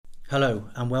Hello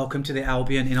and welcome to the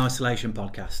Albion in Isolation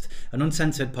podcast, an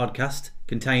uncensored podcast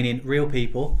containing real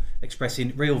people,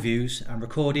 expressing real views and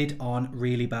recorded on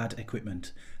really bad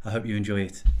equipment. I hope you enjoy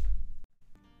it.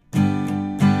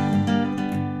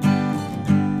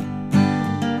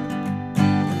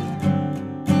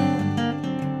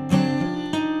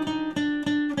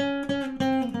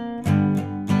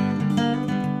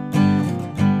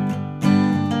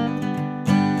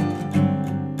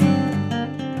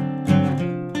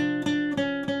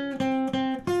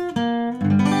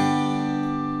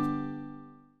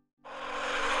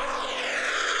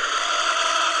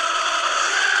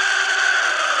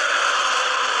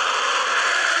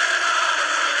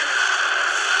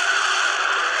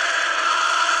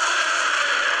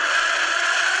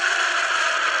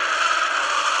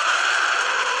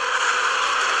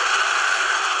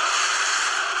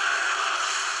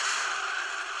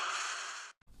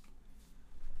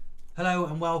 Hello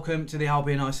and welcome to the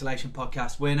Albion Isolation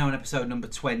podcast. We're now on episode number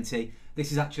 20.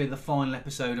 This is actually the final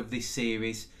episode of this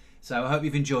series, so I hope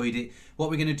you've enjoyed it.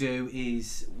 What we're going to do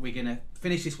is we're going to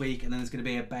finish this week and then there's going to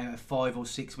be about a 5 or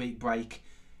 6 week break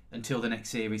until the next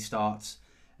series starts.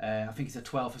 I think it's the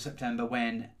 12th of September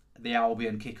when the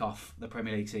Albion kick off the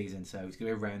Premier League season, so it's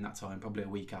going to be around that time, probably a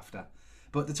week after.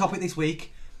 But the topic this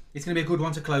week, it's going to be a good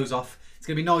one to close off. It's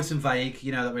going to be nice and vague,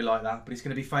 you know that we like that, but it's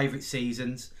going to be favourite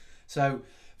seasons. So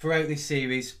throughout this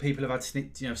series, people have had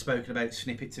spoken about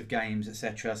snippets of games,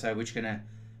 etc. So we're just going to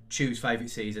choose favourite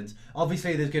seasons.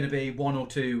 Obviously, there's going to be one or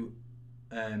two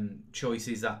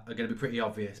choices that are going to be pretty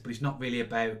obvious, but it's not really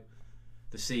about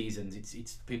the seasons.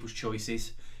 It's people's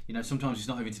choices. You know, sometimes it's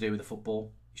not even to do with the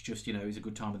football. It's just, you know, it's a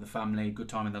good time with the family, good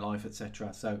time in their life,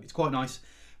 etc. So it's quite nice.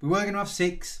 We were going to have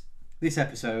 6 this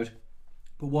episode,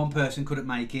 but one person couldn't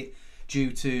make it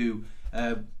due to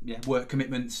work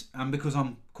commitments, and because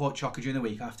I'm quite chocker during the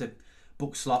week, I have to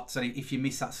book slots, and if you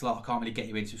miss that slot I can't really get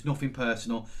you in, so it's nothing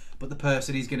personal, but the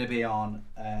person is going to be on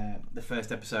the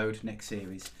first episode next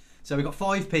series. So we've got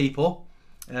 5 people,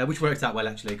 which works out well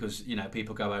actually, because you know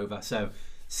people go over, so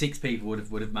 6 people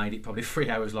would have made it probably 3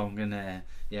 hours long, and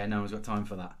no one's got time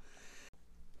for that.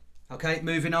 Okay,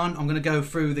 moving on, I'm going to go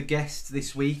through the guests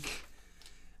this week.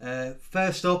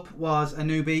 First up was a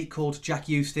newbie called Jack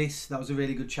Eustace. That was a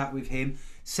really good chat with him.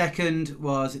 Second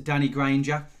was Danny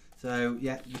Granger. So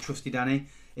yeah, the trusty Danny.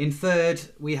 In third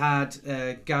we had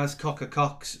Gaz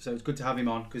Cocker-Cox. So it's good to have him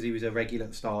on because he was a regular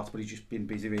at the start, but he's just been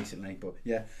busy recently. But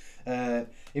yeah.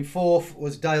 In fourth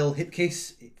was Dale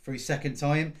Hipkiss for his second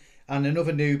time, and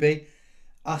another newbie,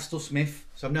 Astle Smith.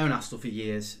 So I've known Astle for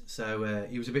years, so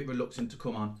he was a bit reluctant to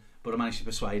come on, but I managed to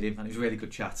persuade him, and it was a really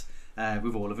good chat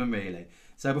with all of them really.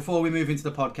 So before we move into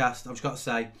the podcast, I've just got to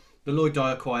say, the Lloyd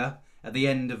Dyer Choir, at the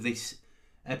end of this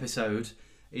episode,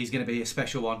 is going to be a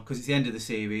special one, because it's the end of the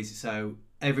series, so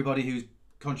everybody who's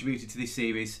contributed to this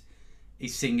series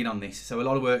is singing on this. So a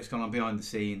lot of work's gone on behind the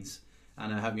scenes,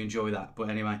 and I hope you enjoy that.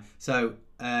 But anyway, so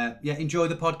enjoy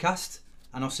the podcast,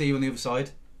 and I'll see you on the other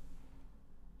side.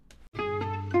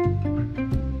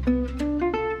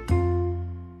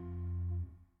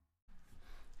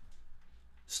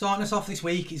 Starting us off this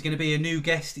week is going to be a new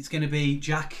guest. It's going to be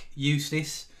Jack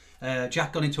Eustace.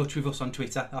 Jack got in touch with us on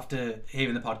Twitter after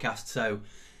hearing the podcast, so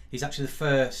he's actually the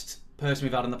first person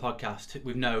we've had on the podcast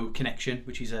with no connection,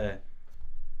 which is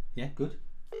good.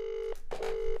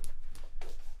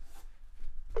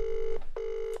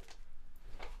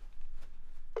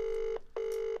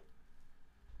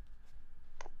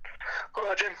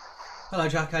 Hello, Jim. Hello,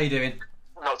 Jack. How you doing?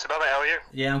 Not too bad, mate. How are you?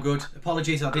 Yeah, I'm good.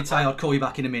 Apologies, I did say I'd call you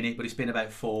back in a minute, but it's been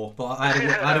about 4. But I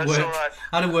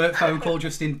had a work phone call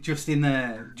just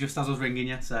as I was ringing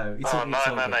you. So it's all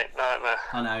nightmare, good. mate. Nightmare.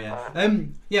 I know,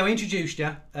 yeah. We introduced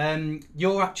you.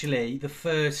 You're actually the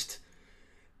first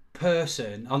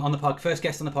person on the first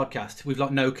guest on the podcast with like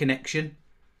no connection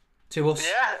to us.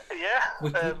 Yeah.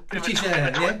 Which is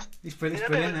it's brilliant.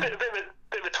 Bit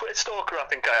of a Twitter stalker, I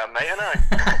think I am, mate.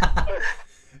 I know.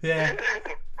 Yeah.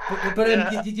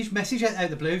 But you just message out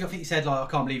the blue. I think you said like, I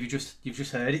can't believe you've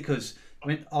just heard it, because I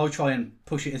mean I'll try and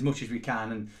push it as much as we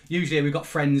can, and usually we've got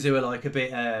friends who are like a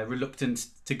bit reluctant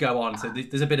to go on, so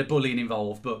there's a bit of bullying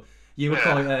involved. But you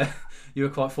were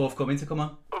quite forthcoming to come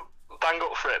on. Bang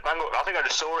up for it. I think I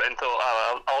just saw it and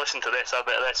thought, I'll listen to this, have a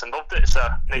bit of this, and loved it. So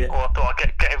I thought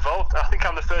I'd get involved. I think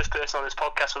I'm the first person on this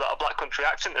podcast without a black country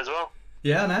accent as well.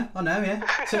 Yeah, I know,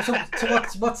 yeah. So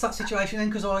what's that situation then?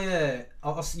 Because I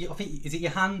think, is it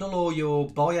your handle or your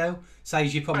bio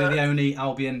says you're probably the only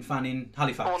Albion fan in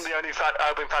Halifax? I'm the only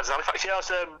Albion fan in Halifax. Yeah, I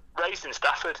was raised in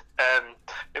Stafford.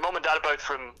 My mum and dad are both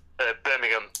from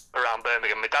Birmingham, around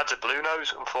Birmingham. My dad's a blue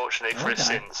nose, unfortunately, for his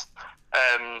sins.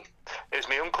 It was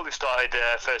my uncle who started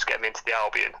first getting me into the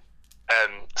Albion.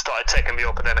 started taking me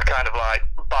up, and then I kind of like,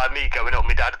 by me going up,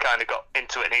 my dad kind of got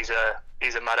into it, and he's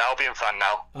a mad Albion fan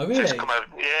now. Oh really? So he's come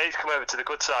over to the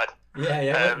good side. Yeah,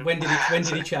 yeah. When did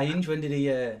he change? When did he?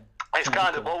 It's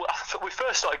kind of, well, we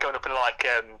first started going up in like,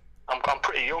 I'm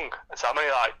pretty young, so I'm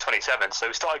only like 27. So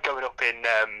we started going up in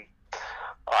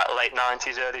like late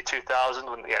 90s, early 2000s,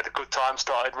 when the good times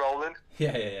started rolling.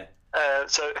 Yeah.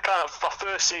 So kind of my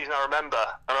first season, I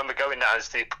remember going down as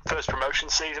the first promotion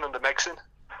season under Megson.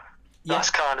 Yeah.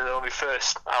 That's kind of how I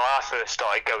first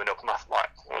started going up.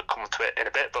 We'll come to it in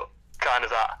a bit, but kind of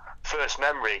that first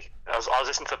memory. I was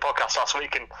listening to the podcast last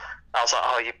week, and I was like,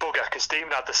 "Oh, you bugger!" Because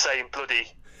Demon had the same bloody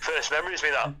first memory as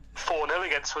me. That 4-0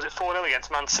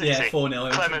 against Man City? Yeah,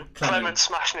 4-0. Clement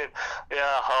smashing it. Yeah,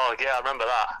 I remember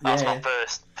that. That's my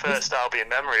first Albion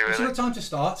memory. Really. It's a good time to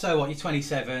start. So what? You're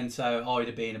 27. So you'd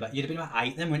have been about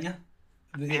 8 then, wouldn't you?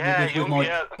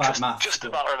 Just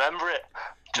about remember it.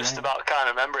 About kind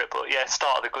of remember it, but yeah,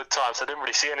 started the good times. So I didn't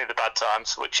really see any of the bad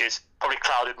times, which is probably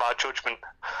clouded my judgment.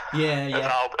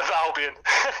 Of Albion.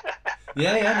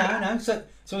 No. So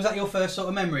was that your first sort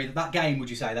of memory? That game? Would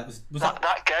you say that was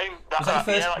that game?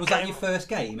 Was that your first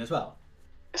game as well?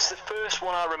 It's the first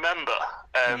one I remember.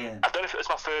 I don't know if it was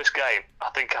my first game.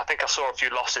 I think I saw a few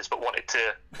losses, but wanted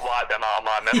to wipe them out of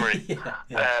my memory,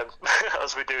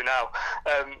 as we do now.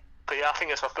 But yeah, I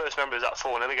think it's my first memory was that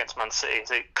 4-0 against Man City.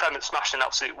 So Clement smashed an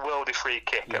absolute worldy free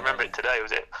kick. I remember it today. It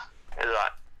was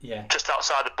like just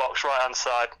outside the box, right hand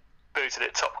side, booted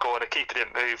it top corner. Keeper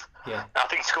didn't move. Yeah. And I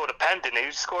think he scored a pen, didn't he?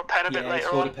 He scored a pen a bit later on. Yeah, he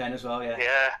scored a pen as well. Yeah.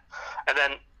 Yeah, and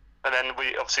then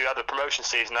we obviously had the promotion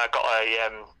season. I got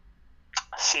a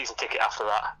season ticket after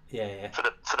that. Yeah. For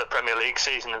the Premier League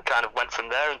season, and kind of went from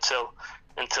there until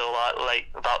like late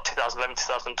about 2011,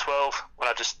 2012, when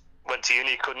I just went to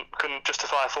uni, couldn't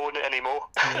justify affording it anymore.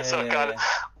 But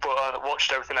I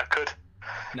watched everything I could.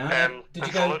 No, did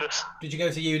you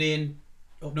go to uni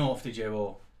up north? Did you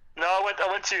or? No, I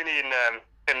went to uni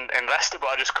in Leicester, but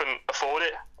I just couldn't afford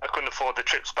it. I couldn't afford the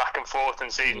trips back and forth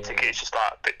and season tickets. Just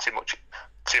like a bit too much.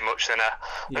 Then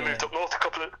I moved up north a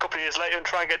couple of years later and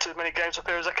try and get to as many games up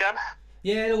here as I can.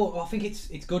 Yeah, well, I think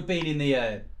it's good being in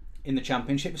the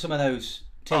Championship with some of those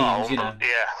teams, you know.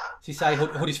 Yeah. So you say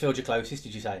Huddersfield's your closest,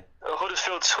 did you say?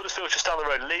 Huddersfield's just down the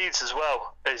road. Leeds as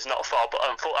well is not far, but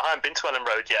I haven't been to Ellen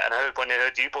Road yet, and I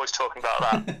heard you boys talking about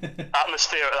that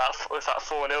atmosphere with that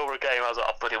 4-0 game, I was like,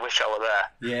 I bloody wish I were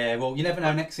there. Yeah, well, you never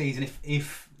know next season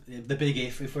if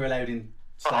we're allowed in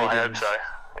stadiums. I hope so.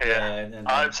 Yeah,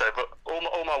 I hope so. But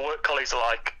all my work colleagues are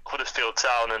like Huddersfield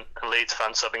Town and Leeds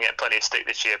fans, so I've been getting plenty of stick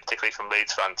this year, particularly from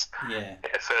Leeds fans. Yeah.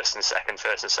 First and second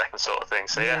sort of thing.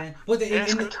 So yeah. Well,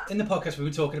 in the podcast we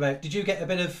were talking about, did you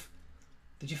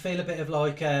feel a bit of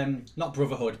like not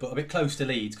brotherhood, but a bit close to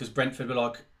Leeds because Brentford were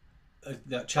like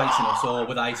chasing us, or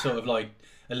were they sort of like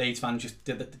a Leeds fan? Leeds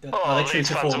fans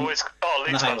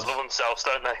love themselves,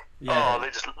 don't they? Yeah. They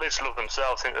just love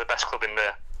themselves. I think they're the best club in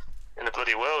the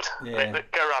bloody world. Yeah. They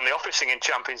go around the office singing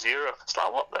Champions Europe. It's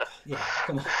like, what the? Yeah,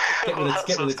 come on,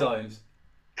 get with the times.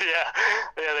 Yeah,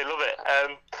 they love it.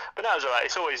 But no, it's alright.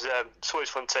 It's always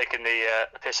fun taking the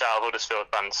piss out of Huddersfield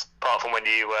fans, apart from when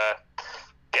you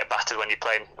get battered when you're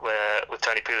playing with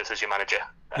Tony Pulis as your manager.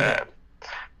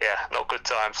 Not good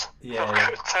times. Good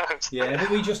times. Yeah, but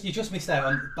you just missed out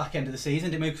on the back end of the season,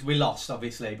 didn't we? Because we lost,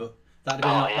 obviously, but that'd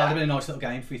have been a nice little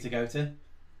game for you to go to.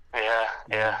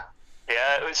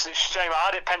 Yeah, it was a shame. I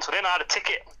had it penciled in. I had a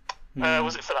ticket.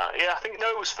 Was it for that? Yeah, I think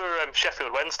it was for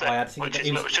Sheffield Wednesday.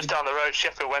 It was just down the road.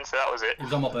 Sheffield Wednesday, that was it. It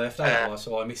was on my birthday,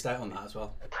 so I missed out on that as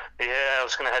well. Yeah, I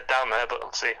was going to head down there, but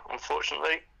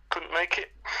unfortunately, couldn't make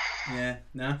it. Yeah,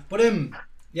 no. But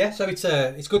so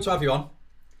it's good to have you on.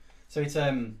 So it's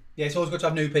always good to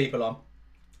have new people on.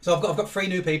 So I've got 3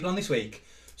 new people on this week.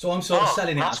 So I'm sort of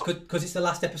selling it because it's the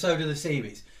last episode of the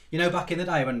series. You know, back in the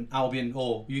day when Albion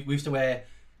we used to wear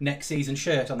next season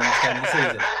shirt on the next game of the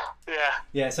season.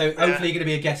 Yeah. So hopefully you're going to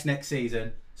be a guest next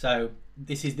season. So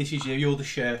this is you. You're the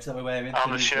shirt that we're wearing.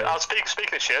 I'm the shirt.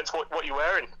 Speaking of shirts, what are you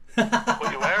wearing? What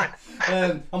are you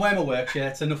wearing? I'm wearing my work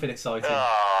shirt, so nothing exciting.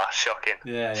 Oh, shocking.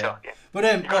 Yeah. Shocking.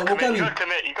 But you got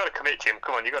to commit, Jim.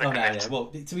 Come on, you got to commit. Yeah.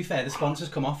 Well, to be fair, the sponsors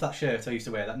come off that shirt I used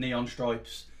to wear, that neon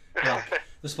stripes.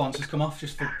 The sponsors come off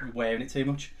just for wearing it too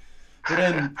much.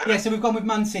 But so we've gone with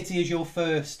Man City as your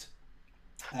first.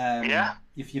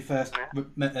 Your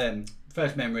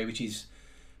first memory, which is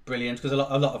brilliant because a lot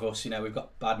of us, we've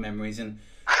got bad memories, and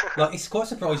like it's quite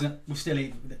surprising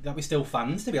that we're still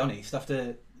fans, to be honest,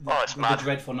 after the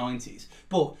dreadful 90s.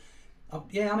 But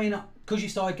because you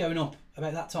started going up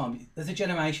about that time, there's a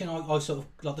generation I sort of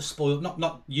like the spoiled,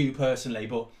 not you personally,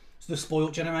 but it's the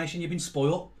spoiled generation. You've been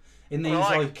spoiled in these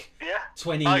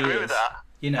 20 years. I agree with that.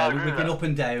 You know, we've been up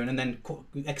and down, and then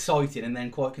exciting, and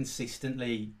then quite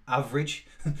consistently average,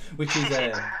 which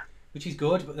is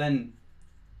good. But then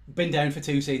been down for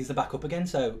 2 seasons to back up again,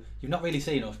 so you've not really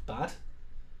seen us bad.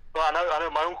 Well, I know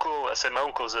my uncle. I said my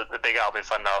uncle's a big Albion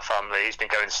fan in our family. He's been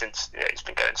going since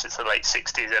the late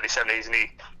 '60s, early '70s, and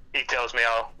he tells me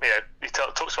how he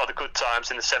talks about the good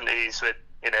times in the '70s with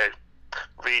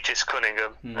Regis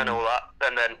Cunningham and all that,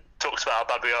 and then talks about how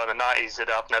bad we are in the '90s. And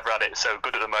I've never had it so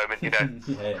good at the moment, yeah.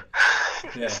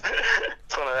 It's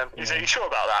one of them. Yeah. Are you sure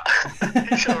about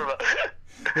that? You sure about?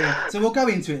 Yeah. So we'll go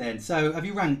into it then. So have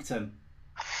you ranked them?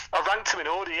 I ranked them in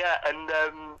order, and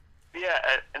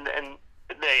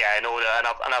in order, and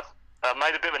I've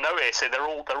made a bit of a note here. So they're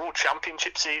all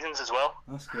championship seasons as well.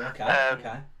 That's good.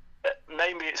 Okay.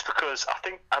 Mainly it's because I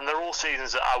think, and they're all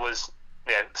seasons that I was,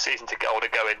 season ticket holder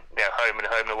going, home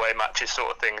and away matches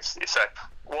sort of things. So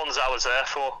ones I was there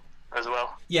for as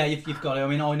well. Yeah, you've got it. I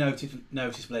mean, I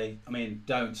noticeably. I mean,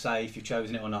 don't say if you've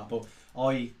chosen it or not, but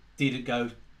I didn't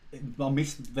go. I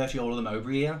missed virtually all of the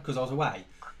Mowbray year because I was away.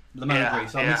 The Mowbray,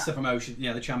 so I missed the promotion.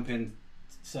 The champion.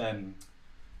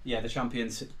 The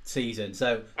Champions season.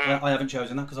 So I haven't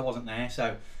chosen that because I wasn't there.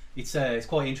 So it's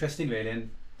quite interesting, really.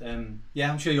 And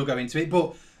I'm sure you'll go into it.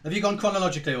 But have you gone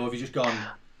chronologically, or have you just gone?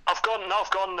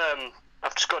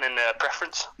 I've just gone in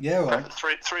preference. Yeah, right.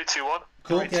 3, 2, 1.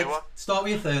 Cool. 3, 2, 1. Start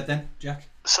with your third then, Jack.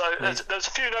 So there's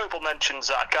a few notable mentions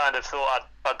that I kind of thought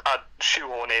I'd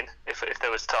shoehorn in if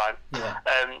there was time. Yeah.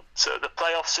 So the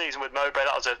playoff season with Mowbray,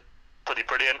 that was pretty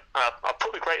brilliant. I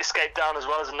put the Great Escape down as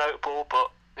well as a notable,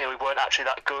 but we weren't actually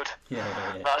that good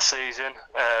that season.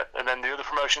 And then the other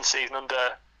promotion season under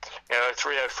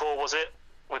 03-04 was it,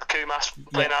 with Kumas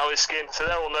playing out of his skin. So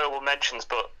they're all notable mentions,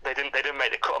 but they didn't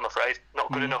make the cut, I'm afraid.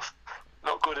 Not good enough.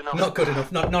 Not good enough. Not good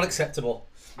enough. Not acceptable.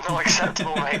 Not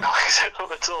acceptable, mate. Not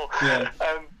acceptable at all. Yeah.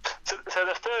 So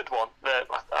the third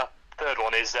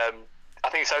one is I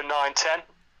think it's 09-10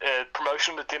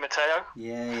 promotion with Di Matteo.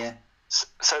 Yeah.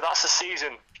 So that's a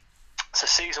season. It's a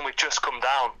season we've just come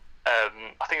down.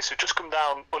 I think we've just come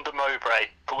down under Mowbray,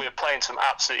 but we were playing some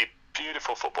absolutely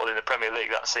beautiful football in the Premier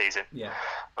League that season. Yeah.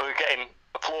 And we were getting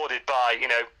applauded by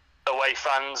away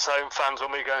fans, home fans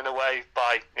when we were going away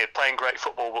by playing great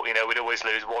football, but we'd always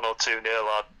lose 1 or 2-0.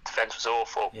 Our defence was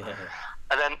awful. Yeah.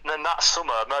 And then that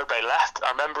summer Mowbray left.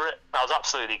 I remember it. I was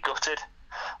absolutely gutted.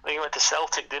 I think he went to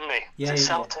Celtic, didn't he? Yeah.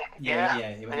 Celtic. Yeah,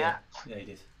 he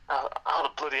did. How the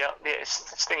bloody hell? Yeah,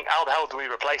 it's thing. How the hell do we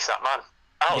replace that man?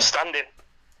 Outstanding.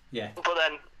 Yeah. But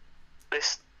then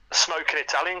this smoking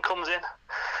Italian comes in.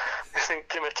 I think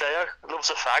Di Matteo loves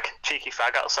a fag, cheeky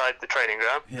fag outside the training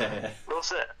ground. Yeah.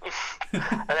 Loves it.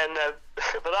 And then,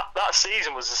 but that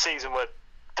season was the season where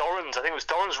Dorrans, I think it was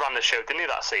Dorrans ran the show, didn't he,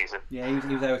 that season? Yeah, he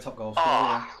was there with top goal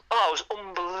scorer. It was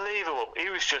unbelievable. He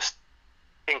was just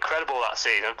incredible that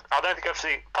season. I don't think I've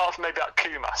seen, apart from maybe that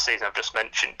Kumas season I've just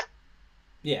mentioned.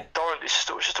 Yeah. Dorrans,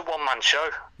 it was just a one-man show.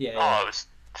 Yeah. It was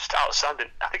just outstanding.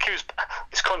 I think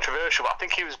it's controversial, but I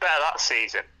think he was better that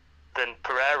season than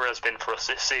Pereira has been for us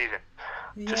this season.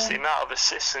 Yeah. Just the amount of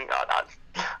assists, and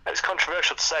it's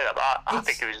controversial to say that, but I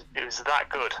think it was that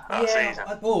good that season.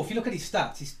 If you look at his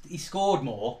stats, he scored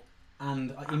more,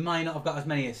 and he may not have got as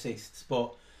many assists,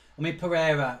 but I mean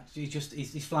Pereira,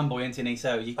 he's flamboyant, isn't he?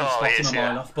 So you can spot him a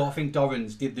mile off. But I think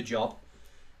Dorrans did the job.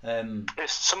 Some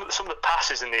of the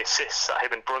passes and the assists that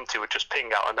him and Brunty would just ping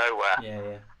out of nowhere.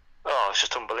 Yeah. Oh, it's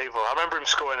just unbelievable. I remember him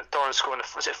Dorrans scoring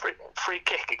was it a free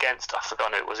kick against, I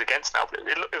forgot who it was against now, but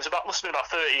it was must have been about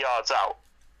 30 yards out.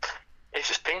 It's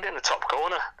just pinged in the top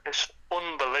corner. It's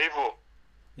unbelievable.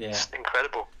 Yeah. It's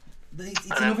incredible.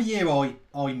 It's another year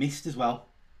I missed as well.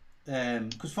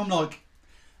 Because from like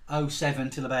 07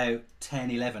 till about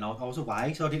 10, 11, I was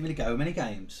away, so I didn't really go many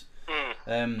games.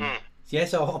 Yeah,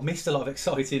 so I've missed a lot of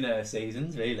exciting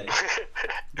seasons, really.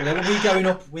 But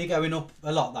we're going up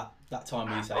a lot that time,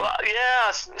 will you say? Well, yeah,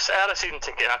 I had a season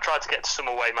ticket and I tried to get to some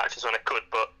away matches when I could,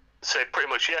 but so pretty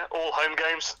much, all home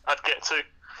games I'd get to.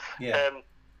 Yeah.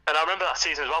 And I remember that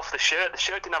season as well for the shirt. The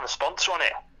shirt didn't have a sponsor on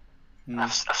it.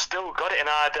 I've still got it, and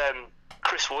I had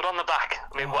Chris Wood on the back.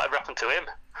 I mean, whatever happened to him?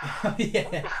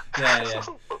 Yeah.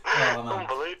 Oh, man.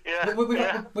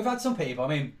 Unbelievable, We've had some people, I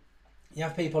mean, you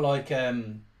have people like,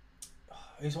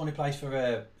 who's the one who plays for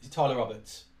is it Tyler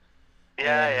Roberts?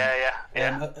 Yeah.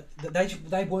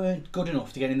 They weren't good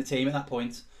enough to get in the team at that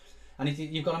point, and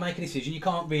you've got to make a decision. You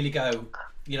can't really go,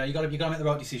 you've got to make the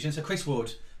right decision. So Chris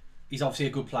Wood, he's obviously a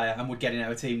good player and would get in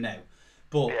our team now,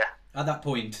 but at that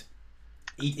point,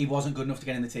 he wasn't good enough to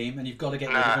get in the team, and you've got to get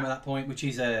rid of him at that point, which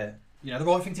is the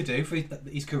right thing to do for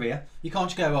his career. You can't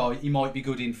just go, he might be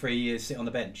good in 3 years, sit on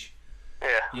the bench.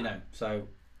 Yeah. So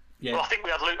Yeah. Well, I think we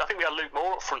had Luke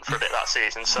Moore up front for a bit that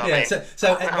season. So yeah. I mean,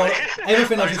 So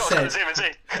everything I just said.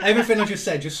 Everything I just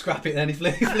said, just scrap it. Then if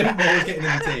Luke Moore was getting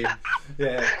in the team,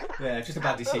 yeah, just a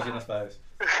bad decision, I suppose.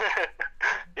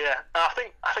 Yeah, I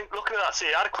think looking at that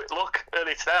season, I had a quick look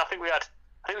earlier today. I think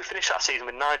we finished that season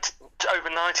with over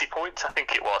 90 points. I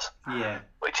think it was. Yeah.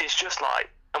 Which is just like,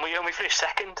 and we only finished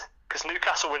second because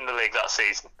Newcastle won the league that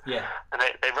season. Yeah. And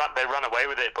they ran away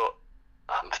with it, but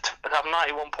to have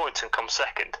 91 points and come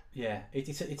second. Yeah,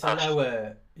 it's a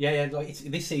lower. Like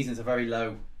this season's a very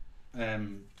low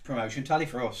promotion tally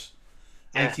for us.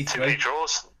 Yeah, 83. Too many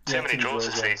draws. Too many draws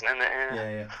this season, isn't it?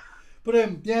 Yeah.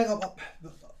 But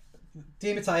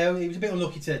Di Matteo, he was a bit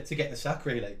unlucky to get the sack,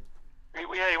 really. He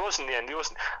was in the end. He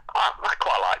wasn't. I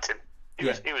quite liked him. He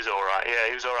was all right. Yeah,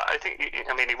 he was all right. I think.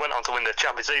 He went on to win the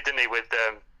Champions League, didn't he? With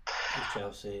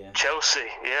Chelsea. Yeah. Chelsea.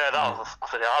 Yeah, that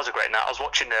was a great night. I was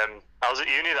watching. I was at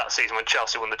uni that season when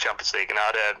Chelsea won the Champions League, and I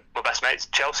had my best mate's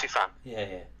a Chelsea fan. Yeah.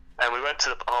 And we went to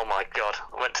the. Oh my God!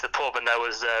 I went to the pub, and there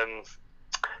was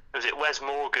it Wes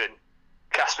Morgan,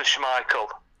 Kasper Schmeichel.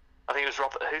 I think it was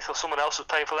Robert Huth or someone else was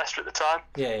playing for Leicester at the time.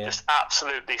 Yeah. Just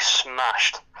absolutely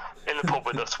smashed in the pub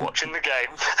with us watching the game.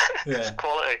 It's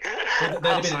quality. They'd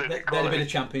have been a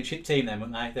championship team then,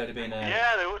 wouldn't they? They'd have been.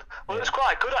 Yeah, they would. Well, it was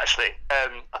quite good actually.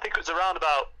 I think it was around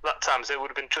about that time. So it would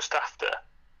have been just after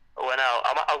I went out.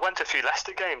 I went to a few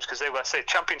Leicester games because they were, say,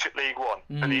 Championship League One,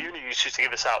 and the uni used to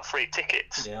give us out free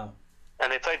tickets. Yeah.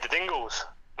 And they played the Dingles.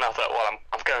 And I thought, well,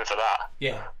 I'm going for that.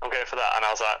 Yeah. I'm going for that. And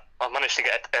I was like, I managed to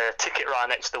get a ticket right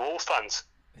next to the Wolves fans.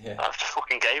 Yeah. I just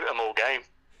fucking gave it them all game.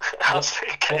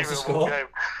 Absolutely gave it them all game.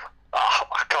 Oh,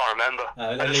 I can't remember.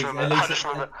 I just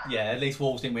remember. At least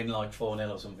Wolves didn't win like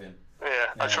 4-0 or something.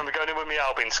 Yeah, I just remember going in with my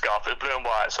Albion scarf. It was blue and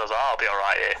white, so I was like, I'll be all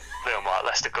right here. Blue and white,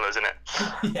 Leicester colours, isn't it?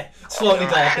 Yeah, slightly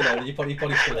darker though. You probably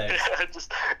still there.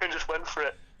 Yeah, just went for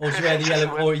it. Or should you wear the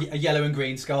yellow or a yellow and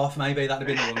green scarf? Maybe that'd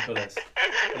have been the one colours.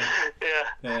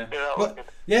 Yeah.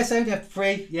 So yeah,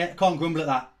 3. Yeah, can't grumble at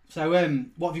that. So what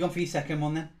have you gone for your second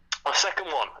one then? My second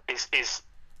one is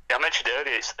I mentioned it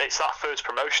earlier. It's that first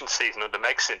promotion season under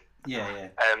Megson. Yeah.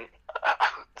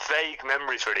 Vague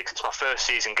memories really, because it's my first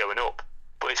season going up,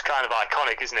 but it's kind of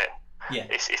iconic, isn't it? Yeah.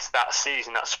 It's that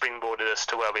season that springboarded us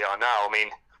to where we are now. I mean,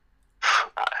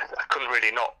 I couldn't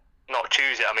really not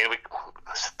choose it. I mean,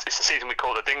 it's the season we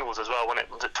called the Dingles as well.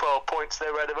 Was it 12 points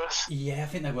they were ahead of us? Yeah, I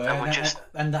think they were.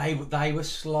 And they were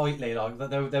slightly like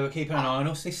they were keeping an eye on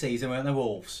us this season, weren't they,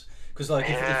 Wolves? Because like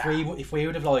if we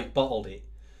would have like bottled it,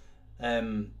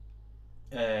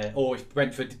 or if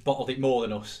Brentford bottled it more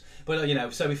than us,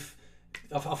 but so if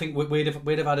I think we'd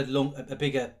have had a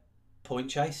bigger point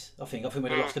chase. I think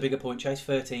we'd have lost a bigger point chase,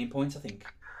 13 points, I think,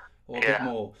 or a bit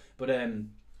more. But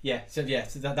so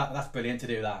that's brilliant to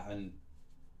do that, and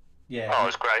it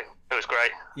was great. It was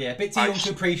great. Yeah, a bit too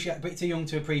young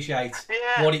to appreciate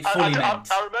what it fully meant.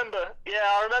 I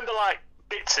remember like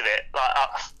bits of it. Like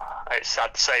it's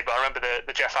sad to say, but I remember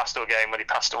the Jeff Astor game when he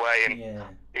passed away and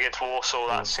against Warsaw.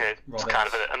 That's it's kind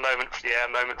of a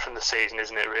moment from the season,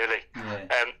 isn't it? Really.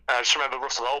 Yeah. I just remember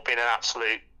Russell Holt being an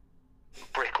absolute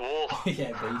brick wall.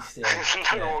 Beast. Yeah.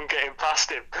 No one getting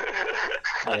past him.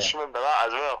 I just remember that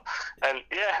as well. And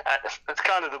it's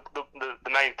kind of the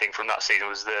main thing from that season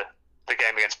was the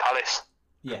game against Palace.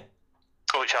 Yeah.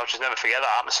 Which I'll just never forget,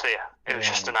 that atmosphere. It was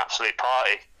just an absolute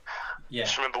party. Yeah.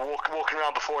 Just remember walking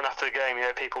around before and after the game,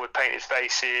 people with painted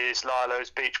faces,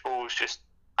 Lilos, beach balls, just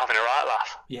having a right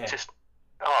laugh. Yeah. It's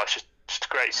just a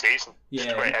great season. Yeah.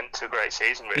 Just a great end to a great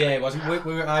season, really. Yeah, it was.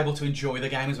 We were able to enjoy the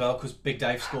game as well because Big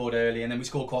Dave scored early and then we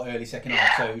scored quite early second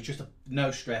half, so it was just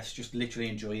no stress, just literally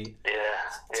enjoy it.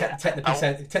 Yeah. Take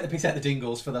the piss out the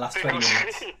Dingles for the last 20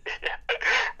 minutes.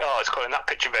 Oh, it's calling that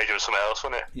pitch invasion was something else,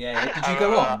 wasn't it? Yeah. Did you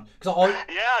go on?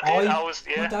 I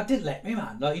did. My dad didn't let me,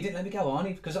 man. Like, he didn't let me go on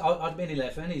because I'd been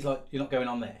 11. He's like, "You're not going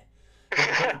on there."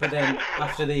 But then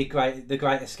after the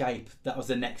great escape, that was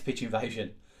the next pitch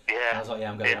invasion. Yeah. And I was like,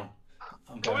 "Yeah, I'm going on."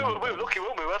 We were lucky,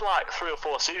 weren't we? We had like 3 or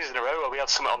 4 seasons in a row where we had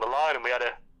something on the line, and we had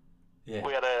a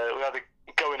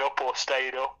going up or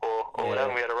stayed up or whatever.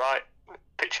 And we had a right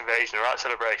pitch invasion, a right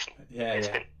celebration. It's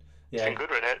been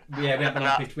good, isn't it? Yeah, we haven't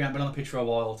been on the pitch for a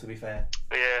while, to be fair.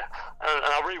 Yeah, and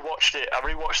I rewatched it. I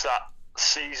rewatched that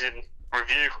season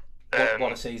review.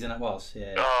 What a season that was!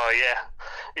 Yeah. Oh yeah,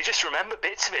 you just remember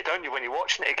bits of it, don't you, when you're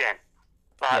watching it again?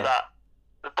 Like that.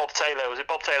 Bob Taylor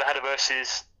header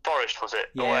versus Forest, was it?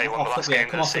 Yeah, away, one of the last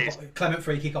games of the season. Clement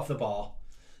free kick off the bar,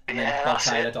 and then Bob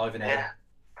Taylor diving in. Yeah,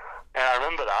 I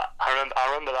remember that. I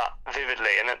remember that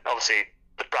vividly, and then obviously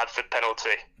the Bradford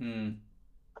penalty.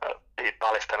 The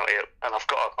Palace penalty, and I've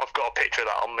got a picture of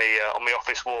that on my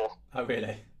office wall. Oh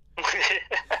really?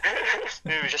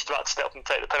 He was just about to step up and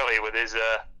take the penalty with his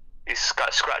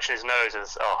scratching his nose.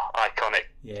 As iconic.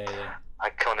 Yeah.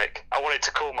 Iconic. I wanted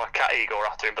to call my cat Igor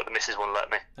after him, but the missus wouldn't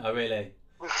let me. Oh, really?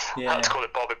 Yeah. I had to call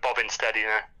it Bob instead, you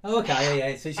know. Oh, okay,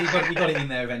 yeah. So you got it in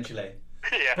there eventually.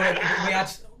 Yeah. But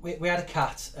we had a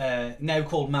cat now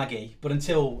called Maggie, but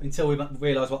until we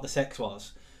realised what the sex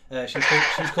was, she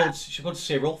was called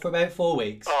Cyril for about 4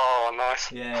 weeks. Oh,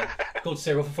 nice. Yeah, called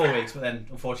Cyril for 4 weeks, but then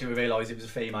unfortunately we realised it was a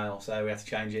female, so we had to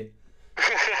change it.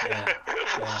 Yeah.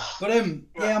 But I mean,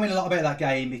 a lot about that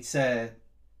game. It's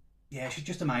she's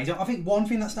just amazing. I think one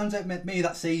thing that stands out to me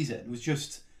that season was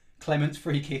just Clement's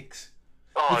free kicks.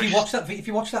 Oh, if you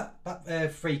watch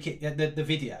that free kick, the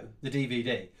video, the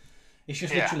DVD, it's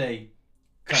just literally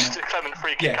Clement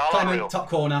free kick. Yeah, Clement top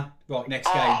corner. Right,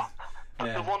 next game.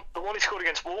 Yeah. The one he scored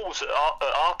against Wolves at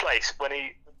our place when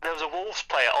there was a Wolves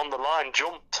player on the line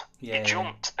jumped. He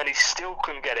jumped and he still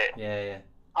couldn't get it. Yeah.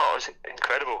 Oh, it was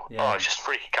incredible. Yeah. Oh, it's just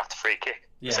free kick after free kick.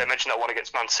 Yeah. So I mentioned that one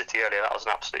against Man City earlier. That was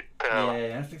an absolute pearl.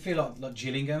 Yeah. I feel like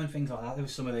Gillingham and things like that. There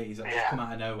was some of these that just come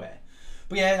out of nowhere.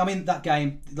 But yeah, I mean that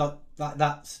game, like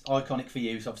that's iconic for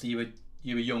you. So obviously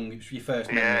you were young. It was your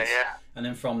first memories. Yeah. And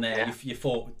then from there, you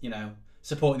thought,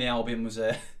 supporting the Albion was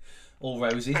all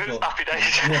roses. But, happy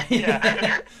days.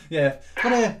 Yeah.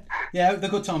 But the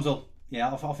good times will.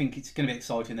 Yeah, I think it's going to be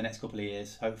exciting the next couple of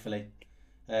years. Hopefully,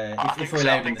 if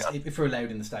we're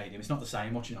allowed in the stadium, it's not the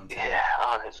same watching on TV. Yeah,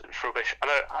 it's rubbish. I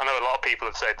know a lot of people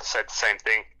have said the same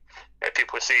thing.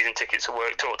 People with season tickets at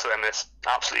work talk to them. It's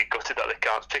absolutely gutted that they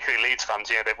can't. Particularly Leeds fans.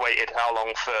 They've waited how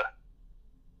long to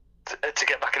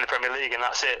get back in the Premier League, and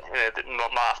that's it. They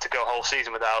might have to go a whole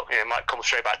season without. Might come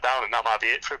straight back down, and that might be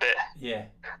it for a bit. Yeah,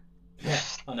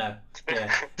 I know.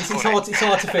 Yeah,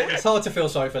 it's hard to feel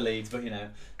sorry for Leeds, but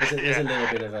there's a little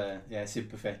bit of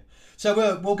sympathy. So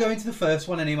we'll go into the first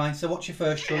one anyway. So what's your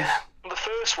first choice? Yeah. The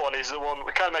first one is the one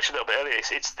we kind of mentioned a little bit earlier.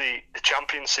 It's the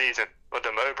Champions season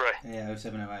under Mowbray. Yeah,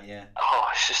 07-08, yeah.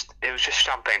 Oh, it was just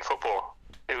champagne football.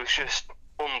 It was just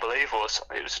unbelievable.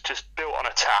 It was just built on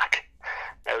attack.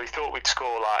 We thought we'd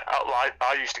score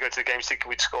I used to go to the games thinking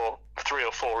we'd score 3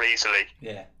 or 4 easily.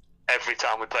 Yeah. Every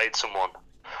time we played someone.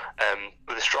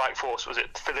 With the strike force, was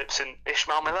it Phillips and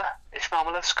Ishmael Miller? Ishmael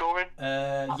Miller scoring?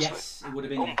 Yes, it would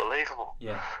have been. Unbelievable.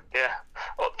 Yeah.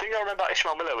 Well, the thing I remember about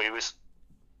Ishmael Miller, he was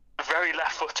very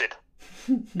left-footed.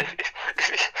 he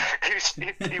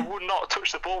would not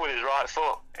touch the ball with his right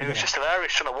foot. It was just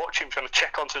hilarious trying to watch him trying to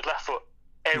check onto his left foot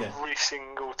every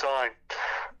single time.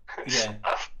 Yeah.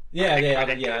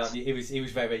 He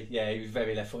was very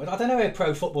left-footed. I don't know how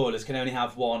pro footballers can only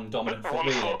have one dominant foot.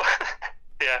 Really.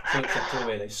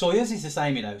 Really. Sawyers is the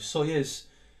same, Sawyers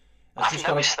he's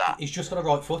just got a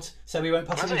right foot, so he won't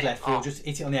pass it with his left. He'll just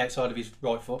hit it on the outside of his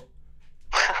right foot.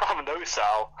 I haven't noticed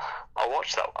that. I'll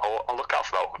watch that. I'll look out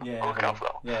for that one. Yeah, I'll look out for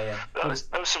that one. Yeah. There was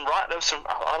some right. There was some.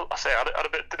 I did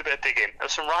a bit of digging. There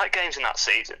was some right games in that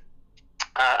season,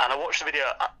 and I watched the video.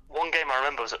 One game I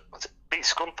remember was it beat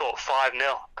Scunthorpe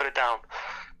 5-0. Got it down.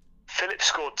 Phillips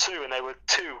scored 2, and they were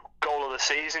 2 goal of the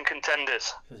season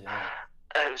contenders. Yeah.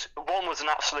 One was an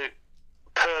absolute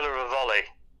perler of a volley,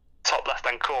 top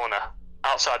left-hand corner,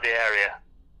 outside the area,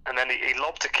 and then he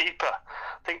lobbed a keeper.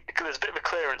 I think there's a bit of a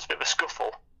clearance, a bit of a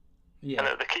scuffle, and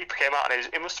the keeper came out, and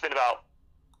it must have been about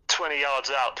 20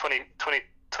 yards out,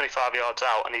 25 yards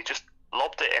out, and he just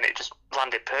lobbed it, and it just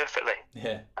landed perfectly.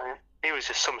 Yeah. I mean, he was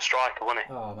just some striker, wasn't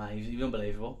he? Oh man, he's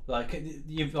unbelievable. Like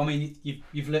you've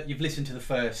listened to the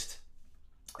first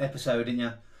episode, didn't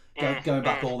you? Going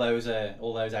back all those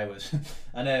hours,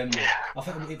 and I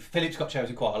think Phillips got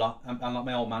chosen quite a lot, and like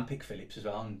my old man picked Phillips as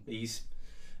well, and he's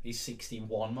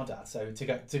 61, my dad. So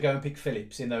to go and pick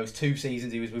Phillips in those 2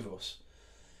 seasons he was with us,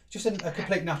 just a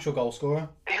complete natural goal scorer.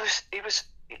 He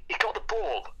got the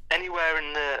ball anywhere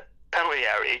in the penalty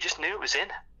area. He just knew it was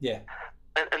in. Yeah.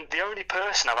 And the only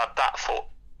person I've had that foot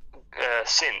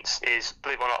since is,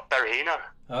 believe it or not, Berahino.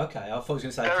 Okay, I thought he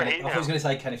was going to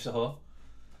say Kenneth Sahar.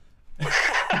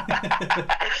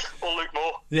 Or Luke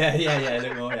Moore. Yeah,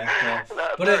 Luke Moore, yeah.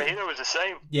 But Berahino was the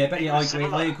same. Yeah, but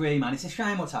I agree, man. It's a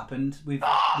shame what's happened with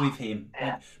him.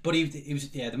 Yeah. But he was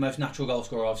the most natural goal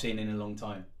scorer I've seen in a long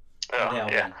time.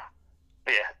 Yeah,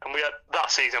 and we had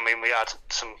that season. I mean, we had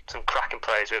some cracking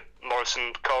players with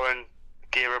Morrison, Corrin,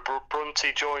 Gira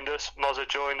Brunty joined us, Mozza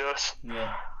joined us.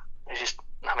 Yeah, it's just,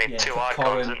 I mean, 2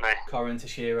 icons, didn't they? Corrin,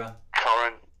 Teixeira.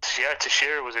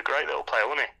 Teixeira was a great little player,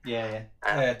 wasn't he? Yeah.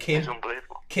 Kim. He was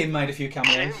unbelievable. Kim made a few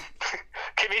cameos.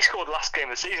 Kim, he scored the last game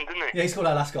of the season, didn't he? Yeah, he scored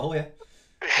our last goal. Yeah.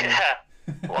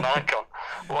 What an icon.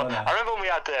 I remember when we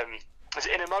had. Was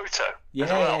it Inamoto? Yeah,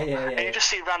 as well? yeah. And you just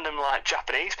see random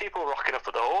Japanese people rocking up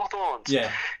at the Hawthorns.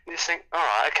 Yeah. You just think, all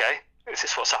right, okay. Is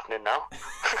this what's happening now?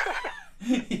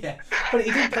 Yeah, but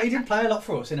he didn't play a lot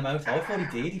for us in a motor. I thought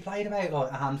he did. He played about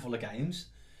like a handful of games.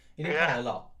 He didn't play a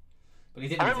lot, but he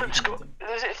didn't. I remember him scored.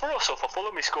 Was it for us or for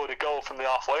Fulham? He scored a goal from the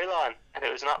halfway line, and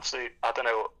it was an absolute. I don't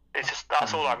know. It's just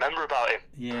that's all I remember about him.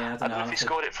 Yeah, I don't know if he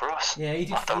scored it for us. Yeah, he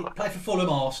did. He played for Fulham,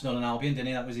 Arsenal, and Albion, didn't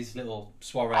he? That was his little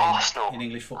soiree in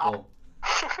English football.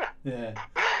 Yeah,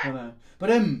 I know. But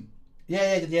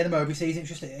yeah, the Moby season was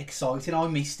just exciting. I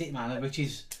missed it, man, which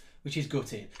is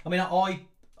gutted. I mean,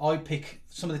 I pick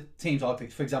some of the teams I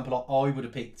picked. For example, I would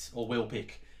have picked or will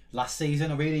pick last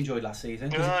season. I really enjoyed last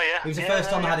season. It was the first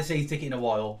time I had a season ticket in a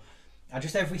while. And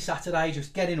just every Saturday,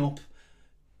 just getting up,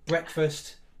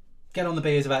 breakfast, get on the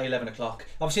beers about 11 o'clock.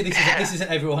 Obviously, this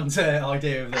isn't everyone's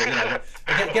idea of the,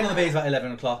 get on the beers about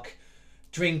 11 o'clock,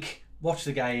 drink, watch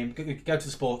the game, go to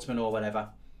the Sportsman or whatever,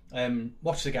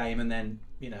 watch the game, and then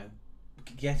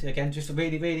just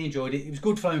really enjoyed it. It was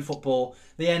good flowing football.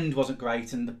 The end wasn't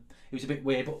great, and it was a bit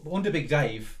weird. But under Big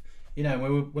Dave,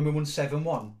 when we won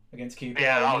 7-1 against QPR.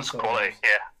 Yeah, that was quality.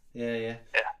 Yeah.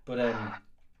 But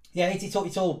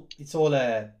it's all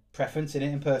preference in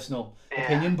it and personal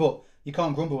opinion. But you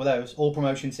can't grumble with those all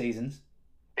promotion seasons.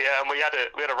 Yeah, and we had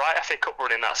a right FA Cup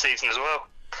run in that season as well.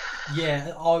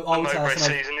 Yeah, I would say that's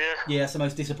season. Yeah, that's the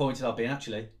most disappointed I've been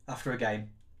actually after a game.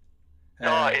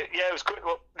 It was good.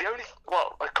 Well,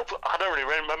 a couple. I don't really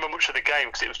remember much of the game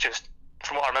because it was just,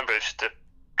 from what I remember, it was just a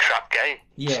crap game.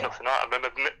 Yeah. Just nothing. I remember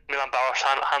Milan Baros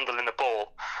handling the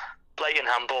ball, blatant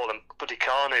handball, and Buddy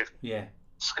Carnu. Yeah.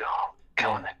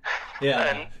 Carnu.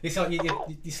 Yeah. It's like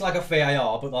you slag off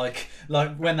VAR, but like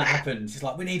when that happens, it's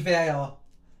like we need VAR.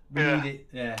 We need it.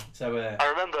 Yeah. So. I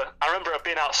remember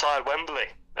being outside Wembley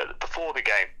before the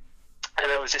game, and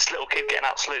there was this little kid getting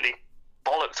absolutely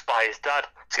bollocked by his dad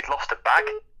because he'd lost a bag,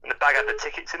 and the bag had the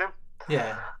tickets in him.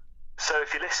 Yeah. So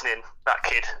if you're listening, that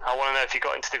kid, I want to know if you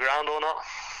got into the ground or not.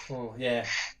 Oh yeah.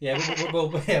 We'll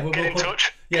get in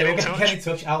touch. Yeah, we'll get in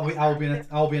touch. Albion and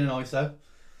ISO.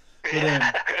 But,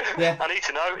 yeah. I need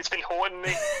to know. It's been haunting me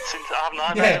since I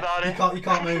haven't heard about it. You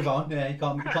can't move on. Yeah, you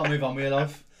can't move on with your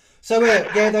life. So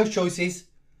those choices.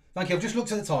 Thank you. I've just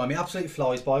looked at the time. It absolutely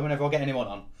flies by whenever I get anyone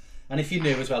on. And if you're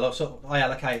new as well, I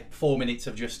allocate 4 minutes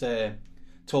of just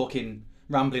talking,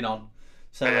 rambling on.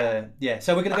 So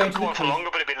so we're going to go into the quiz. For longer,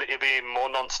 but it'll be more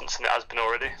nonsense than it has been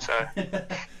already. So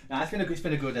it's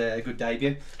been a good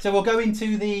debut. So we'll go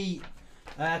into the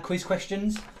quiz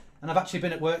questions. And I've actually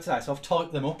been at work today, so I've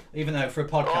typed them up. Even though for a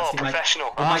podcast,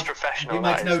 professional. It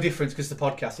makes no difference because the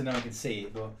podcast and no one can see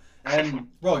it. But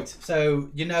right, so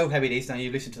you know how it is now.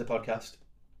 You listen to the podcast.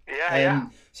 Yeah.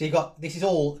 So this is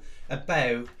all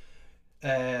about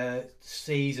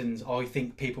seasons I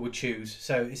think people would choose.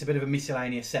 So it's a bit of a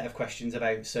miscellaneous set of questions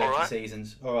about certain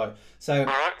seasons. All right. So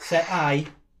set A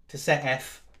to set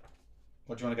F.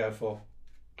 What do you want to go for?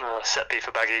 Set B for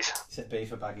baggies. Set B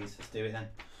for baggies. Let's do it then.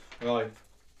 Right.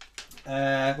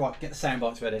 Right. Get the sound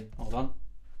bites ready. Hold on.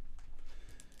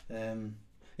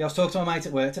 I was talking to my mate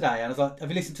at work today, and I was like, "Have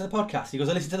you listened to the podcast?" He goes,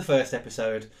 "I listened to the first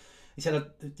episode." He said,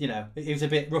 it was a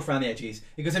bit rough around the edges.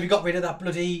 He goes, "Have you got rid of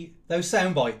those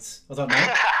sound bites?" I was like,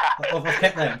 "No, I've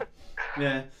kept them."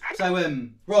 Yeah. So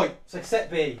right. So set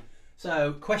B.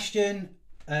 So question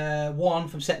 1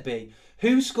 from set B.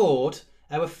 Who scored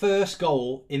our first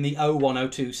goal in the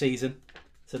 01-02 season?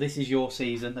 So this is your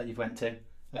season that you've went to.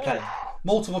 Okay.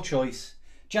 Multiple choice.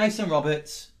 Jason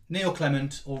Roberts, Neil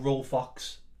Clement, or Raul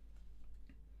Fox?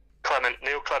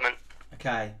 Neil Clement.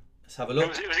 Okay. Let's have a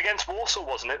look. It was against Walsall,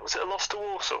 wasn't it? Was it a loss to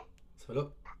Walsall? Let's have a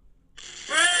look.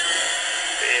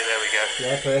 Yeah, there we go.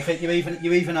 Yeah, perfect.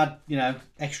 You even had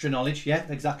extra knowledge. Yeah,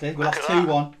 exactly. We lost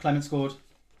 2-1. Clement scored.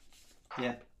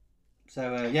 Yeah.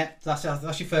 So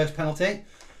that's your first penalty.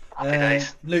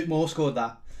 Luke Moore scored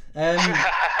that.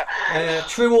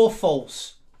 True or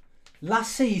false?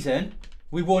 Last season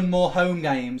we won more home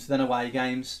games than away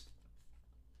games.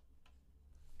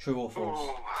 True or false?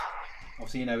 Ooh.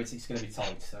 Obviously, it's going to be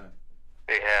tight. So.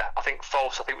 Yeah, I think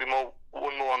false. I think we won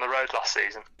more on the road last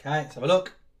season. Okay, let's have a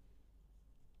look.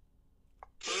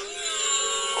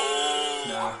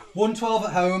 No. 1-12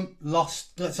 at home,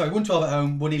 1-12 at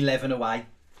home, 1-11 away.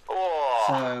 Oh.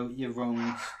 So you're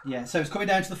wrong. Yeah, so it's coming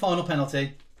down to the final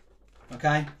penalty.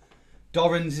 Okay.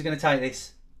 Dorrans is going to take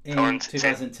this in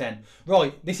 2010.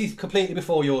 Right, this is completely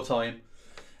before your time.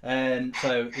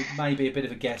 So it may be a bit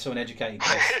of a guess or an educated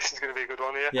guess. This is going to be a good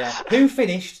one, yeah. Who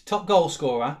finished top goal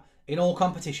scorer in all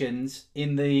competitions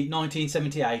in the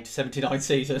 1978-79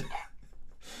 season?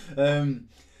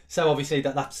 So obviously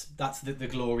that's the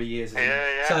glory years.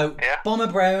 Yeah. So Bomber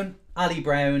Brown, Ali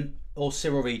Brown, or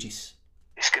Cyril Regis?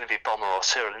 It's going to be Bomber or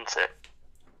Cyril, isn't it?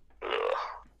 Ugh.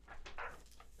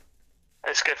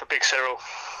 Let's go for Big Cyril.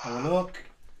 Have a look.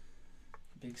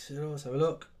 Big Cyril, let's have a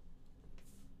look.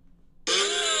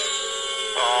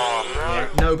 Oh, no. Yeah,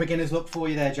 no beginner's luck for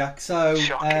you there, Jack. So,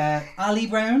 Ali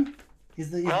Brown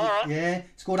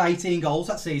scored 18 goals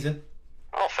that season.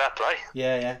 Oh, fair play.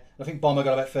 Yeah. I think Bomber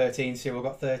got about 13, Cyril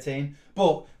got 13.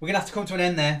 But we're going to have to come to an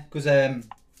end there because,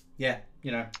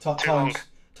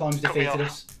 time's defeated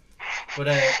us. But,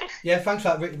 thanks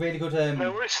for that. Really good,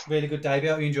 no worries. Really good debut.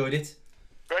 I hope you enjoyed it.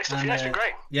 Great stuff. It's been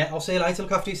great. Yeah, I'll see you later.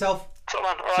 Look after yourself. So,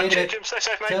 man. All right, cheers, Jim. Stay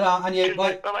safe, mate. See you later, and you. Cheers, Bye.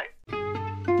 Mate. Bye, mate.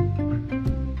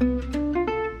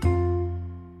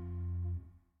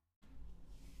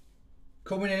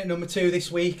 Coming in at number 2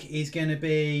 this week is going to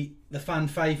be the fan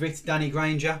favourite, Danny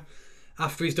Granger.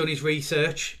 After he's done his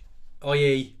research,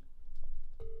 i.e.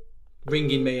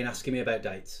 ringing me and asking me about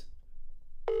dates.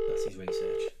 That's his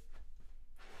research.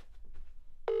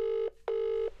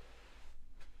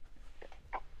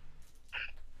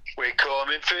 We're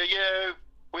coming for you.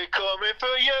 We're coming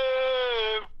for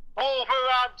you.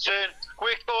 Wolverhampton,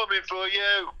 we're coming for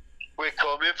you. We're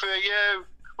coming for you.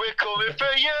 We're coming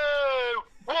for you.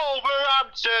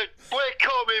 Wolverhampton, we're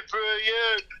coming for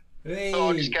you. Hey. So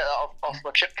I'll just get that off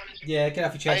my chest. Yeah, get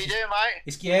off your chest. How you doing, mate?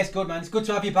 It's good, man. It's good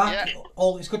to have you back. Yeah.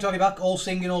 It's good to have you back. All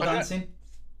singing, all dancing.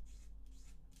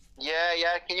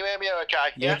 Yeah. Can you hear me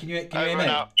okay? Yeah, can you hear me?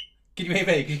 Can you hear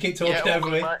me? Can you keep talking over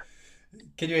me?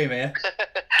 Can you hear me?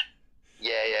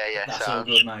 Yeah. That's all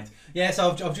good, mate. Yeah,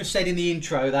 so I've just said in the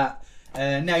intro that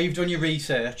now you've done your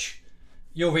research.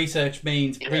 Your research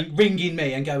means ringing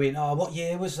me and going, oh, what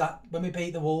year was that when we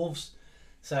beat the Wolves?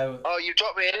 So. Oh, you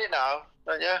dropped me in it now,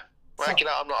 don't you? Working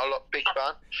out I'm not a big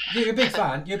fan. You're a big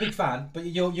fan. You're a big fan, but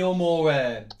you're more.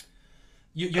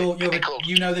 You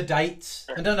know the dates.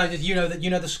 I don't know. You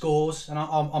know the scores, and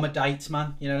I'm a dates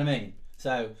man. You know what I mean?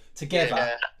 So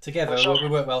together, we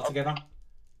work well together.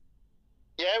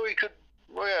 Yeah, we could.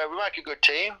 We make a good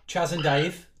team. Chaz and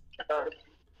Dave.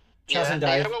 And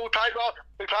Dave. Well, we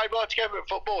played well together at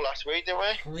football last week, didn't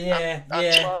we? Yeah,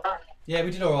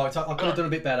 we did all right. I could have done a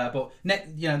bit better, but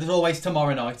there's always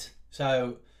tomorrow night.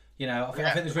 So I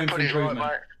think there's room for improvement.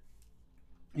 Right,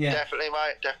 yeah, definitely,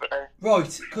 mate. Definitely.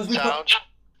 Right, because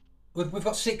we've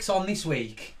got 6 on this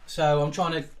week, so I'm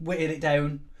trying to whittle it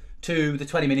down to the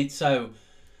 20 minutes. So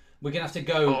we're gonna have to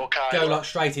go like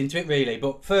straight into it, really.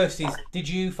 But first did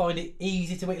you find it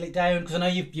easy to whittle it down? Because I know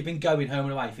you've been going home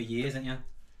and away for years, haven't you?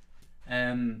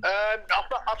 I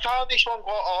found this one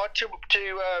quite hard to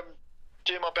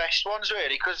do my best ones,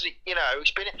 really, because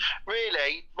it's been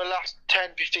really the last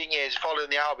 10-15 years following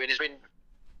the Albion has been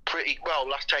pretty well.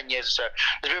 Last 10 years or so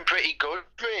has been pretty good,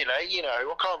 really.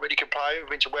 I can't really complain. We've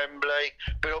been to Wembley,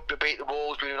 been up to beat the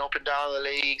Wolves, been up and down the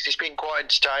leagues. It's been quite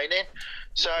entertaining.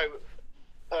 So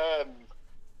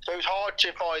it was hard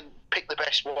to pick the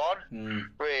best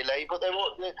one, really. But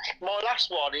my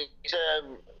last one is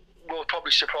will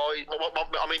probably surprise.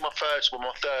 I mean, my first one,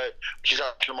 my third, which is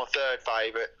actually my third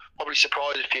favourite, probably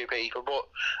surprised a few people. But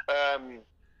I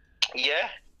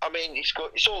mean, it's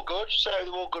good. It's all good. So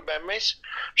they're all good memories.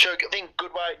 So I think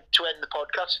good way to end the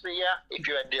podcast for you if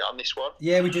you end it on this one.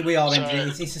 Yeah, we do. We are ending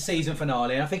it. It's a season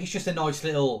finale, and I think it's just a nice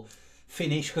little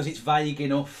finish because it's vague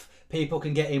enough. People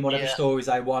can get in whatever stories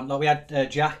they want. Like we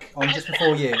had Jack on just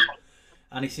before you,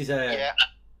 and this is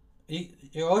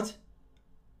You alright?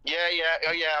 Yeah.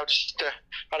 I just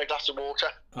had a glass of water.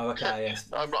 Oh, okay, yes.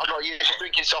 I'm not used to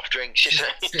drinking soft drinks, you see.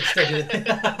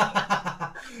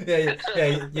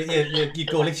 Your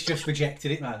gullet's just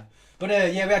rejected it, man. But we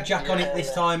had Jack on it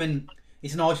this time, and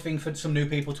it's a nice thing for some new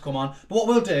people to come on. But what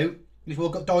we'll do is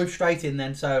we'll dive straight in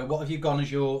then. So, what have you gone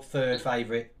as your third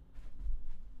favourite?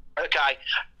 Okay,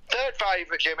 third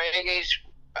favourite, Jimmy, is.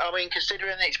 I mean,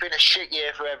 considering it's been a shit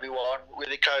year for everyone with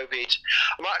the COVID,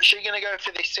 I'm actually going to go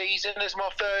for this season as my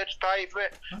third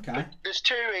favourite. Okay. There's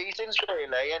 2 reasons,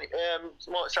 really, and it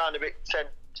might sound a bit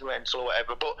sentimental or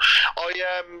whatever, but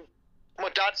my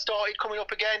dad started coming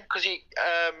up again because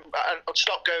I'd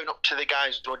stopped going up to the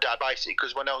games with my dad, basically,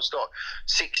 because when I was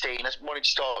 16, I wanted to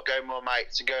start going with my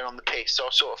mates and going on the piss, so I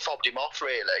sort of fobbed him off,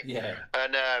 really. Yeah.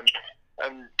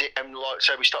 And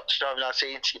so we stopped driving our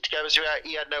season together. So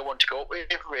he had no one to go up with,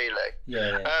 really.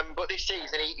 Yeah. But this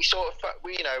season, he sort of,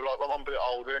 I'm a bit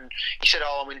older, and he said,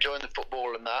 "Oh, I'm enjoying the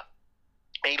football and that."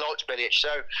 He likes Bilic,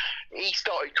 so he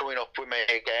started coming up with me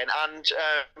again. And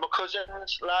my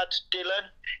cousin's lad,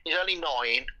 Dylan, he's only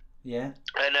 9. Yeah.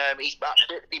 And he's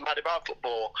absolutely mad about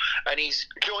football, and he's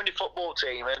joined the football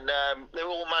team, and they're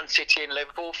all Man City and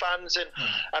Liverpool fans, and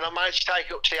I managed to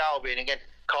take it up to the Albion again.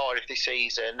 Cardiff this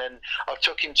season, and I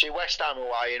took him to West Ham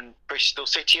away and Bristol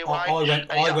City away. I went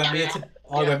with you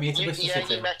to Bristol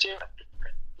City. You met him.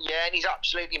 Yeah, and he's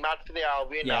absolutely mad for the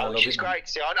Albion now, which is great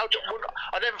to see. I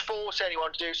never force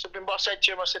anyone to do something, but I said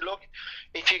to him, look,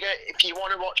 if you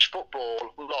want to watch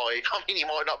football live, I mean, you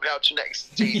might not be able to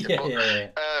next season,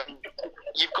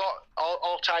 you've got,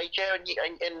 I'll take you,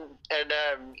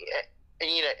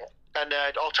 and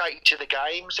I'll take you to the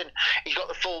games, and he's got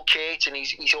the full kit, and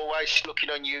he's always looking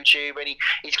on YouTube, and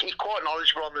he's quite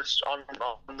knowledgeable on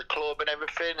the club and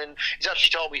everything, and he's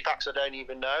actually told me facts I don't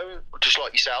even know, just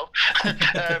like yourself,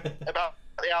 about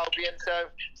the Albion. So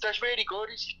it's really good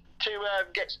to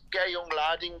get a young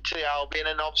lad into the Albion,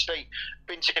 and obviously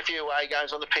been to a few away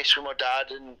games on the piss with my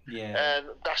dad, and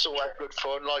that's always good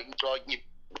fun, like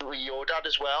with your dad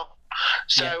as well.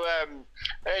 So,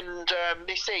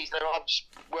 this season I've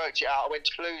worked it out. I went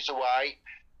to Blues away,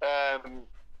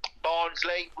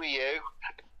 Barnsley with you.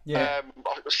 I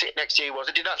was sitting next to you. I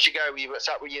didn't actually go with you, but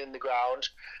sat with you in the ground.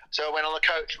 So I went on the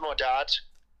coach with my dad.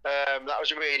 That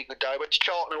was a really good day. Went to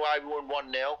Charlton away. We won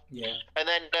 1-0. Yeah. And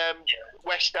then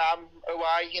West Ham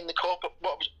away in the cup.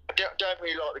 I don't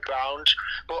really like the ground,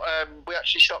 but we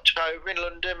actually stopped over in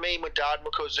London. Me, my dad,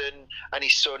 my cousin, and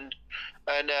his son,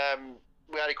 and.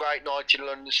 We had a great night in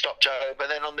London, stopped over.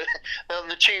 Then on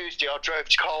the Tuesday, I drove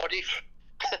to Cardiff,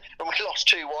 and we lost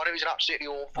 2-1. It was an absolutely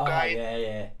awful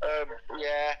game.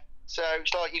 So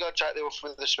it's like you got to take the rough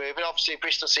with the smooth. And obviously,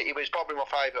 Bristol City was probably my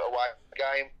favourite away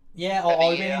game. Yeah,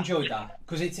 I really enjoyed that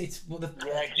because it's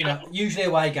usually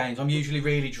away games. I'm usually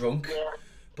really drunk,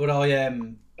 but I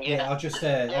just we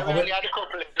only had a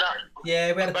couple of that.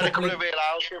 Yeah, we had a couple of real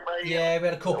hours. Yeah, we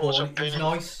had a couple. It was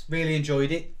nice. Really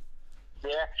enjoyed it.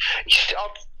 Yeah,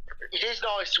 it is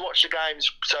nice to watch the games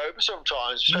sober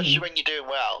sometimes, especially when you're doing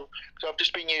well. Because I've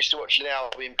just been used to watching the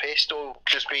Albion being pissed, or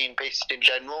just being pissed in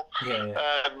general, most of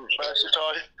the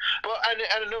time. But and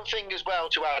another thing as well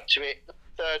to add to it, the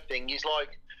third thing is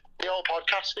like the whole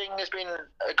podcast thing has been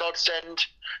a godsend.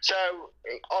 So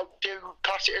I do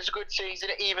class it as a good season,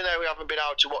 even though we haven't been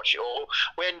able to watch it all.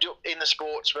 We end up in the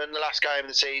Sportsman, the last game of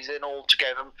the season, all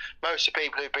together. Most of the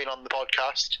people who've been on the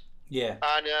podcast. Yeah.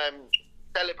 And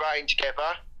celebrating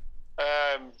together.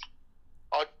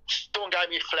 Someone gave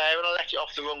me a flare and I left it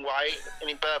off the wrong way and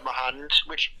it burned my hand,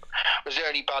 which was the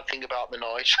only bad thing about the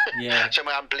night. Yeah. So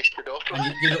my hand blistered up.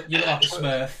 And you look like a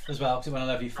Smurf as well, because it went all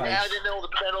over your face. Yeah, then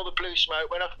all the blue smoke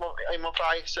went off in my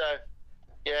face. So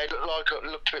yeah, it looked a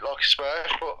bit like a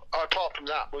Smurf. But apart from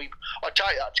that, I'd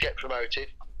take that to get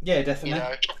promoted. Yeah, definitely. You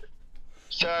know.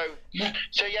 So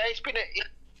it's been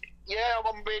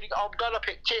I'm glad I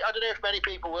picked it. I don't know if many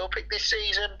people will pick this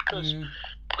season because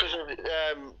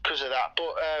of that.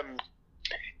 But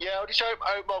I just hope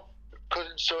my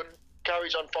cousin's son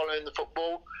carries on following the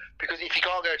football, because if he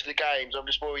can't go to the games, I'm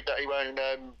just worried that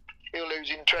he'll lose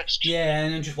interest. Yeah,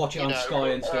 and then just watch it on Sky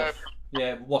and stuff.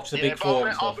 Watch the big four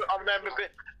and stuff. I remember,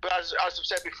 but as I've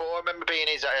said before, I remember being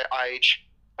his age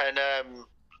and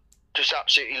just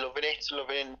absolutely loving it,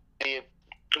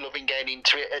 loving getting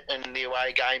into it and the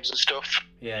away games and stuff.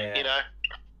 Yeah. You know.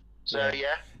 So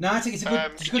yeah. No, I think it's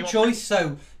a good choice.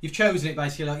 So you've chosen it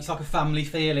basically like it's like a family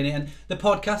feel in it, and the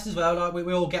podcast as well. Like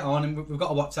we all get on, and we've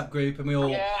got a WhatsApp group, and we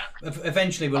all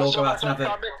eventually we'll all go out and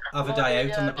have a day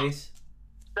out on the piss.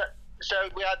 So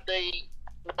we had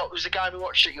what was the game we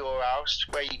watched at your house?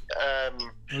 Where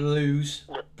Blues.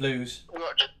 We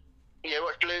watched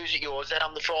Blues at yours. Then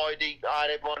on the Friday, I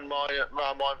had everyone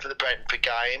mine for the Brentford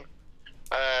game.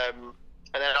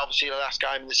 And then obviously the last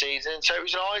game of the season. So it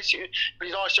was nice. It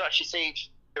was nice to actually see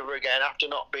each other again after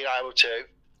not being able to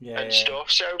stuff.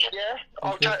 So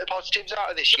I'll take the positives out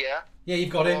of this year. Yeah, you've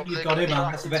got it. You've got it,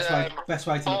 man. That's the best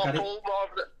way to look at it.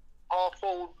 Half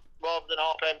full rather than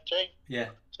half empty. Yeah.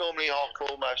 It's normally half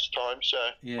full most of the time. So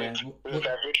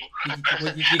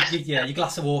your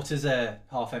glass of water's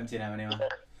half empty now anyway.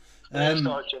 It's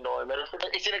starting to annoy me.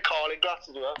 It's in a Carling glass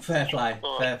as well. Fair play.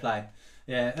 Fair play.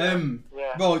 Yeah.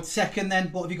 Right, second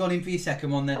then. What have you gone in for your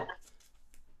second one then?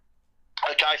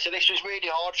 Okay, so this was really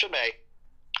hard for me.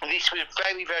 This was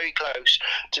very, very close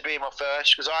to being my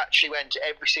first, because I actually went to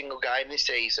every single game this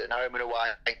season, home and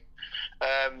away.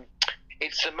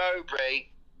 It's the Mowbray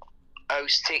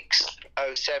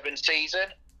 06-07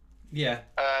 season. Yeah.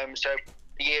 So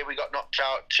the year we got knocked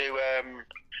out to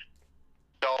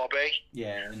Derby.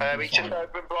 Yeah. We took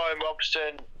over Brian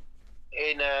Robson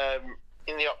in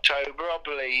the October, I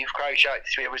believe. Craig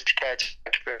Shakespeare was the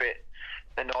caretaker for a bit,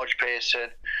 and Nigel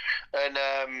Pearson. And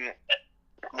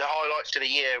the highlights of the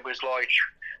year was like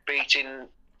beating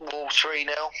Wolves 3-0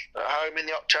 at home in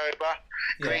the October,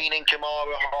 Green and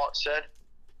Kamara Hartson,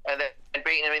 and then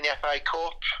beating them in the FA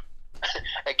Cup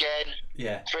again,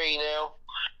 3-0.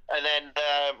 And then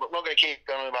I'm not going to keep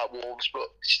going on about Wolves, but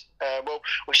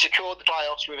we secured the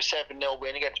playoffs with a 7-0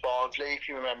 win against Barnsley, if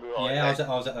you remember right. Yeah, I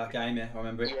was at that game. Yeah, I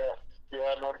remember it. Yeah,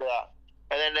 I remember that.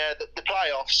 And then the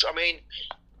playoffs. I mean,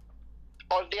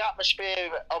 on the atmosphere,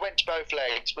 I went to both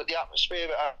legs, but the atmosphere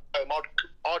at home,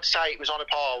 I'd say it was on a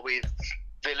par with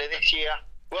Villa this year.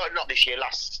 Well, not this year,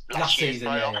 last season.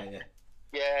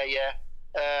 Yeah.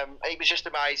 It was just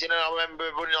amazing, and I remember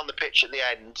running on the pitch at the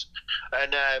end,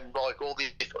 and like all the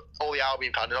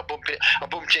Albion fans, I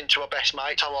bumped into my best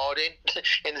mate Tom Harding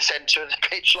in the centre of the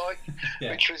pitch,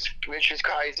 which was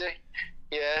crazy.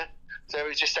 Yeah, so we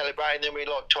was just celebrating, then we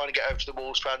like trying to get over to the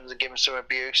Wolves fans and give them some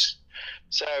abuse.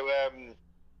 So,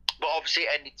 but obviously it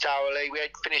ended sourly. We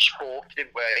had finished 4th,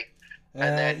 didn't we?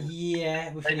 And then we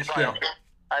finished. Yeah.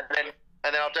 And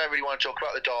then I don't really want to talk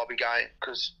about the Derby game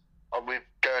because we're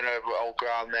going over old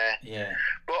ground there. Yeah.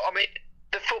 But I mean,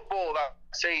 the football that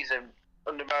season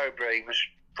under Mowbray was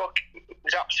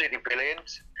absolutely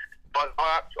brilliant.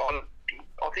 I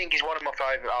think he's one of my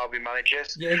favourite Albion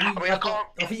managers. Yeah, I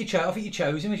think you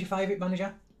chose him as your favourite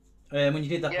manager when you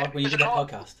did that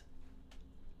podcast.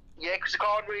 Yeah, because I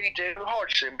can't really do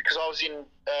Hodgson because I was in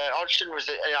Hodgson was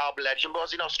an Albion legend, but I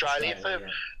was in Australia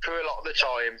for a lot of the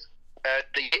time.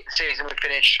 The season we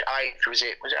finished 8th, was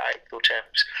it 8th or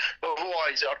 10th?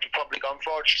 Otherwise, I'd probably gone for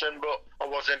Hodgson, but I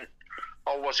wasn't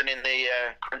in the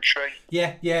country.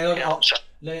 Yeah. I was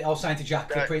saying to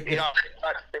Jack I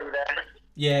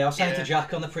was saying to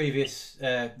Jack on the previous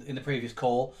in the previous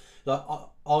call, like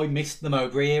I missed the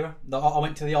Mowbray era. Like, I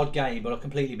went to the odd game, but I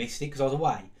completely missed it because I was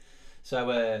away. So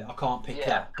I can't pick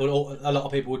that. But a lot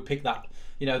of people would pick that.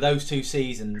 You know, those 2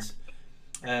 seasons.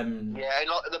 Yeah,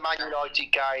 like the Man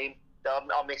United game.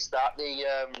 I missed that. The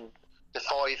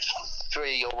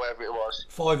 5-3 or whatever it was.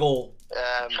 5-5.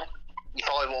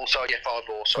 5-5. Sorry,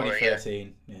 5-5. Sorry.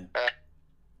 2013. Yeah.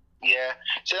 Yeah.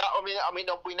 So that, I mean,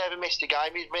 we never missed a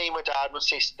game. It was me, my dad, my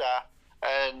sister,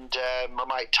 and my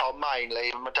mate Tom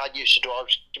mainly. My dad used to drive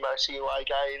to most of the away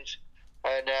games,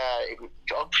 and it was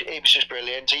just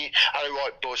brilliant. He had a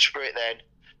right buzz for it then,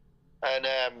 and.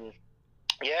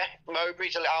 Yeah,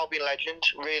 Mowbray's an Albion legend.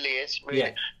 Really is.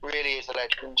 Really is a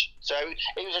legend. So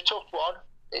it was a tough one.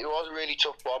 It was a really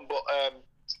tough one. But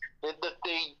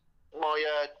my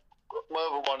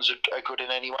other ones are good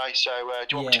in anyway. So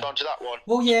do you want me to go on to that one?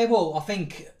 Well, yeah. Well, I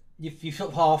think you've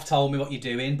sort of half told me what you're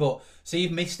doing, but so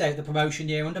you've missed out the promotion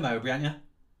year under Mowbray, haven't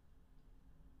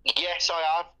you? Yes, I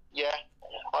have. Yeah,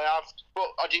 I have. But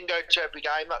I didn't go to every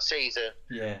game that season.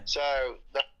 Yeah. So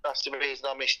that's the reason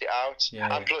I missed it out.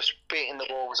 Yeah, and plus beating the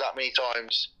Wolves that many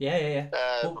times. Yeah.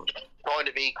 Kind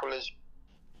of equal as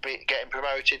getting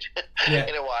promoted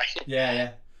in a way.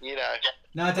 Yeah. You know.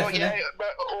 No, definitely. But yeah,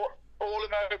 but all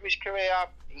of his career,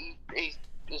 he's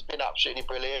been absolutely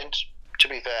brilliant. To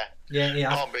be fair. Yeah.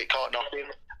 Can't knock him.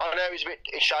 I know he's a bit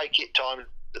shaky at times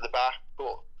at the back,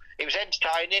 but it was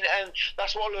entertaining, and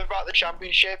that's what I love about the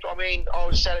Championship. I mean,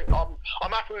 I'm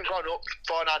happy we've gone up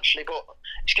financially, but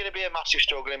it's going to be a massive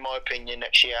struggle in my opinion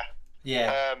next year.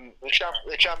 Yeah.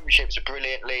 The Championship's a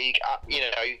brilliant league. You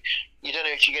know, you don't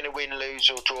know if you're going to win, lose,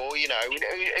 or draw. You know,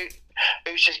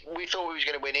 we thought we was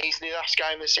going to win easily the last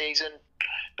game of the season,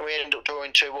 and we ended up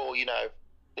drawing 2-2. You know,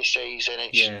 this season.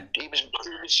 It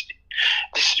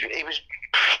was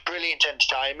brilliant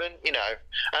entertainment, you know.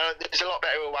 There's a lot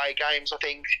better away games, I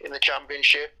think, in the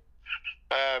Championship.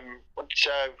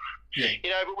 You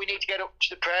know, but we need to get up to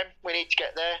the Prem. We need to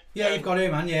get there. Yeah, you've got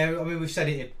to, man. Yeah, I mean, we've said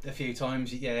it a few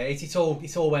times. Yeah, it's all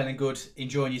well and good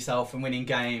enjoying yourself and winning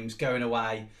games, going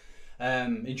away,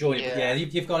 enjoying it. But yeah,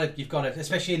 you've got to,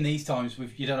 especially in these times,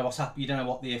 you don't know what's happening. You don't know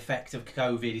what the effect of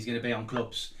COVID is going to be on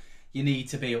clubs. You need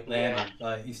to be up there, man,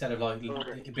 like, instead of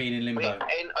being in limbo.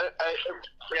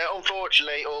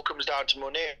 Unfortunately, it all comes down to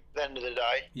money at the end of the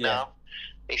day. Yeah. Now,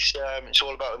 it's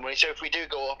all about the money. So if we do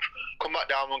go up, come back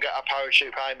down, we'll get our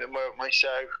parachute payment, won't we? So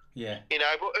yeah, you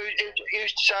know. But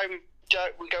who's to say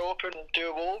we go up and do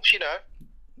a Wolves? You know.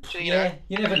 So, you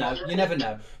never know. You never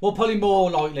know. Well, probably more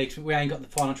likely because we ain't got the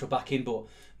financial backing, but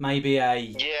maybe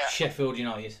a Sheffield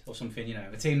United or something. You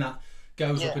know, a team that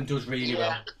goes up and does really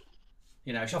well.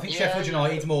 You know, so I think Sheffield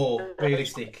United's more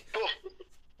realistic. But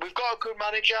we've got a good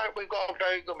manager. We've got a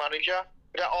very good manager.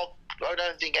 I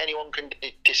don't think anyone can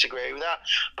disagree with that.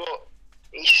 But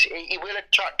he will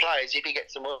attract players if he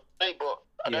gets the money. But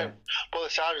I don't. By the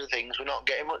sound of things, we're not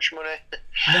getting much money.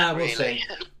 No, we'll see.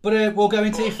 But we'll go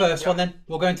into your first one then.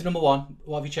 We'll go into number 1.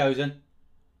 What have you chosen?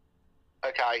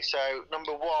 Okay, so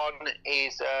number 1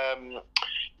 is the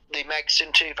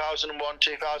Megson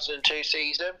 2001-2002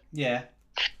 season. Yeah.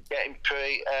 Getting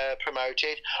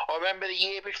promoted. I remember the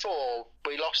year before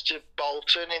we lost to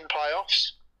Bolton in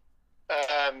playoffs.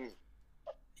 And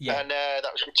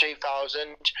that was in 2000.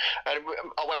 And I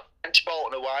went to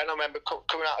Bolton away, and I remember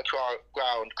coming out of the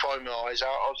ground, crying my eyes out.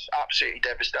 I was absolutely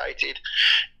devastated.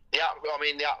 The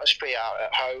atmosphere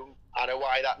at home and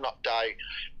away that day,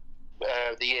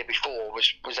 the year before,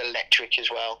 was electric as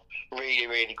well. Really,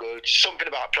 really good. Something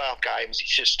about playoff games, it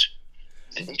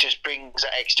just brings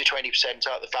that extra 20%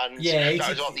 out of the fans. Yeah, that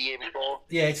was like the year before.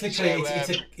 Yeah, it's literally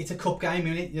it's a cup game,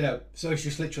 isn't it? You know, so it's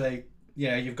just literally,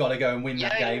 you've got to go and win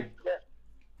that game.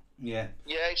 Yeah,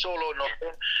 it's all or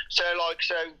nothing. So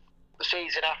the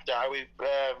season after, we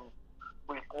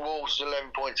Wolves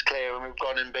 11 points clear, and we've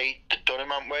gone and beat Dunham,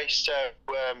 haven't we? So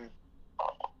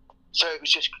it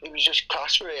was just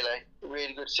class, really. A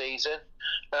really good season.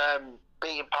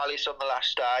 Beating Palace on the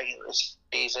last day of the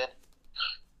season.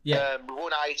 Yeah. We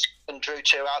won 8 and drew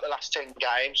 2 out the last 10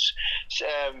 games.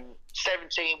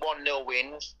 17 1-0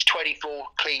 wins, 24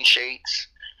 clean sheets.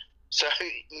 So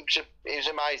it was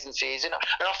an amazing season.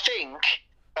 And I think,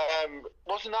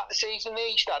 wasn't that the season the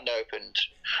East Stand opened?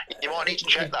 You might need to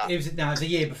check that. It was the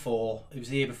year before. It was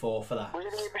the year before for that. Was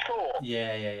it the year before?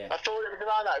 Yeah. I thought it was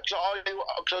around that,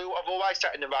 because I've always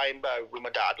sat in the Rainbow with my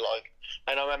dad,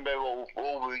 and I remember all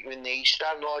in the East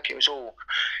Stand, it was all,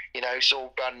 it's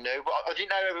all brand new. But I didn't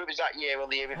know if it was that year or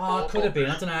the year before. Oh, it could have been.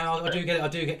 I don't know. I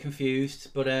do get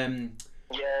confused, but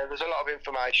yeah, there's a lot of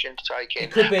information to take in.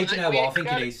 It could be. Do you know what? I think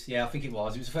it is. Yeah, I think it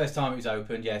was. It was the first time it was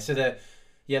opened. Yeah. So the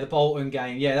Bolton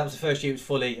game. Yeah, that was the first year it was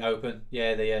fully open.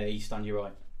 Yeah, the East Stand. You're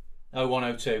right.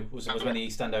 0102 was when the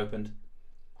East Stand opened.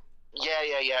 Yeah.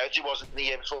 It wasn't the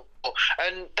year before,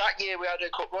 and that year we had a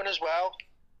cup run as well.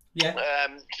 Yeah.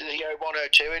 The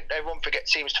 0102, and everyone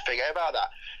seems to forget about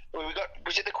that.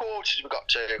 Was it the quarters we got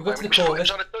to? We got to the quarters. It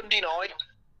was on a Sunday night.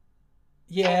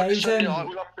 Yeah, it was. Sunday night,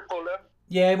 we lost to Fulham.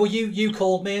 Yeah, well, you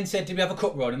called me and said, did we have a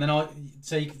cup run? And then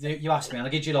you asked me, and I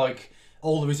gave you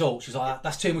all the results. She was like,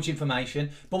 that's too much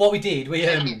information. But what we did, we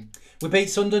beat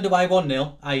Sunderland away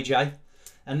 1-0, AJ,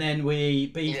 and then we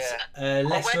beat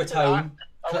Leicester at home.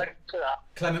 I went to that.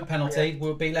 Clement penalty.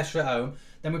 We beat Leicester at home.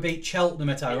 Then we beat Cheltenham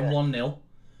at home 1-0.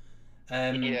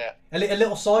 A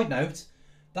little side note,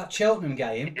 that Cheltenham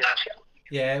game.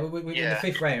 Yeah, we in the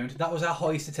 5th round. That was our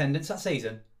highest attendance that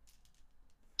season.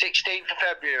 16th of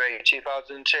February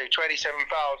 2002,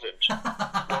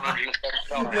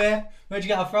 27,107. Where'd you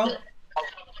get that from?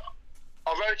 I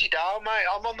wrote it down, mate.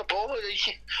 I'm on the ball.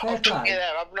 I've took you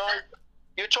there.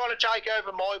 You're trying to take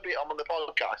over my bit. I'm on the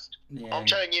podcast. Yeah. I'm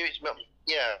telling you,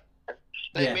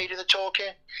 Let me do the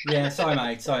talking. Yeah, sorry,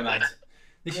 mate.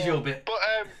 This is your bit. But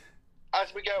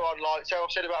as we go on, so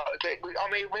I've said about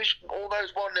all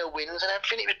those 1-0 wins and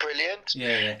everything, it was brilliant.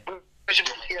 Yeah.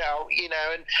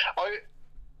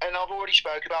 And I've already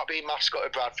spoke about being mascot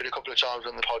of Bradford a couple of times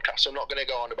on the podcast, so I'm not going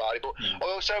to go on about it. But I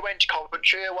also went to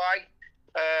Coventry away.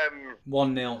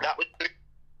 1-0. That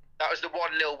was the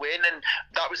 1-0 win, and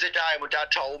that was the day my dad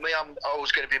told me I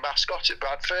was going to be mascot at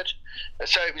Bradford. And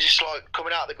so it was just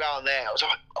coming out of the ground there. I was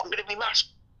like, I'm going to be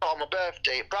mascot on my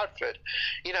birthday at Bradford.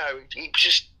 It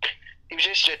was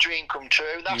just a dream come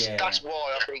true. That's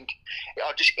why I think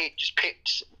it just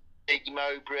picked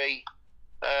Mowbray.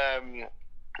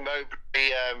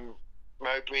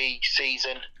 Mowbray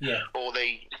season, or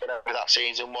whatever that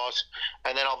season was,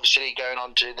 and then obviously going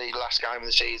on to the last game of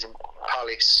the season,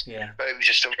 Palace. Yeah, but it was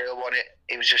just a real one.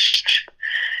 It was just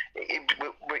we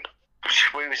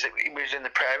was in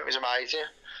the Prem. It was amazing.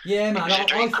 Yeah, man. It was a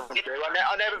dream come true.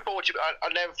 I never thought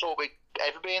we'd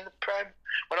ever be in the Prem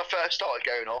when I first started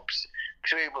going up,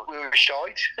 because we were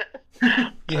shite.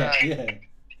 yeah.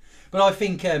 But I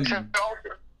think.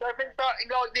 I think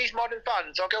these modern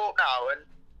fans, I'll go up now and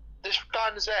there's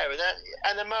fans there and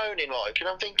they're moaning and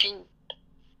I'm thinking,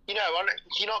 you're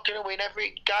not going to win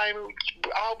every game.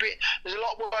 There's a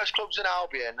lot worse clubs than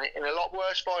Albion in a lot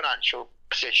worse financial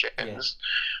positions,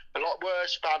 a lot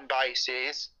worse fan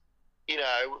bases. It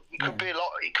could be a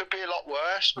lot. It could be a lot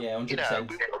worse. Yeah, 100%.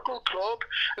 We've got a good club.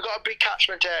 We've got a big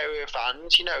catchment area of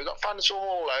fans. We've got fans from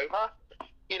all over.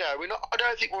 We're not. I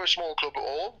don't think we're a small club at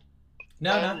all.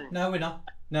 No, we're not.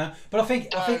 No, but I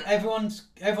think everyone's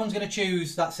going to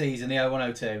choose that season, the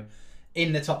 0102,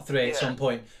 in the top 3 at some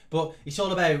point. But it's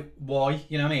all about why.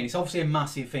 You know what I mean? It's obviously a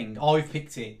massive thing. I've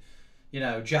picked it.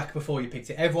 Jack before you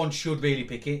picked it. Everyone should really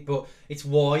pick it, but it's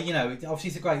why. Obviously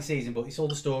it's a great season, but it's all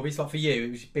the stories. Like for you,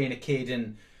 it was being a kid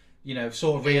and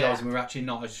sort of realising we're actually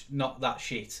not that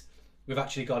shit. We've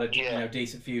actually got a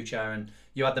decent future, and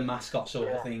you had the mascot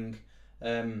sort of thing.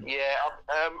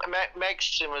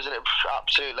 Megson was an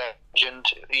absolute legend.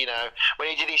 When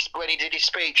he did his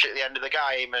speech at the end of the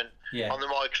game and on the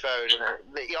microphone, and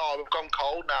we've gone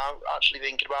cold now. Actually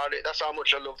thinking about it, that's how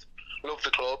much I love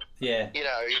the club. Yeah.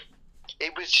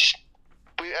 it was just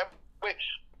we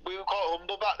were quite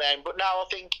humble back then. But now I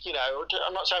think, you know,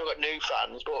 I'm not saying we've got new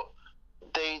fans, but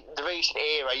the recent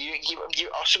era, you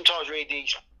I sometimes read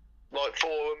these like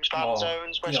forums, fan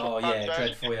zones, fan zones,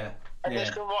 dreadful, yeah. And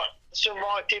there's some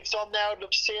right tips on there. I'd love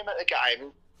to see them at the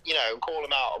game, you know, and call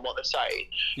them out on what they're saying,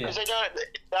 because they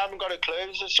haven't got a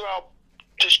clue. So I'll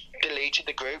just deleted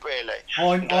the group, really.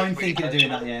 I'm thinking of doing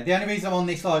that. Yeah, the only reason I'm on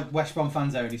this like West Brom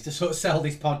fan zone is to sort of sell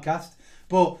this podcast,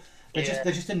 but they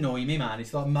just annoy me, man.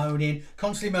 It's like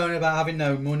constantly moaning about having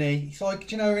no money. It's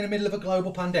like, you know, we're in the middle of a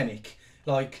global pandemic.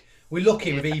 Like, we're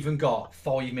lucky we've even got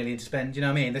 5 million to spend. You know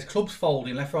what I mean? There's clubs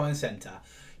folding left, right, and centre.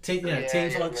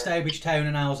 Teams like Stourbridge Town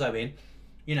and Alzoin.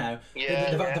 You know,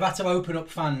 they've had to open up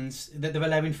fans. They're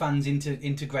allowing fans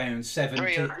into grounds 7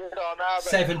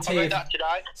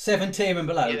 tier and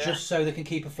below, just so they can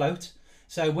keep afloat.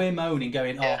 So we're moaning,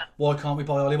 going, why can't we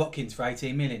buy Ollie Watkins for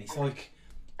 18 million? It's like,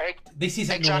 this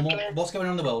isn't normal. What's going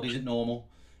on in the world isn't normal.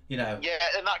 You know. Yeah,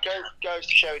 and that goes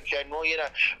to show in general. You know,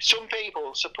 some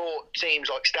people support teams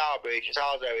like Stourbridge as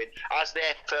Alzoin as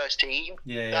their first team.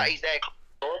 That is their club.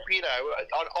 You know,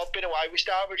 I've been away with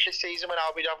Stourbridge this season when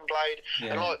Albion haven't played,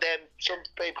 and like them, some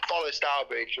people follow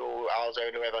Stourbridge or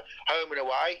Alzoin, whoever, home and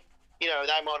away. You know,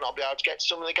 they might not be able to get to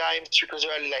some of the games because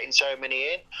they're only letting so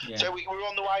many in. So we're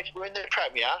on the way. We're in the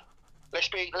Premier. Let's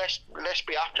be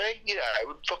happy. You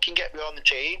know, fucking get behind the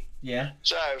team. Yeah.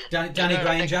 So Danny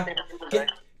Granger,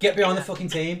 get behind the fucking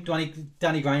team.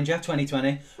 Danny Granger,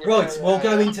 2020. Right, we'll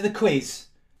go into the quiz.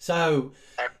 So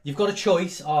you've got a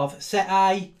choice of set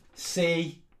A,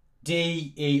 C,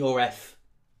 D, E, or F.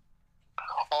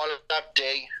 I'll have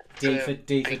D. D for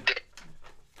Danny.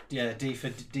 D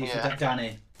for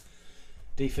Danny.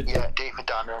 D for Danny.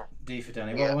 D for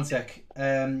Danny. Right, 1 sec.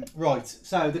 Right,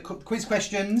 so the quiz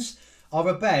questions are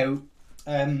about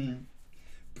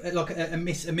like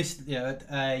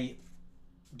a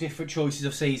different choices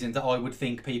of seasons that I would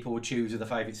think people would choose as their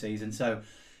favourite season. So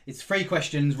it's 3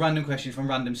 questions, random questions from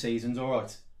random seasons. All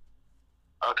right.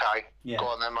 Okay. Yeah. Go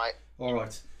on then, mate. All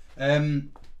right.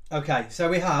 Okay, so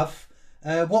we have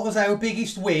what was our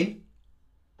biggest win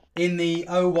in the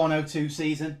 01-02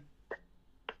 season?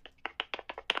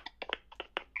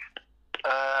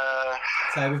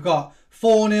 So we've got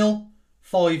 4-0,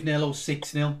 5-0, or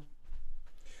 6-0.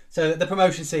 So the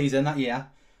promotion season that year,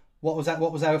 what was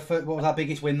our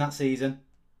biggest win that season?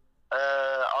 I'm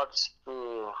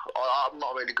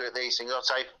not really good at these things. I'd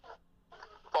say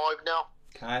 5-0.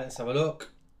 Okay, let's have a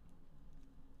look.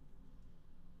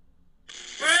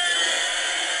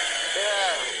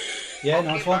 Yeah,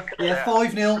 nice one. Yeah,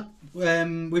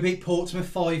 5-0. We beat Portsmouth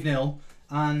 5-0,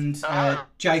 and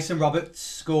Jason Roberts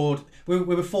scored. We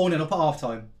were 4-0 up at half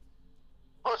time.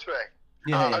 What's me?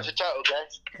 Yeah, that was a total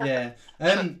guess. Yeah.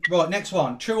 Right, next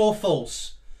one. True or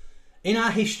false? In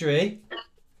our history,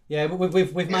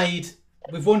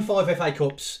 we've won 5 FA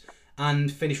Cups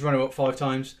and finished runner-up 5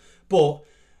 times, but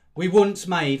we once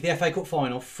made the FA Cup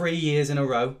final 3 years in a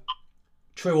row.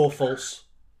 True or false?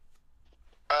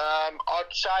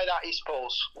 I'd say that is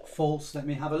false. False. Let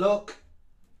me have a look.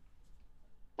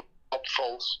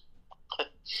 False.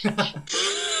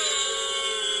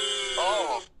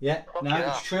 Yeah, no,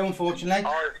 it's true, unfortunately.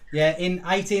 Yeah, in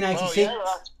 1886,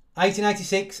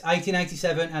 1886,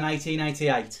 1887, and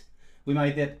 1888, we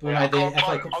made the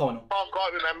FA Cup final. I can't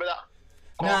quite remember that.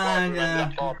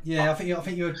 No. Yeah, I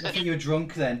think you were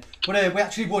drunk then. But we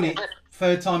actually won it.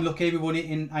 3rd time lucky. We won it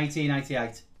in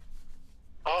 1888.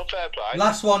 Oh, fair play.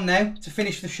 Last one now to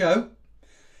finish the show.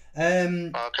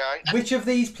 Okay. Which of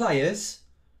these players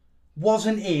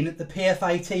wasn't in the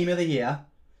PFA Team of the Year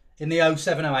in the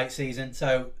 07-08 season?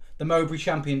 So the Mowbray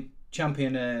champion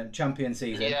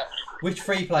season. Yeah. Which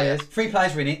 3 players? 3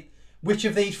 players were in it. Which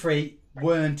of these 3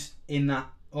 weren't in that?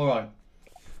 All right.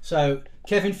 So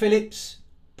Kevin Phillips,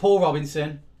 Paul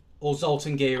Robinson, or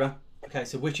Zoltan Gira. Okay.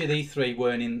 So which of these 3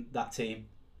 weren't in that team?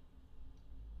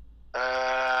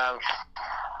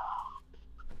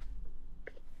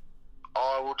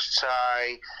 I would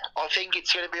say, I think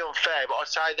it's going to be unfair, but I'd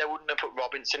say they wouldn't have put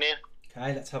Robinson in.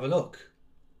 Okay, let's have a look.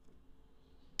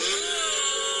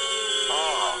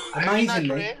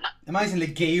 Amazingly,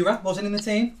 Gira wasn't in the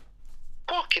team.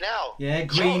 Fucking hell. Yeah,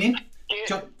 Greening.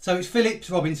 So it's Phillips,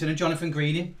 Robinson, and Jonathan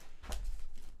Greening.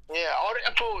 Yeah,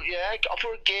 I thought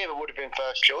Gira would have been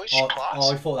first choice.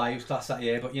 I thought that he was class that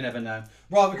year, but you never know.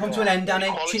 Right, we've come to an end, Danny.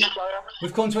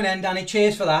 We've come to an end, Danny.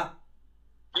 Cheers for that.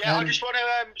 Yeah, I just want to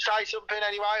say something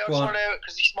anyway.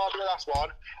 Because this might be the last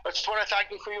one. I just want to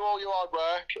thank you for all your hard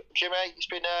work, Jimmy. It's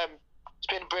been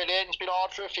brilliant. It's been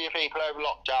hard for a few people over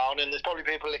lockdown, and there's probably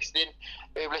people listening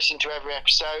who've listened to every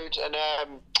episode, and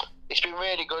it's been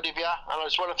really good of you. And I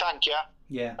just want to thank you.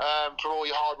 Yeah. For all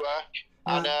your hard work,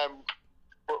 and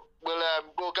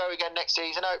we'll go again next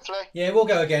season, hopefully. Yeah, we'll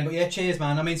go again. But yeah, cheers,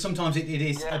 man. I mean, sometimes it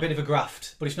is a bit of a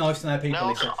graft, but it's nice to know people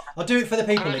listen. I'll do it for the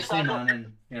people listening, man,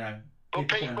 and you know. But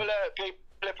people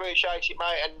appreciate it,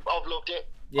 mate, and I've loved it.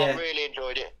 Yeah. I've really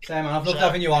enjoyed it. Same, man. I've loved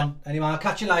having you on. Anyway, I'll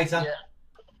catch you later. Yeah.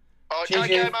 All right, cheers,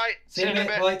 take care, mate. See you in a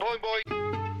bit. Bye, Bye. boy.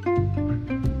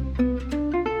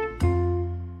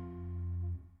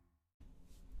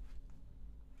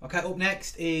 Okay, up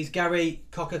next is Gary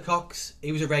Cocker Cox.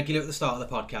 He was a regular at the start of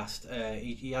the podcast.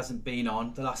 He hasn't been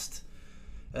on the last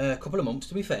couple of months,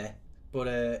 to be fair.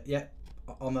 But yeah,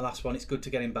 on the last one, it's good to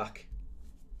get him back.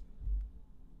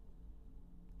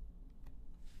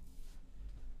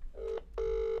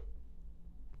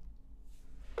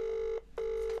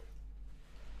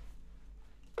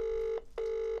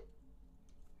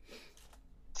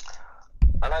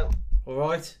 Hello. All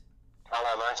right.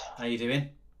 Hello, mate. How you doing?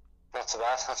 Not so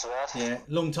bad, not so bad. Yeah,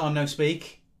 long time no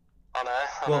speak. I know.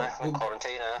 I'm in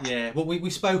quarantine now. Yeah, well, we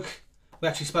spoke. We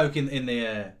actually spoke in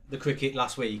the cricket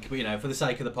last week, but you know, for the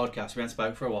sake of the podcast, we haven't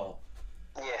spoke for a while.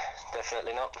 Yeah,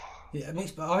 definitely not. Yeah, I mean,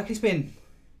 I think it's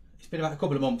been about a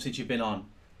couple of months since you've been on.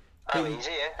 I'm easy,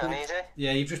 yeah. I'm easy.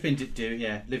 Yeah, you've just been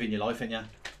living your life, haven't you?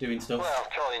 Doing stuff. Well,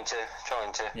 trying to.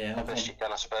 Yeah, best you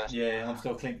can, I suppose. Yeah, I'm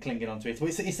still clinging on to it.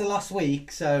 But it's the last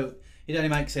week, so it only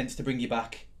makes sense to bring you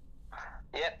back.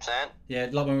 Yep, same. Yeah,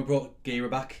 like when we brought Gira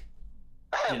back.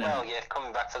 You know. Well, yeah,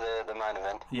 coming back for the main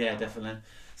event. Yeah, definitely.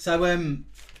 So,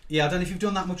 yeah, I don't know if you've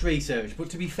done that much research, but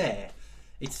to be fair,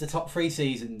 it's the top 3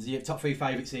 seasons, your top 3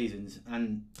 favourite seasons,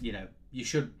 and you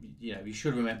should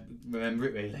remember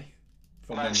it really.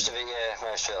 Most of it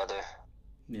I do.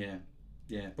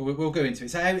 Yeah, but we'll go into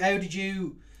it. So, how did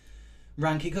you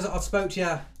rank it? Because I spoke to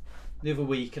you the other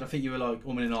week, and I think you were like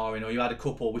umming and ahhing, or you had a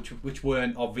couple which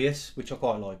weren't obvious, which I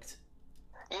quite liked.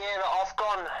 Yeah, I've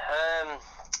gone.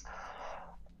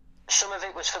 Some of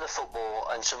it was for the football,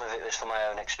 and some of it was for my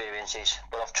own experiences.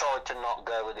 But I've tried to not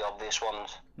go with the obvious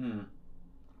ones.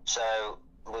 So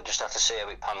we'll just have to see how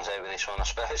it pans out with this one, I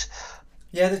suppose.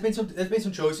 Yeah, there's been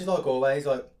some choices, like always.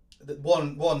 Like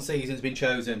one season's been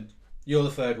chosen. You're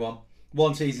the third one.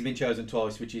 One season's been chosen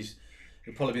twice, which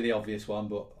it'll probably be the obvious one.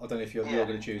 But I don't know if you're going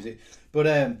to choose it. But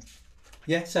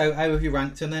yeah. So how have you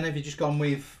ranked? And then have you just gone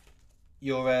with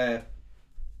your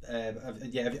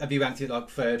have you ranked it like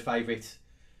third favourite?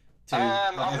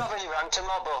 I've not really ranked them,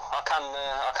 but I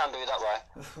can do it that way.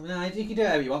 No, you can do it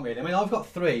how you want, really. I mean, I've got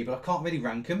 3, but I can't really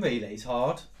rank them. Really, it's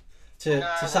hard to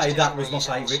say that was my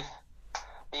favourite.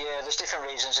 Yeah, there's different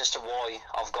reasons as to why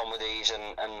I've gone with these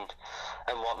and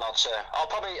whatnot. So I've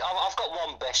got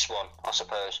one best one, I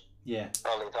suppose. Yeah.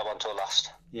 I'll leave that one till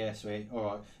last. Yeah, sweet. All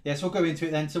right. Yeah, so we'll go into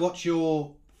it then. So what's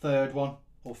your third one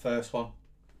or first one?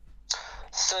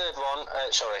 Third one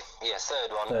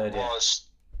was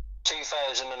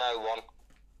 2001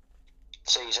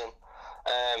 season.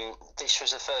 This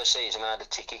was the first season I had a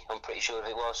ticky, I'm pretty sure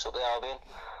it was, up the Albion.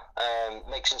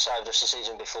 Mixon saved us the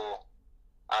season before,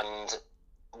 and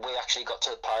we actually got to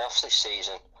the playoffs this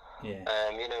season. Yeah.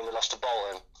 We lost to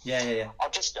Bolton. Yeah.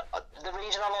 The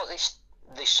reason I like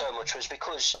this so much was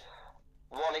because,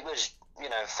 one, it was,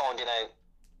 finding out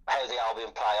how the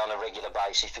Albion play on a regular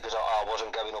basis, because I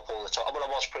wasn't going up all the time. Well, I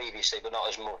was previously, but not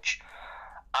as much.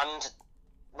 And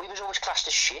we was always classed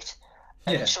as shit.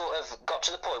 And it sort of got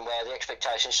to the point where the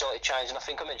expectations started changing. I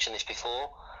think I mentioned this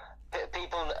before.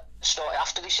 People started,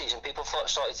 after this season, people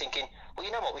started thinking, well,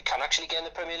 you know what, we can actually get in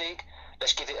the Premier League.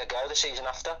 Let's give it a go the season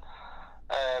after.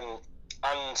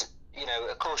 And,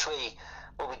 of course, we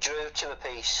drew 2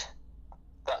 apiece.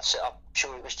 I'm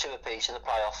sure it was 2 apiece in the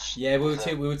playoffs. Yeah, we were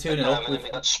 2-0 up. And then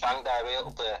we got spanked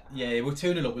up there. Yeah, we were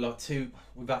 2-0 up with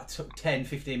about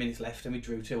 10-15 minutes left, and we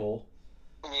drew 2-2.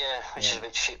 Yeah, which is a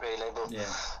bit shit, really. But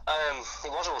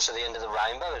it was also the end of the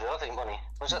rainbow as well, I think, wasn't it?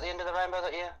 Was that the end of the rainbow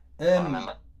that year? I can't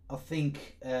remember. I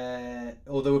think,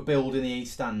 or they were building the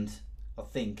East Stand. I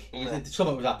think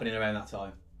something was happening around that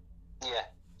time. Yeah.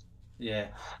 Yeah,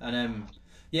 and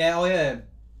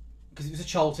because it was a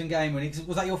Charlton game.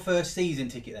 Was that your first season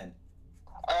ticket then?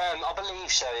 I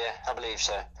believe so. Yeah, I believe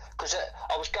so. Because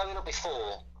I was going up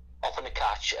before, up on the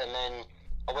catch, and then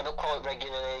I went up quite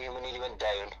regularly, and we nearly went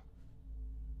down.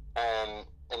 And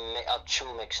I'm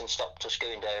sure Mixon stopped us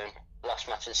going down last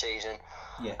match of the season.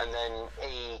 Yeah. And then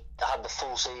he had the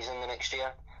full season the next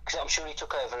year. Because I'm sure he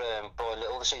took over Brian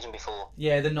Little the season before.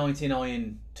 Yeah, the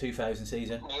 99-2000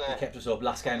 season. Yeah. He kept us up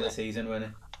last game of the season,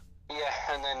 wasn't he?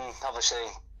 Yeah, and then obviously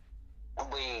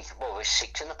we were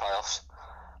 6 in the playoffs.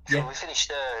 So we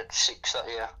finished 6 that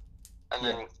year. And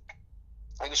then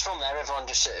it was from there, everyone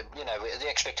just, the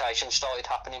expectations started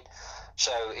happening.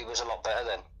 So it was a lot better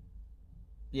then.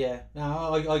 Yeah, no,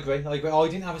 I agree. I agree. I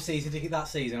didn't have a season ticket that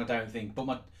season, I don't think, but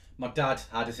my dad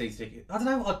had a season ticket. I don't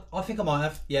know. I think I might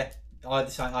have. Yeah, I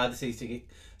had the season ticket.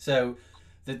 So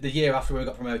the year after we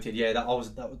got promoted, yeah, that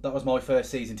was my first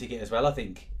season ticket as well, I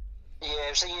think. Yeah, it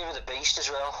was the year of the beast as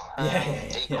well.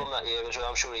 He come that year as well.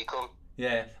 I'm sure he come.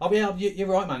 Yeah, you're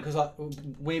right, man. Because like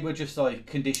we were just like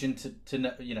conditioned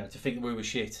to you know, to think that we were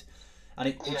shit, and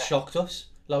it shocked us.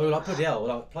 Like we were like, bloody hell,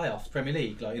 like playoffs, Premier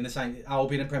League, like in the same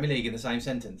Albion and Premier League in the same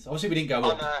sentence. Obviously, we didn't go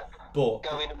up, but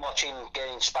going and watching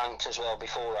getting spanked as well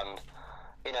beforehand,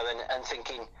 you know, and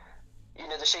thinking, you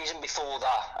know, the season before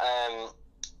that,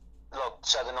 like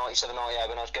so the 97, 98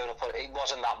 when I was going up, it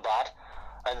wasn't that bad,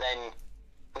 and then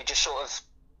we just sort of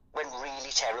went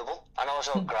really terrible, and I was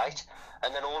like, great,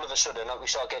 and then all of a sudden like, we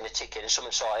started getting a ticket and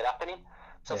something started happening.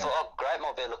 So I thought, oh great,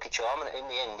 might be a lucky charm, and in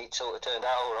the end it sort of turned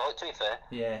out alright, to be fair.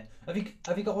 Yeah.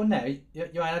 Have you got one now? You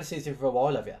ain't had a season for a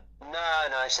while, have you? No,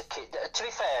 it's a kid. To be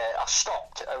fair, I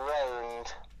stopped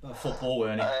around... football,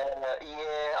 weren't it?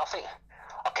 Yeah, I think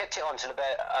I kept it on till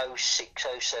about 06,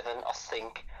 07, I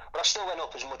think. But I still went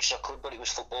up as much as I could, but it was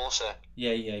football, so...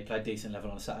 Yeah, you played decent level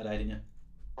on a Saturday, didn't you?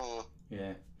 Mm.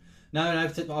 Yeah. No, I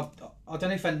don't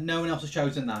know if no one else has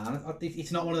chosen that.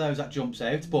 It's not one of those that jumps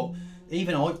out, but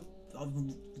even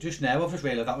just now I've just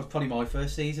realised that was probably my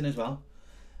first season as well.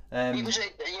 It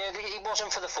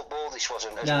wasn't for the football. This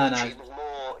wasn't as much. No. It was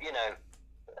more, you know,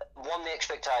 one, the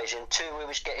expectation. Two, we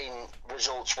was getting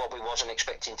results what we wasn't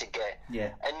expecting to get. Yeah.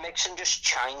 And Megson just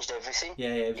changed everything.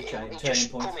 Yeah, it was changed. He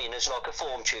just come in as like a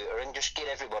form tutor and just give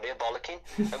everybody a bollocking,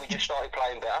 and we just started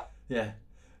playing better. Yeah.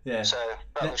 Yeah. So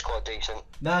that was quite decent.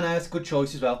 No, it's a good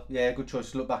choice as well. Yeah, good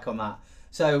choice to look back on that.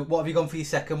 So, what have you gone for your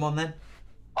second one then?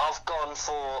 I've gone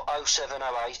for 07,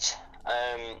 08.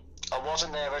 I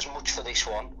wasn't there as much for this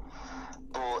one,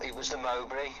 but it was the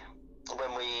Mowbray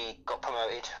when we got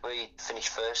promoted. We finished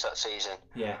first that season.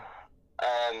 Yeah.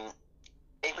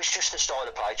 It was just the style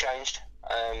of play changed.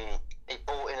 It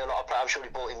brought in a lot of play. I'm sure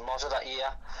it brought in Mozza that year,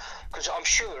 because I'm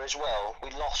sure as well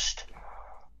we lost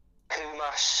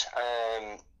Kumas,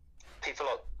 people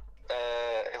like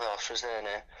who else was there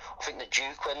now? I think the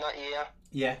Duke went that year.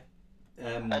 Yeah.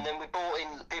 And then we brought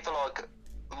in people like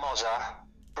Mozza,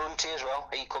 Brunty as well.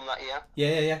 He come that year.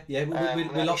 Yeah. We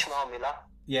lost Ismail Miller.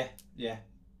 Yeah. Yeah,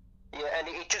 and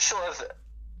it just sort of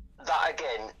that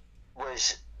again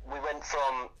was we went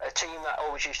from a team that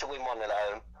always used to win 1-0 at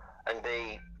home and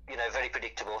be, you know, very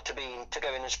predictable to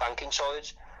going and spanking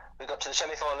sides. We got to the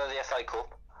semi-final of the FA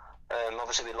Cup.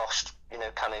 Obviously we lost. You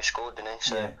know, Kanu scored, didn't he?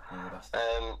 So,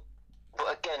 yeah,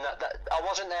 but again, that I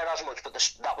wasn't there as much, but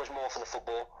that was more for the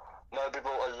football. Mowbray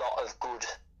brought a lot of good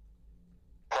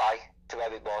play to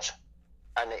where it was,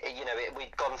 and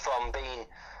we'd gone from being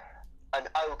an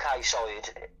okay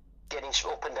side, getting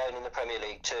up and down in the Premier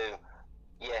League, to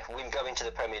we're going to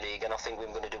the Premier League, and I think we're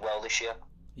going to do well this year.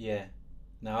 Yeah,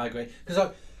 no, I agree, because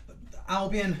like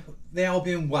the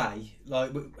Albion way,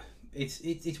 like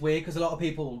it's weird because a lot of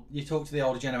people, you talk to the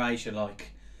older generation,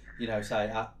 like, you know,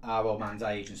 say our old man's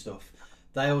age and stuff,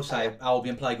 they all say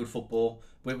Albion play good football.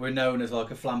 We're known as like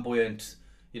a flamboyant,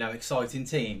 you know, exciting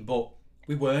team, but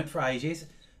we weren't for ages.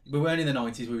 We weren't in the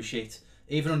 90s. We were shit.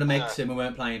 Even under Megson, we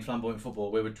weren't playing flamboyant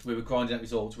football. We were grinding out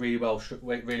results, really well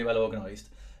organised.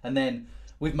 And then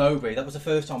with Mowbray, that was the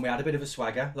first time we had a bit of a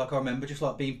swagger. Like I remember just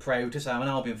like being proud to say I'm an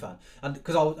Albion fan, and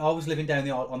because I was living down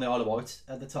on the Isle of Wight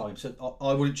at the time, so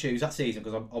I wouldn't choose that season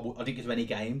because I didn't get to any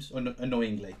games,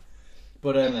 annoyingly.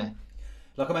 But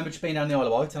like I remember just being down the Isle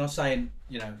of Wight and I was saying,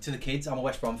 you know, to the kids, I'm a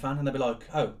West Brom fan, and they'd be like,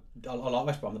 oh, I like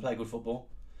West Brom, they play good football.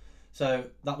 So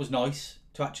that was nice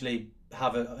to actually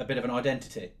have a bit of an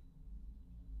identity.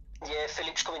 Yeah,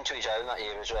 Phillips coming to his own that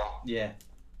year as well. Yeah.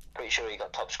 Pretty sure he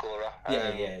got top scorer.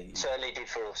 Yeah. Certainly did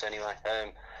for us anyway.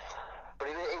 But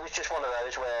it was just one of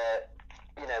those where,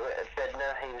 you know,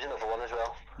 Bednar, he was another one as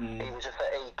well.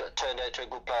 He got turned out to a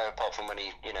good player, apart from when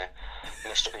he, you know,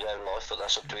 messed up his own life, but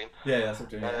that's up to him. Yeah, that's up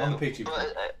to him. On the pitch,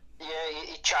 but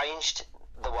he changed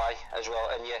the way as well,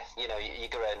 and you know, you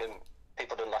go around and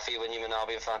people don't laugh at you when you're an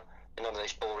Albion fan. You know,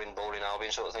 this boring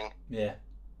Albion sort of thing. Yeah.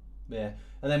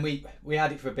 And then we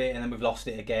had it for a bit, and then we've lost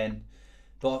it again.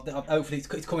 But hopefully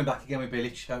it's coming back again with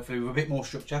Bilic. Hopefully with a bit more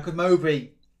structure. Because Mowbray,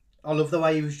 I love the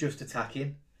way he was just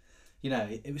attacking. You know,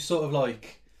 it was sort of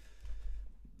like,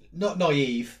 not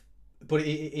naive, but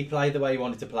he played the way he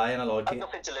wanted to play, and I like it.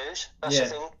 Nothing to lose. That's the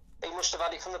thing. He must have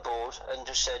had it from the board and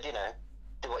just said, you know,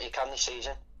 do what you can this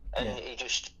season, and he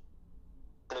just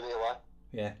blew it away.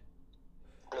 Yeah.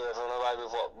 Blew everyone away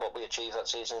with what we achieved that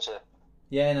season. So.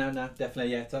 Yeah, no,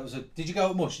 definitely. Yeah, that was. Did you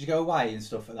go much? Did you go away and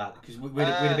stuff like that? Because we'd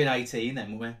have been 18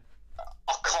 then, wouldn't we?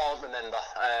 I can't remember.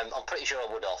 I'm pretty sure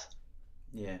I would have.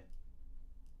 Yeah.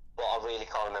 but I really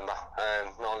can't remember.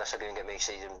 Not unless I go and get my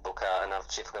season book out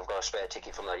and see if I've got a spare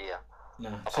ticket from that year. No,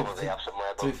 I probably have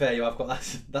somewhere. But... To be fair, you have got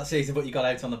that season, but you got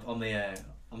out on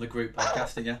the group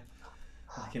podcast, didn't you?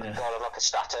 Like, you know. God, I'm like a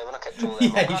stato when I kept all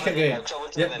them. Yeah, you kept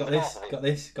going. Yep, got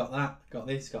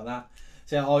this, got that.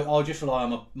 So I'll just rely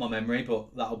on my memory,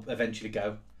 but that'll eventually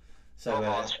go. So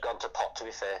mine's gone to pot. To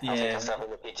be fair, yeah, I think after having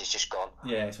the kids, it's just gone.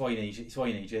 Yeah, it's why you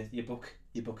need your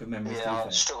book of memories. Yeah, I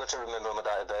struggle to remember my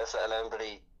date of birth, let alone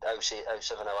bloody 07,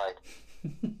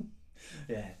 08.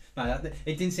 Yeah, man,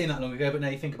 it didn't seem that long ago, but now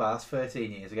you think about it, that's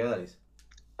 13 years ago. That is.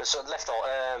 So I left.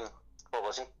 What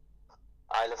was it?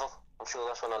 A level. I'm sure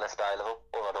that's when I left A level,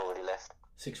 or I'd already left.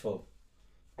 6th form.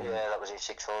 Yeah, that was it.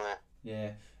 6th form.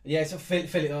 Yeah. So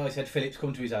Philip, I said Philip's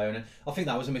come to his own, and I think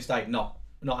that was a mistake not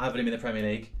having him in the Premier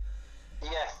League.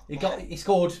 Yeah. He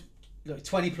scored like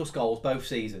 20 plus goals both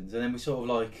seasons, and then we sort of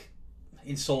like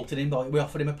insulted him by we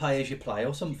offered him a pay as you play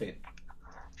or something.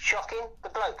 Shocking. The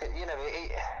bloke, you know,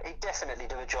 he definitely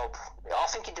do a job. I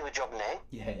think he'd do a job now.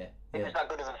 Yeah. He was that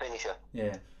good of a finisher.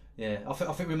 Yeah. I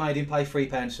think we made him pay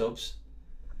 £3 subs.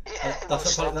 Yeah,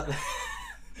 that's what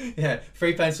yeah,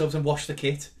 £3 subs and wash the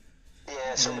kit.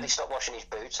 Yeah, somebody stopped washing his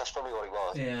boots. That's probably what it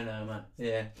was. Yeah, no man.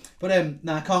 Yeah, but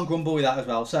I can't grumble with that as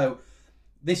well. So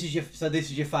this is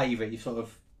your favourite.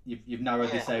 You've narrowed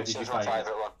this out as your favourite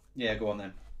one. Yeah, go on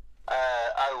then.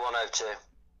 0102.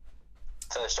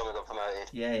 First time we got promoted.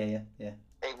 Yeah.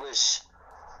 It was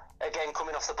again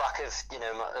coming off the back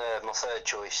of my third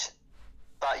choice.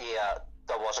 That year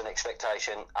there was an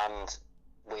expectation and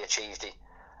we achieved it.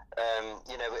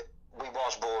 We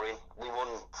was boring. We won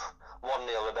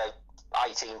 1-0 about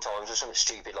 18 times or something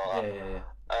stupid like that.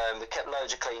 Yeah. We kept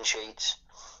loads of clean sheets,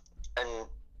 and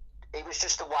it was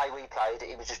just the way we played.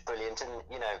 It was just brilliant, and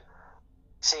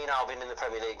seeing Albion in the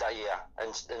Premier League that year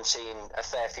and seeing a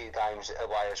fair few games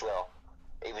away as well,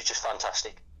 it was just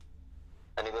fantastic,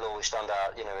 and it will always stand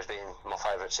out, as being my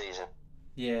favourite season.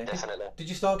 Yeah, definitely. Did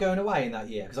you start going away in that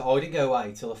year? Because I didn't go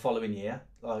away till the following year,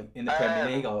 like in the Premier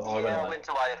League. I went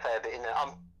away a fair bit in there.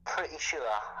 I'm pretty sure.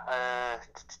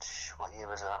 What year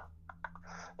was that?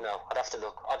 No, I'd have to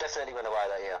look. I definitely went away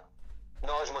that year.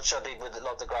 Not as much as I did with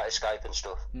the Great Escape and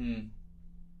stuff.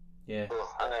 Yeah. But,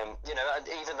 and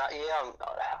even that year, I'm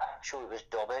sure it was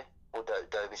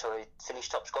Dobby, sorry,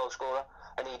 finished top goal scorer,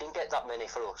 and he didn't get that many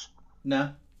for us.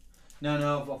 No,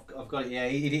 I've got it. Yeah,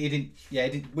 he didn't. Yeah,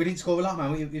 we didn't score a lot,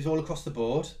 man. It was all across the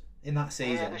board in that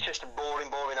season. Yeah, it was just a boring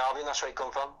Albion. That's where it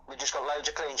come from. We just got loads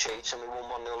of clean sheets and we won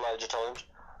 1-0 loads of times.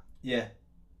 Yeah.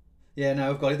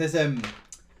 No, I've got it. There's and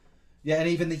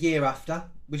even the year after,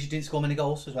 we just didn't score many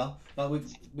goals as well. Like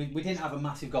we didn't have a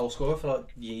massive goal scorer for like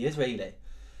years, really.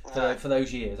 For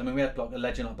those years, I mean, we had like a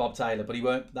legend like Bob Taylor, but he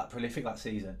weren't that prolific that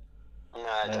season. No,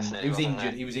 definitely. He was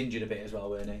injured. He was injured a bit as well,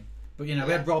 weren't he? But we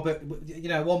had Robert.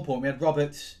 At one point we had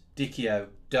Robert, Dicchio,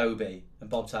 Dobie, and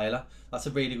Bob Taylor. That's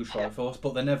a really good strike force,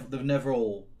 but they were never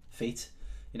all fit.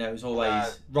 It was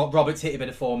always Roberts hit a bit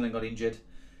of form, then got injured.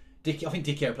 I think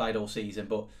Dicchio played all season,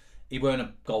 but he weren't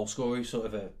a goal scorer. He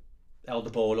sort of held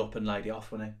the ball up and laid it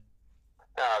off, wasn't he?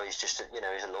 No, he's just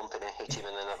he's a lump and hit him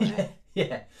and then that was it.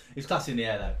 Yeah, he's class in the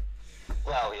air though.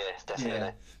 Well, yeah, definitely.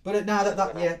 Yeah. But now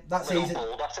that season. All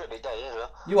bald after a bit, as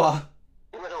well. You are.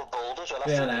 He went all bald as well.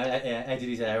 Edited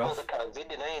his hair off. The COVID,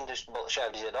 didn't he? And just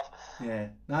shaved his head off. Yeah,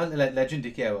 no, legend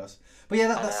Dicchio was. But yeah,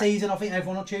 that season, I think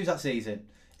everyone will choose that season.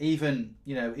 Even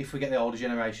if we get the older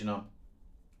generation on,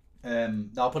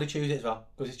 they'll probably choose it as well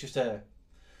because it's just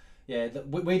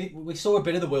we saw a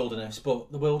bit of the Wilderness,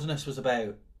 but the Wilderness was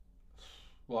about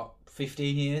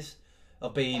 15 years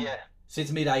of being since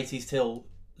the mid 80s till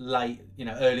late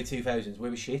early 2000s. We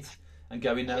were shit and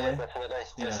going nowhere.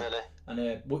 Yeah, definitely. And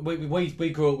we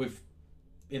grew up with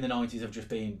in the 90s of just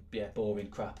being boring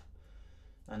crap.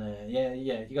 And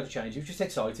you got to change. It was just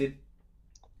exciting.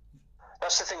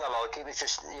 That's the thing I like. It was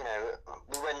just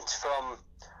we went from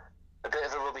a bit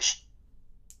of a rubbish,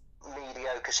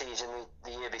 mediocre season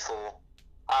the year before.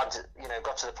 Got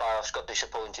to the playoffs, got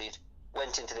disappointed,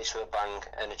 went into this with a bang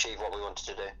and achieved what we wanted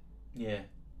to do. Yeah,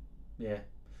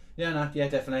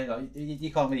 definitely. Like,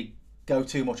 you can't really go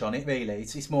too much on it, really.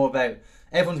 It's more about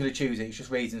everyone's going to choose it. It's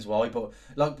just reasons why. But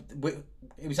like,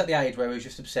 it was at the age where we was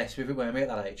just obsessed with it, weren't we? At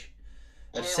that age,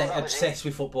 obsessed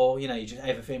with football. You just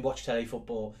everything, watch telly,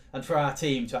 football, and for our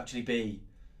team to actually be,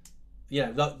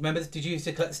 like, remember? Did you used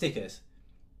to collect stickers?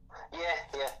 Yeah.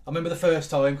 I remember the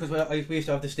first time because we used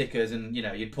to have the stickers, and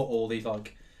you'd put all these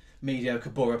like mediocre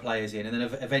Borough players in, and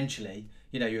then eventually,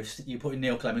 you put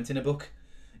Neil Clement in a book.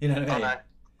 You know what I mean?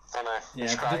 I know. Yeah,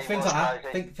 things like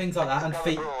that. Things like that, and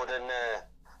feet. Abroad and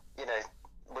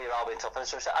we were Albion top, and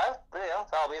so I said, "Oh, really?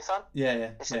 Albion fan?"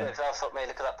 Yeah. He said, "Oh, fuck me,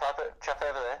 look at that chap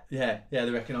over there." Yeah,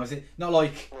 they recognise it. Not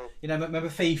like remember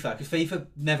FIFA, because FIFA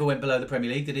never went below the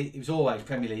Premier League, did it? It was always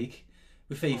Premier League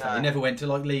with FIFA. No. It never went to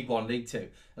like League 1, League 2. And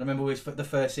I remember it was the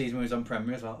first season we was on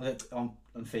Premier as well, on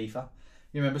FIFA.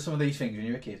 You remember some of these things when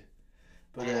you were a kid?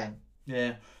 But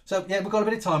yeah. So we've got a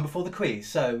bit of time before the quiz.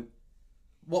 So,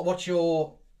 what's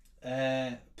your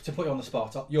to put you on the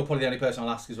spot? You're probably the only person I'll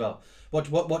ask as well.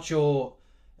 What's your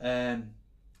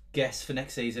guess for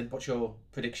next season? What's your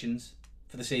predictions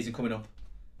for the season coming up?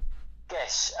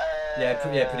 Guess.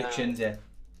 Predictions. Yeah,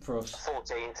 for us.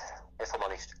 14th, if I'm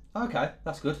honest. Okay,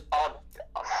 that's good.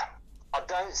 I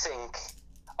don't think.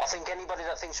 I think anybody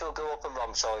that thinks we'll go up and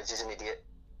wrong sides is an idiot.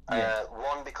 Yeah.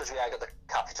 One, because we ain't got the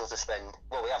capital to spend.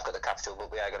 Well, we have got the capital,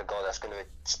 but we ain't got a guy that's going to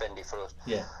spend it for us.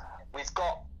 Yeah. We've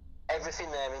got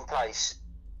everything there in place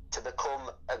to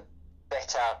become a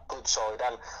better, good side.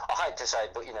 And I hate to say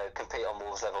it, but compete on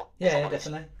Wolves level. Yeah,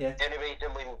 definitely. Yeah. The only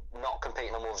reason we're not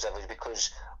competing on Wolves level is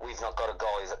because we've not got a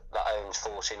guy that owns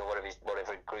Forcing or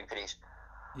whatever group it is.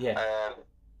 Yeah.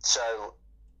 So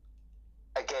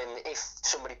again, if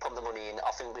somebody put the money in,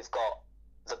 I think we've got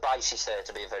the basis there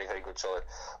to be a very, very good side.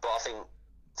 But I think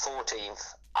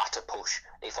 14th at a push,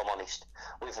 if I'm honest,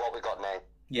 with what we've got now.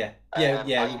 Yeah. Even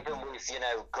with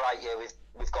great year,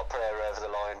 we've got Pereira over the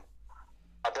line.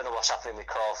 I don't know what's happening with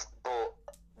Croft, but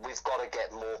we've got to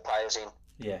get more players in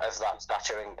of that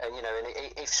stature. And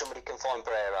if somebody can find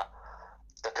Pereira,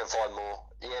 they can find more.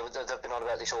 Yeah, they've been on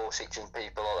about this all 16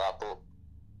 people like that, but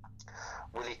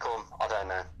will he come? I don't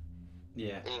know.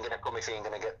 Yeah. He ain't going to come if he ain't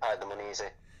going to get paid the money, is he?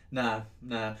 No.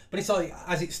 But it's like,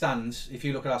 as it stands, if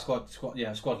you look at our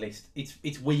squad list,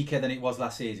 it's weaker than it was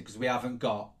last season because we haven't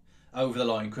got over the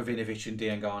line Krovinovic and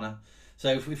Diangana. So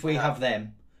if we have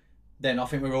them, then I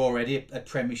think we're already a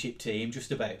Premiership team,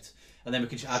 just about. And then we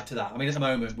can just add to that. I mean, at the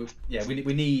moment,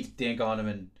 we need Diangana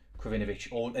and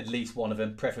Krovinovic, or at least one of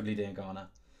them, preferably Diangana.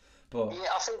 But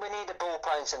I think we need a ball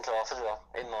playing centre half as well,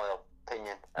 in my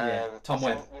opinion. Tom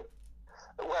Webb.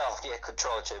 Could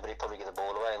try to, but he'd probably get the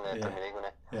ball away in the Premier League,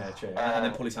 wouldn't he? Yeah, true. And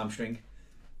then pull his hamstring.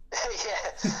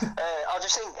 I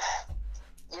just think,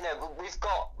 we've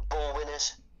got ball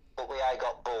winners, but we ain't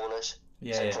got ballers.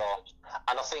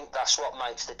 And I think that's what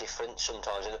makes the difference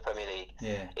sometimes in the Premier League.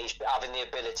 Yeah. Is having the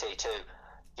ability to,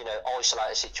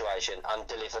 isolate a situation and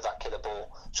deliver that killer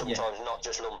ball. Sometimes not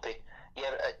just lumpy.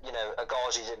 A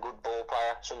guy's is a good ball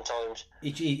player sometimes.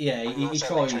 He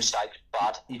tries. Mistakes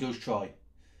bad. He does try.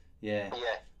 Yeah.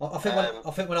 Yeah. I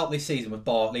think when up this season with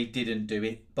Bartley didn't do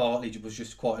it. Bartley was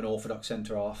just quite an orthodox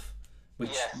centre half.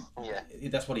 Which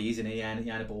that's what he is, isn't he? He ain't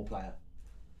a ball player.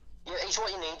 Yeah, he's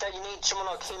what you need. Don't you need someone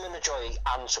like him and Ajoy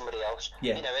and somebody else?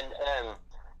 Yeah. And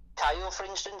Kyle, for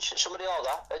instance, somebody like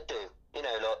that would do.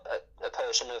 Like a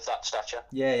person of that stature.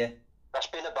 Yeah. That's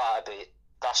been about a bit.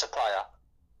 That's a player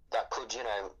that could,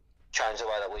 change the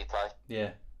way that we play.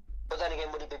 Yeah. But then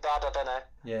again, would it be bad? I don't know.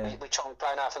 Yeah. We tried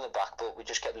playing out from the back, but we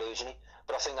just kept losing it.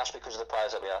 But I think that's because of the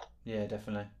players that we had. Yeah,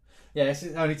 definitely. Yeah, it's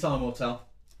only time will tell.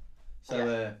 So,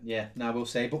 we'll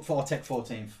see. But I'll take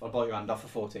 14th. I'll bite your hand off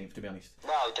for 14th, to be honest.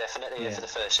 No, definitely, for the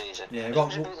first season. Yeah, it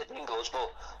was a bit of the Dingles,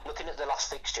 but looking at the last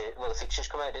fixture, the fixtures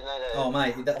come out, didn't they?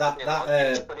 Mate,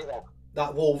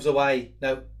 that Wolves away,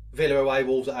 Villa away,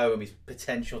 Wolves at home is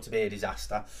potential to be a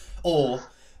disaster. Or,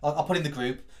 I'll put in the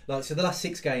group, so the last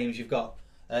 6 games you've got,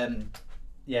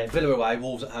 Villa away,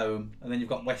 Wolves at home, and then you've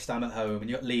got West Ham at home, and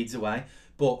you've got Leeds away.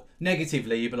 But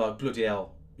negatively, you'd be like, bloody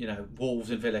hell, Wolves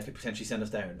and Villa could potentially send us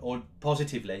down. Or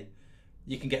positively,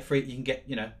 you can get 3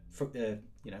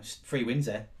 wins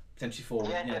there, potentially 4.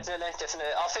 Yeah, definitely.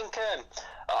 I think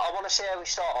I want to see how we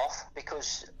start off,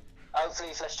 because hopefully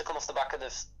if Leicester come off the back of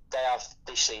they have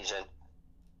this season,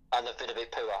 and they've been a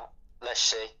bit poor, let's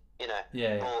see,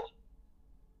 But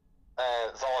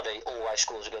Vardy always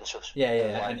scores against us.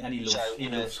 Yeah, and he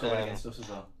loves scoring against us as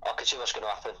well. I can see what's going to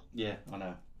happen. Yeah, I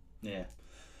know. Yeah.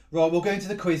 Right, we'll go into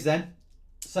the quiz then.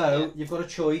 So, you've got a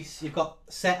choice. You've got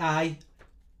set A,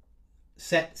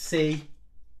 set C,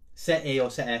 set E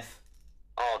or set F.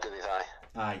 I'll go with A.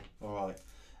 A, alright.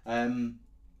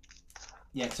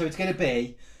 So it's going to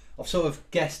be, I've sort of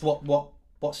guessed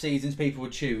what seasons people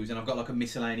would choose, and I've got like a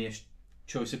miscellaneous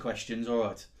choice of questions,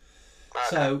 alright. Okay.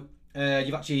 So,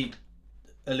 you've actually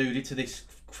alluded to this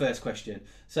first question.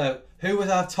 So, who was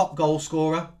our top goal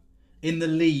scorer in the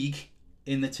league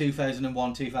in the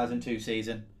 2001-2002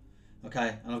 season?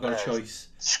 Okay, and I've got a choice.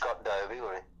 Scott Dobie,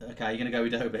 wasn't he? Okay, you're going to go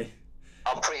with Dobie?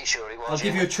 I'm pretty sure he was. I'll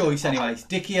give you a choice anyway. It's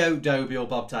Dickie O, Dobie or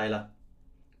Bob Taylor?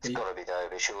 It's got to be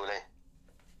Dobie, surely.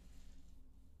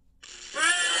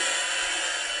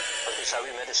 so we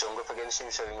made a song up against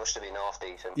him, so he must have been half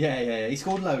decent. Yeah. He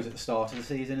scored loads at the start of the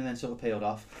season and then sort of peeled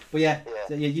off. But yeah.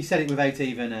 So you said it without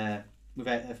even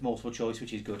without multiple choice,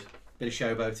 which is good. Bit of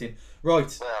showboating.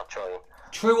 Right. Well, trying.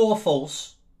 True or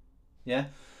false? Yeah.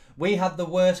 We had the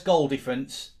worst goal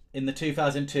difference in the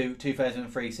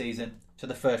 2002-2003 season, so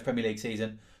the first Premier League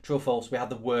season. True or false? We had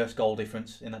the worst goal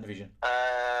difference in that division.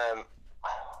 I'm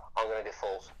going to go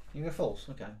false. You go false.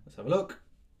 Okay. Let's have a look.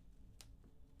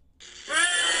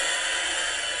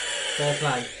 Fair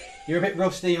play. You're a bit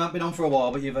rusty. You haven't been on for a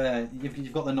while, but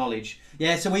you've got the knowledge.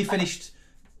 Yeah. So we finished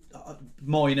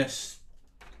minus.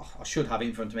 I should have it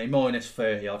in front of me. Minus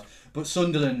 30 odd. But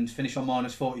Sunderland finished on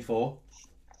minus 44.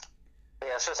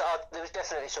 Yeah. So there was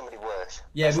definitely somebody worse.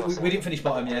 Yeah. We didn't finish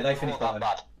bottom. Yeah. They finished bottom.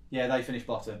 Bad. Yeah. They finished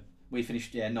bottom. We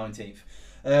finished 19th.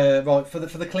 Right. For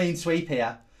the clean sweep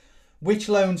here. Which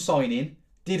loan signing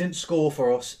didn't score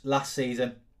for us last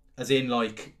season? As in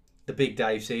like the Big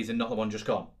Dave season, not the one just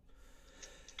gone.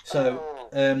 So,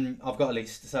 I've got a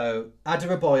list. So,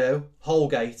 Adebayo,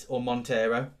 Holgate or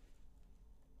Montero?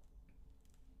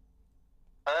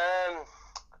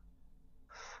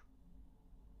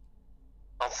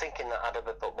 I'm thinking that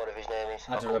Adebayo, whatever his name is.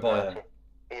 Adebayo.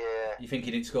 Yeah. You think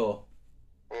he didn't score?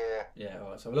 Yeah. Yeah,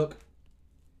 alright, so have a look.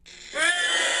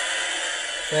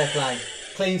 Fair play.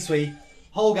 Clean sweep.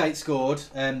 Holgate scored,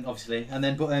 obviously, and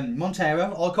then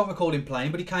Montero, I can't recall him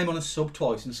playing, but he came on a sub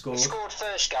twice and scored. He scored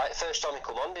first time he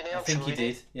come on, didn't he? I think he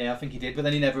did. Yeah, I think he did, but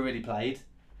then he never really played.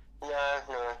 No.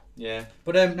 Yeah,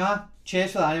 but nah.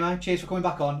 Cheers for that anyway. Cheers for coming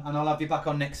back on, and I'll have you back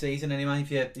on next season anyway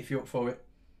if you're up for it.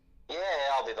 Yeah,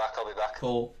 I'll be back.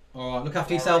 Cool. All right, look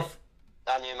after yourself.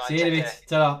 And you, mate. See you in a bit.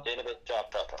 Ta-ra. See you in a bit.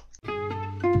 Ta-ta.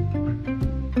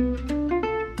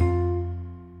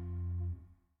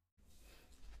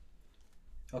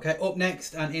 Okay, up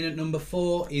next and in at number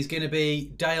 4 is going to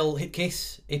be Dale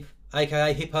Hipkiss,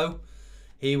 aka Hippo.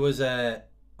 He was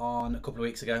on a couple of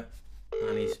weeks ago,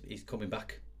 and he's coming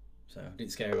back, so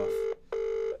didn't scare him off.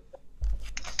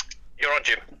 You're on,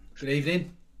 Jim. Good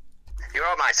evening. You're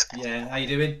all right, mate. Yeah, how you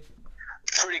doing?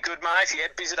 Pretty good, mate. Yeah,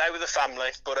 busy day with the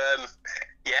family, but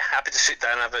yeah, happy to sit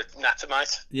down and have a natter,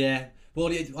 mate. Yeah. Well,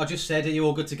 I just said, are you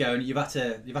all good to go? And you've had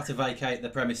to vacate the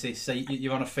premises, so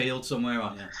you're on a field somewhere,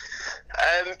 aren't you?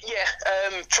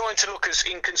 Trying to look as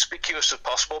inconspicuous as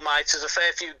possible, mate. There's a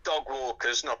fair few dog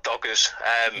walkers, not doggers,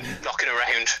 knocking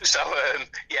around. So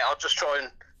I'll just try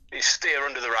and steer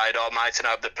under the radar, mate, and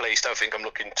hope the police don't think I'm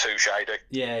looking too shady.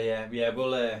 Yeah.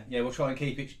 We'll try and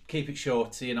keep it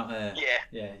short, so you're not.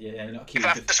 You're not. If I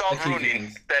have to start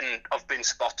running, then I've been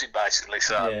spotted, basically.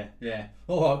 So. Yeah.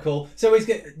 All right, cool. So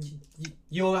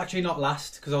you're actually not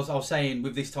last, because I was saying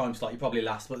with this time slot you're probably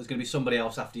last, but there's going to be somebody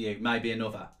else after you, maybe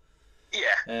another.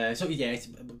 Yeah. It's,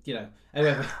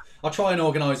 however, I'll try and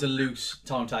organise a loose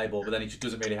timetable, but then it just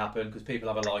doesn't really happen because people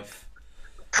have a life.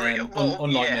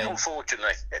 Unlike me.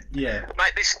 Unfortunately. Yeah.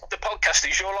 Mate, the podcast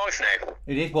is your life now.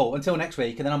 It is. Well, until next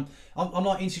week, and then I'm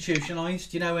like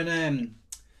institutionalised.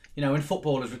 When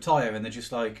footballers retire and they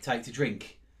just like take to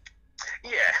drink.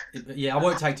 Yeah. Yeah, I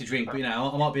won't take to drink, but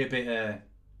I might be a bit.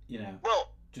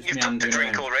 Well, just you've took to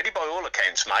drink already by all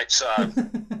accounts, mate. So.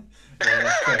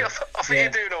 Yeah, I think you're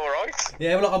doing all right.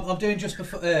 Yeah, well, I'm doing just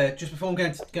before I'm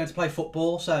going to play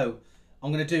football, so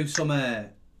I'm going to do some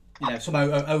some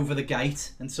over the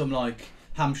gate and some like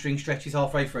hamstring stretches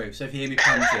halfway through. So if you hear me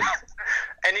panting,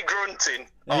 any grunting,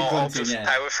 I'll just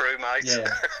power through, mate.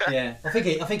 Yeah. I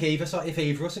think either of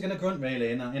us are going to grunt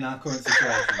really in our current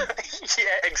situation. Yeah,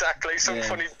 exactly. Some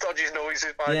funny dodgy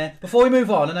noises, mate. Yeah. Before we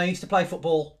move on, I used to play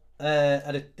football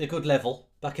at a good level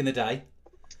back in the day.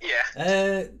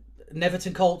 Yeah.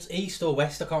 Neverton Colts, East or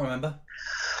West? I can't remember.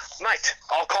 Mate,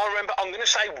 I can't remember. I'm going to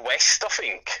say West, I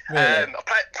think. Really? I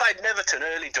played Neverton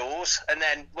early doors, and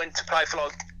then went to play for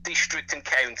like District and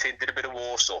County, did a bit of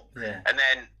Warsaw. Yeah. And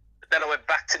then I went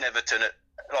back to Neverton at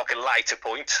like a later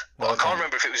point. But I can't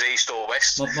remember if it was East or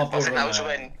West. My I think that was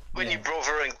when your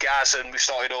brother and Gaz and we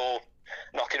started all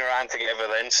knocking around together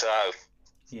then, so...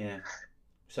 Yeah.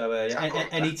 So,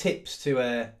 any tips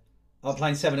to... I'm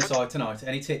playing 7-a-side tonight.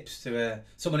 Any tips to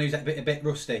someone who's a bit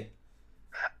rusty?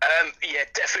 Yeah,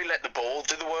 definitely let the ball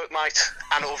do the work, mate,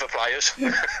 and other players.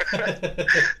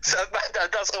 So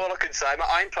that's all I can say.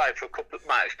 I ain't played for a couple of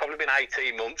months. It's probably been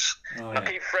 18 months. I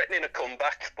keep threatening a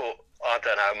comeback, but I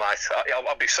don't know, mate.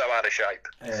 I'll be so out of shape.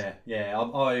 Yeah.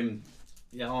 I'm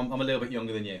a little bit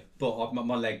younger than you, but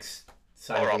my legs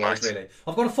say otherwise, really.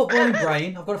 I've got a footballing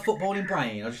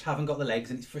brain. I just haven't got the legs,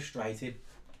 and it's frustrating.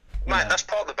 Mate, that's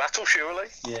part of the battle, surely.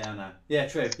 Yeah, I know. Yeah,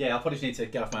 true. Yeah, I probably just need to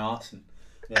get off my arse.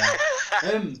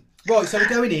 Right, so we're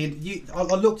going in. I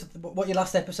looked at what your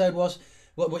last episode was.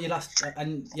 what your last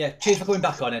and yeah, cheers for coming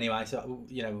back on anyway. So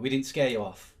we didn't scare you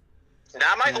off.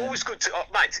 Nah, mate, always good to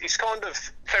mate. It's kind of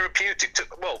therapeutic to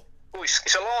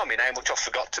it's alarming how much I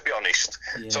forgot, to be honest.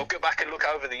 Yeah. So I'll go back and look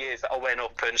over the years that I went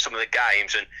up and some of the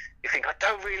games, and you think, I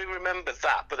don't really remember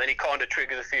that, but then it kind of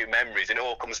triggers a few memories and it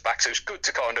all comes back. So it's good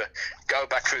to kind of go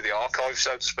back through the archive,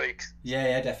 so to speak.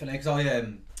 Yeah, definitely. Because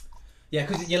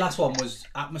because your last one was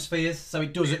atmospheres, so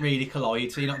it doesn't really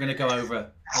collide, so you're not going to go over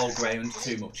old ground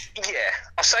too much. Yeah,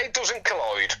 I say it doesn't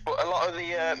collide, but a lot of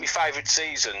the my favourite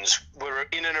seasons were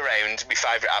in and around my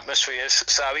favourite atmospheres,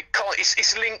 so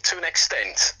it's linked to an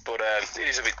extent, but it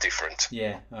is a bit different.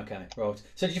 Yeah, okay, right.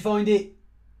 So did you find it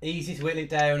easy to whittle it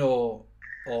down, or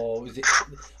was it...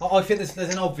 I think there's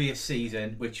an obvious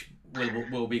season, which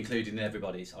will be included in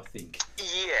everybody's, I think.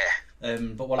 Yeah.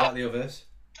 But what about the others?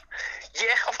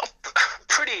 Yeah,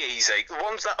 pretty easy. The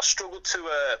ones that I struggled to,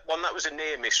 one that was a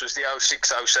near miss was the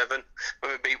 06-07,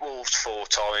 when we beat Wolves 4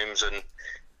 times, and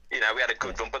we had a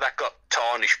good run, but that got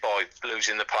tarnished by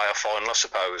losing the playoff final, I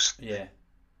suppose. Yeah.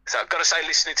 So I've got to say,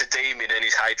 listening to Demon and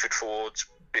his hatred towards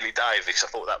Billy Davies, I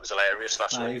thought that was hilarious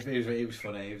last week. He was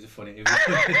funny. And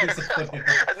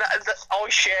I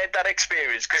shared that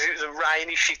experience because it was a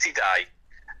rainy, shitty day.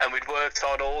 And we'd worked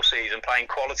hard all season playing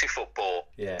quality football.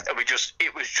 Yeah. And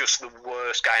it was just the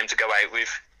worst game to go out with.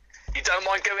 You don't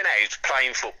mind going out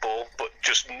playing football, but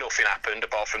just nothing happened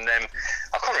apart from them.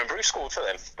 I can't remember who scored for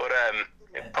them, but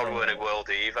it probably weren't a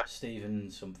worldie either.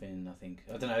 Stephen something, I think.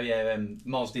 I don't know, yeah,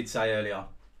 Miles did say earlier.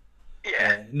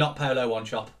 Yeah. Not Paolo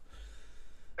One-Shop.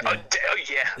 Yeah.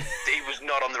 Yeah. He was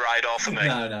not on the radar for me.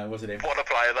 No, wasn't him. What a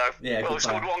player, though. Yeah, well, he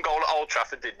scored one goal at Old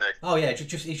Trafford, didn't he? Oh, yeah,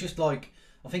 he's just like...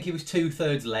 I think he was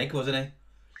 2/3 leg, wasn't he?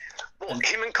 Well,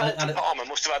 him and Colton Palmer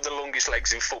must have had the longest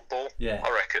legs in football. Yeah,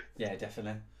 I reckon. Yeah,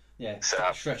 definitely. Yeah, so,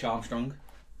 Stretch Armstrong.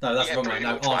 No, that's wrong.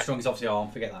 No, Armstrong's obviously arm.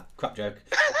 Forget that. Crap joke.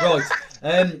 Right,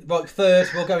 right. Third.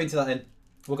 We'll go into that then.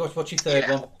 We'll go. What's your third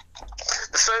one?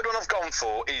 The third one I've gone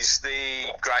for is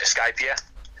the Great Escape. Yeah.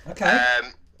 Okay.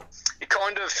 It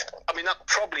kind of. I mean, that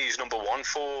probably is number one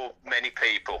for many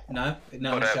people. No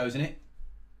one shows in it.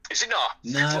 Is it not?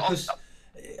 No, because.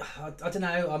 I don't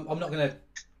know. I'm not going to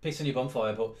piss on your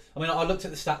bonfire, but I mean, I looked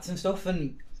at the stats and stuff,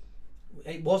 and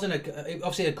it wasn't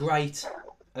obviously a great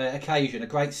occasion, a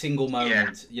great single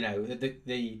moment. Yeah.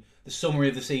 The summary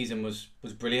of the season was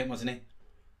brilliant, wasn't it?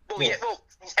 Well,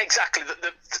 exactly.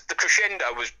 The crescendo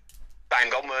was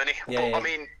bang on, weren't it? Yeah. I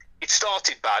mean, it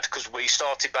started bad because we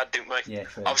started bad, didn't we? Yeah,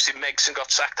 true. Obviously, Megson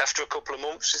got sacked after a couple of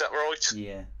months. Is that right?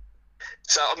 Yeah.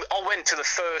 So I went to the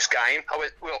first game. I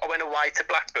went away to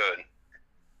Blackburn.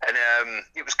 And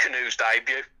it was Canute's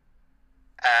debut.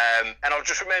 And I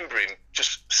just remember him,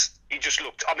 he just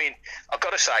looked... I mean, I've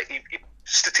got to say, he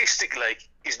statistically,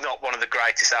 he's not one of the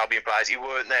greatest Albion players. He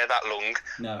weren't there that long.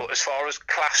 No. But as far as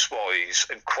class-wise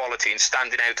and quality and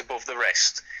standing out above the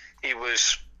rest, he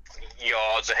was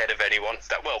yards ahead of anyone.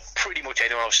 Pretty much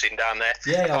anyone I've seen down there.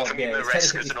 Yeah, apart from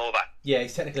Marescas and all that. Yeah,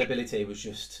 his technical ability was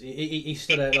just... He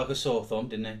stood out like a sore thumb,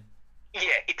 didn't he?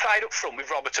 Yeah, he played up front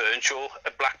with Robert Earnshaw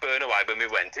at Blackburn away when we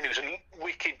went, and it was a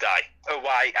wicked day.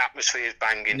 Away, atmosphere's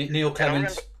banging. Neil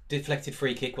Clements deflected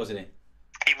free kick, wasn't he?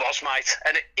 He was, mate.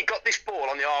 And he got this ball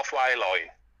on the halfway line,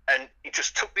 and he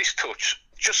just took this touch,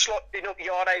 just like a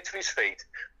yard out of his feet,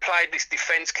 played this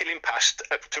defence-killing pass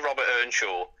to Robert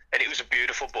Earnshaw, and it was a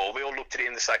beautiful ball. We all looked at it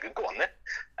in the second, go on then.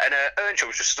 And Earnshaw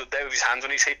was just stood there with his hands on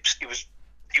his hips. He was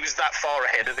that far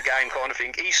ahead of the game, kind of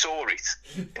thing. He saw it.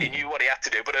 He knew what he had to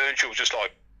do, but Earnshaw was just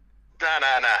like, nah,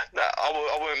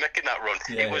 I weren't making that run.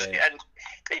 And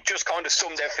it just kind of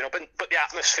summed everything up. But the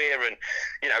atmosphere and,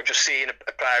 just seeing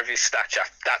a player of his stature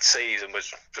that season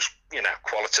was just,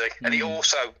 quality. And he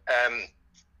also,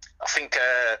 I think,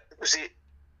 was it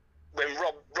when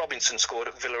Robinson scored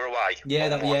at Villa away?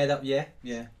 Yeah.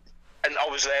 And I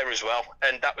was there as well.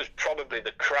 And that was probably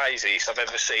the craziest I've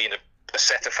ever seen a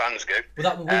set of fans go.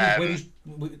 Well,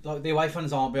 like the away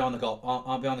fans aren't behind the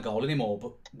goal anymore,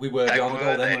 but we were behind the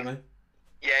goal then, weren't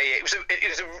we? Yeah. It was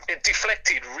a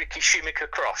deflected Ricky Schumacher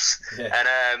cross, and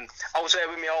I was there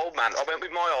with my old man. I went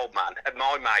with my old man, and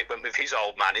my mate went with his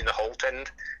old man in the Holt End.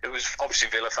 It was obviously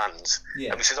Villa fans,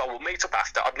 and we said, "Oh, we'll meet up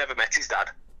after." I'd never met his dad,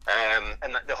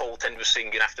 and the Holt End was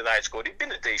singing after they had scored. It'd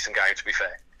been a decent game, to be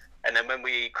fair. And then when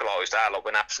we equalised, our lot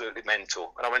went absolutely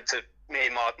mental. And I went to... Me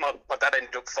and my dad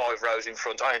ended up 5 rows in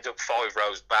front. I ended up 5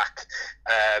 rows back.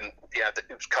 It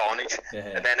was carnage. Yeah.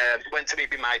 And then went to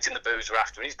meet my mate in the boozer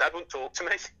after, and his dad wouldn't talk to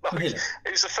me.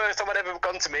 It was the first time I'd ever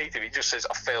gone to meet him. He just says,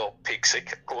 "I feel pig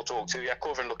sick. Go talk to you.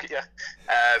 Come over and look at you."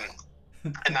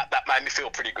 And that made me feel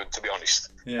pretty good, to be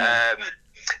honest. Yeah.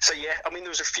 So, yeah, I mean,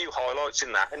 there was a few highlights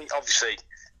in that. And obviously,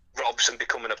 Robson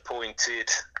becoming appointed.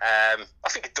 I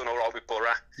think he'd done all right with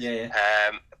Borough. Yeah.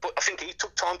 But I think he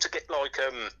took time to get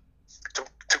to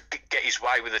get his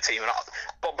way with the team.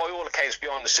 But by all accounts,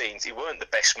 behind the scenes, he weren't the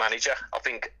best manager. I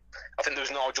think there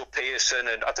was Nigel Pearson,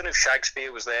 and I don't know if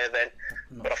Shakespeare was there then,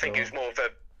 but I think it was more of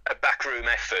a backroom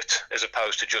effort as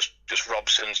opposed to just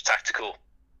Robson's tactical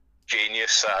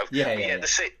genius. So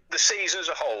the season as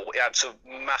a whole, it had some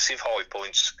massive high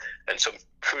points and some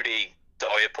pretty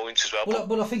dire points as well.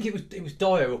 Well, I think it was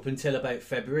dire up until about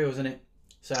February, wasn't it?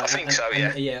 So I think so.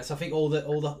 Yeah. So I think all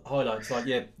the highlights, like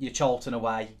your Charlton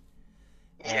away.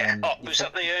 Yeah. Was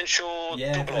that the Earnshaw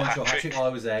double hat-trick? I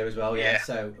was there as well. Yeah.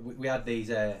 So we had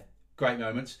these great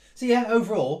moments. So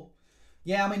overall,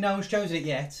 I mean, no one's chosen it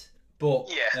yet, but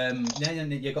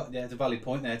you got it's a valid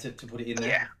point there to put it in there.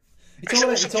 Yeah.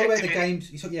 It's all about the games.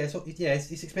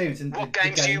 It's experience and what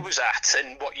games you was at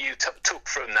and what you took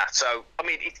from that. So I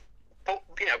mean,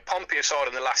 Pompey aside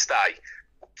on the last day,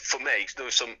 for me, there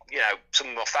was some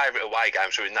of my favourite away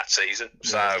games were in that season.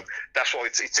 So that's why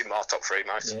it's in my top 3,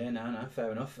 mate. Yeah, no,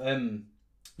 fair enough.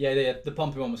 The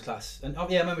Pompey one was class, and I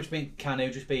remember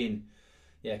Canu just being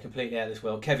completely out of this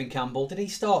world. Kevin Campbell, did he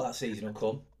start that season or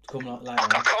come like later? I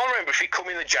can't remember if he come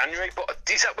in the January, but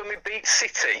is that when we beat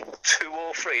City 2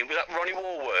 or 3? Was that Ronnie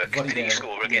Warwork? Did he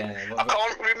score again? I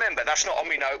can't remember. That's not on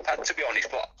my notepad, to be honest,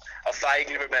 but I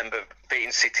vaguely remember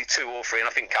beating City 2 or 3, and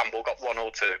I think Campbell got 1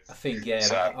 or 2. I think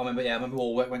so, I remember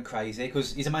Warwork went crazy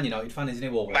because he's a Man United fan, isn't he?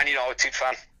 Warwork. Man United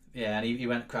fan. Yeah, and he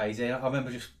went crazy. I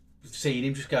remember just seeing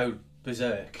him just go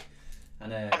berserk.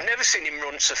 And, I've never seen him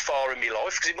run so far in my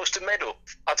life because he must have made up,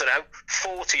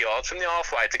 40 yards from the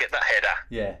halfway to get that header.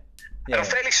 Yeah. And I'm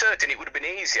fairly certain it would have been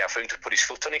easier for him to put his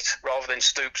foot on it rather than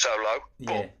stoop so low.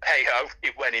 But hey ho,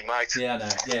 it went in, mate. Yeah, no.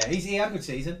 Yeah, he had a good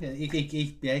season. He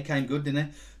came good, didn't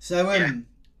he? So,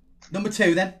 number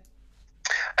 2 then.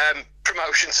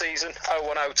 Promotion season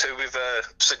 01-02 with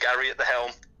Sir Gary at the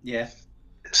helm. Yeah.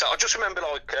 So I just remember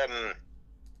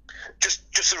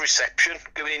just the reception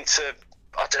going into,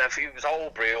 I don't know if it was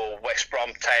Albury or West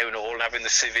Brom Town Hall and having the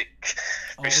civic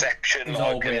reception, and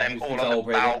them all on the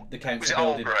bow. Was it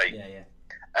Albury? Yeah.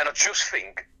 And I just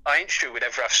think I ain't sure we'd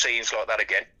ever have scenes like that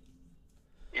again.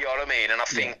 You know what I mean? And I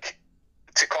think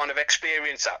to kind of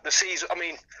experience that, the season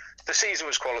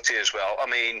was quality as well. I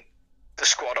mean, the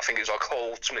squad, I think it was like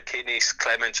Holt, McInnes,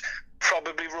 Clements,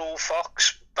 probably Rule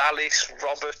Fox, Ballis,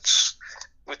 Roberts.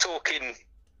 We're talking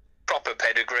proper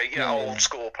pedigree, old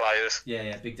school players.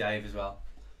 Yeah, Big Dave as well.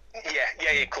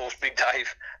 Yeah, of course, Big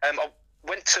Dave. I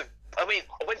went to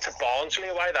Barnsley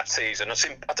away that season. I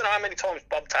don't know how many times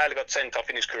Bob Taylor got sent off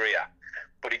in his career,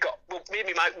 but me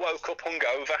and my mate woke up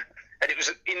hungover, and it was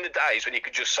in the days when you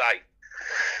could just say,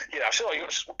 you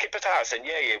got Kipper House, and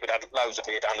we'd had loads of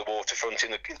beer down the waterfront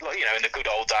in the good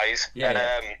old days. Yeah.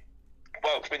 And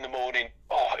woke up in the morning.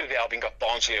 The Albion got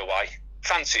Barnsley away.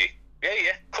 Fancy.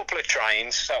 Yeah. Couple of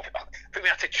trains. So I think we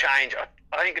had to change.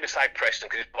 I ain't going to say Preston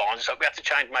because it's Barnsley. So we had to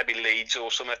change maybe Leeds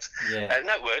or something. Yeah. And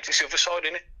that worked. It's the other side,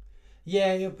 isn't it?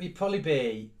 Yeah, it'd probably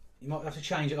be. You might have to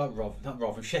change it like not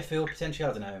Rotherham, Sheffield potentially.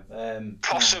 I don't know.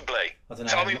 Possibly. I don't know.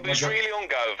 So I mean, we was really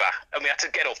hungover, and we had to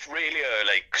get up really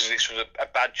early because this was a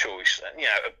bad choice.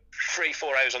 3-4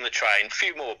 hours on the train, a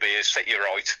few more beers, set you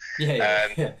right.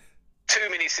 Yeah. 2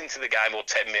 minutes into the game or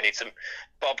 10 minutes, and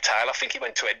Bob Taylor, I think he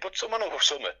went to headbutt someone or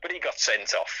something, but he got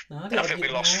sent off. No, I think we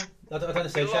lost. I don't know.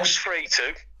 We lost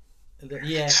 3-2.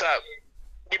 Yeah. So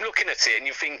you're looking at it and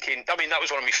you're thinking, I mean, that was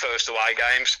one of my first away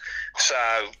games. So,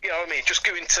 just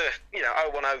going to,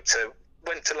 01-02,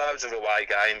 went to loads of away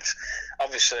games,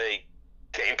 obviously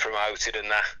getting promoted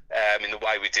and that, in the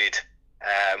way we did,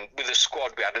 with the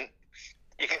squad we hadn't.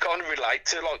 You can kind of relate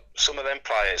to some of them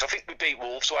players. I think we beat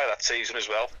Wolves away that season as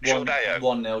well. 1-0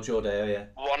 Jordeo, yeah.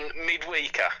 One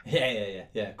midweeker.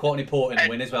 Yeah. Quite an important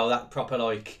win as well. That proper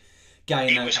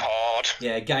gain. It was hard.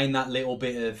 Yeah, gain that little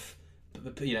bit of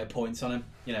points on him.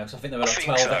 Because I think they were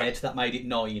 12 ahead. That made it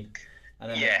 9,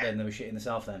 and then they were shitting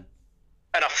themselves then.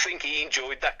 And I think he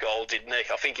enjoyed that goal, didn't he?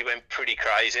 I think he went pretty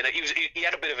crazy. And he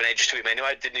had a bit of an edge to him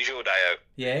anyway, didn't he, Jordeo?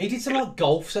 Yeah, he did some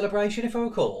golf celebration, if I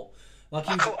recall. He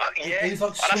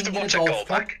was swinging a golf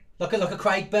club, like a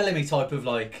Craig Bellamy type of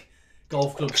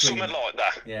golf club swing. Something like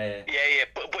that. Yeah.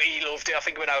 But he loved it. I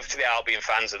think he went over to the Albion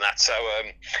fans and that. So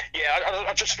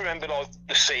I just remember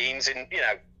the scenes in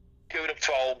going up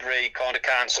to Albury, kind of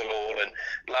Council Hall, and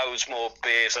loads more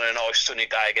beers on a nice sunny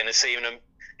day again, and seeing them,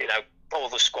 all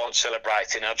the squad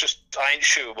celebrating. I ain't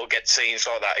sure we'll get scenes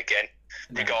like that again,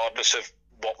 regardless of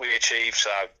what we achieve. So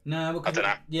no, I don't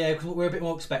know. Yeah, because we're a bit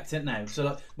more expectant now.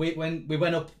 So when we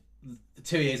went up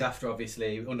 2 years after,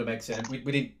 obviously under Megson, we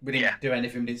didn't do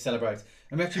anything. We didn't celebrate,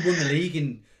 and we actually won the league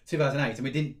in 2008, and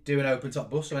we didn't do an open top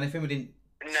bus or anything. We didn't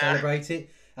celebrate it.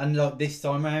 And like this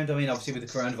time round, I mean, obviously with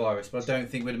the coronavirus, but I don't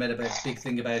think we'd have made a big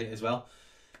thing about it as well.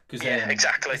 Because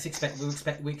exactly.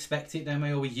 We expect it, don't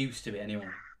we? Or we're used to it anyway.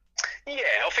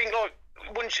 Yeah, I think like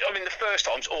the first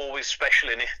time's always special,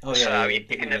 innit? Oh, yeah, so you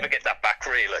can never get that back,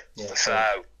 really. Yeah, so.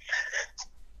 Cool.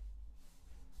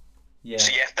 Yeah.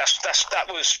 So yeah, that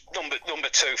was number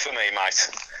 2 for me, mate.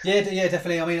 Yeah,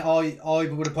 definitely. I mean, I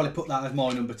would have probably put that as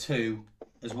my number 2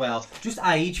 as well. Just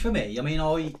age for me. I mean,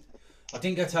 I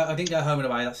didn't go home and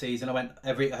away that season. I went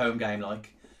every home game I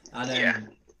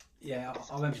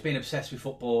remember being obsessed with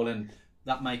football and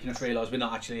that making us realise we're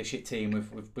not actually a shit team.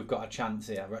 We've got a chance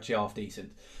here. We're actually half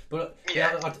decent. But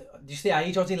just the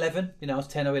age. I was 11. I was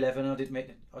 10 or 11. I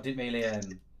didn't really.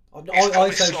 I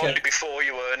slightly before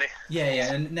you, weren't it?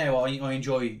 Yeah, and now I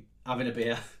enjoy having a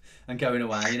beer and going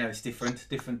away. It's different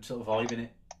sort of vibe, isn't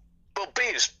it? Well,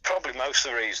 beer's probably most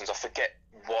of the reasons I forget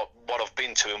what I've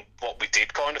been to and what we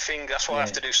did, kind of thing. That's why I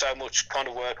have to do so much kind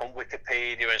of work on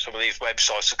Wikipedia and some of these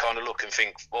websites to kind of look and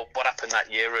think, well, what happened that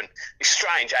year? And it's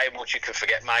strange how much you can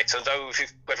forget, mate. Although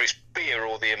whether it's beer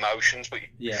or the emotions, but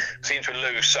you seem to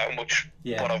lose so much.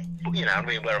 What I've,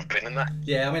 where I've been in that.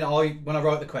 Yeah, I mean, when I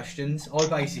write the questions, I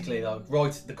basically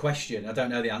write the question. I don't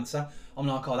know the answer. I'm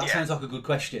like, that sounds like a good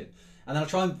question, and then I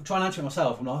try and answer it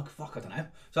myself. I'm like, fuck, I don't know.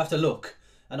 So I have to look.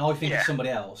 And I think it's somebody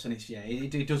else, and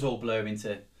it does all blur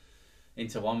into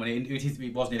one. When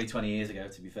it was nearly 20 years ago,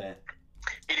 to be fair.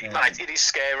 Mate, it is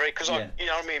scary because you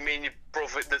know what I mean. Me and your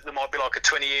brother, there might be like a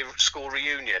 20-year school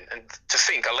reunion, and to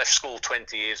think I left school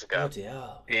 20 years ago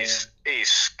is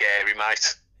scary,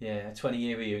 mate. Yeah, a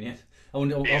 20-year reunion. I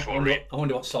wonder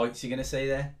what sights you're going to see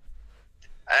there.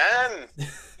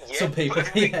 Some people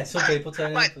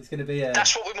turn up. It's going to be.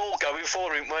 That's what we're all going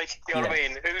for, aren't we? You know what I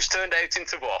mean? Who's turned out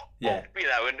into what? Yeah.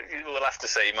 Well, and we'll have to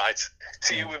see, mate.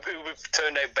 See who we've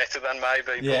turned out better than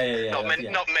maybe. Yeah. Not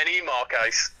many in my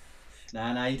case.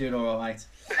 Nah, you're doing all right,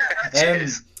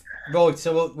 mate. Right,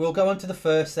 so we'll go on to the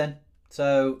first then.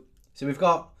 So we've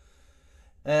got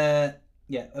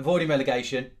avoiding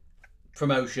relegation,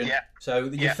 promotion. Yeah. So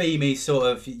your theme is sort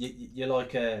of you're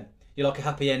like a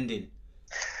happy ending.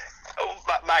 Oh,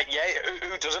 mate,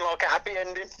 who doesn't like a happy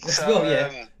ending? So,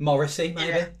 Morrissey, maybe.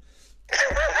 Yeah.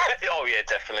 Oh yeah,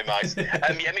 definitely, mate. My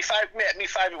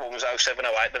favourite one was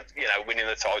 07-08, winning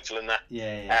the title and that.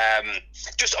 Yeah.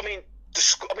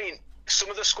 Some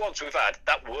of the squads we've had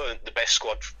that weren't the best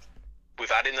squad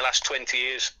we've had in the last 20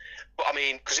 years. But I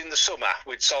mean, because in the summer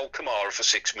we'd sold Kamara for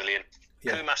 6 million.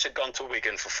 Yeah. Kumas had gone to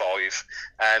Wigan for 5.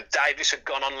 Davis had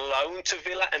gone on loan to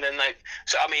Villa, and then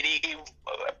he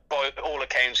by all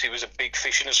accounts, he was a big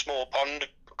fish in a small pond,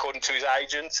 according to his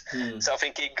agent. So I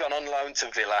think he'd gone on loan to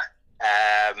Villa.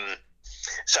 And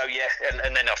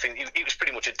then I think it was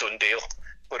pretty much a done deal.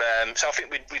 But so I think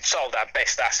we'd sold our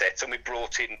best assets, and we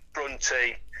brought in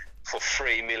Brunty for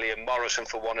 3 million, Morrison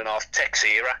for 1.5,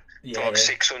 Texera for like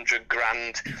 600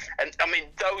 grand. And I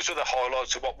mean, those were the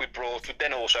highlights of what we brought. We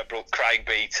then also brought Craig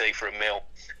Beattie for 1 mil,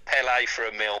 Pele for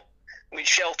 1 mil. I mean,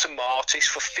 Shelton Martis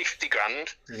for 50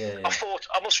 grand. I thought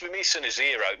I must be missing a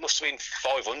zero. It must have been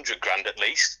 500 grand at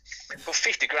least. But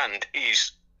 50 grand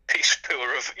is piss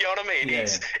poor of, you know what I mean?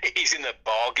 It is in the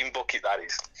bargain bucket, that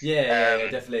is. Yeah,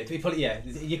 definitely.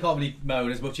 You can't really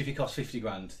moan as much if it costs 50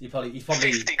 grand. He played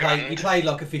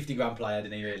like a 50 grand player,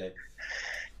 didn't he? Really?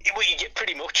 Well, you get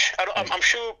pretty much. I'm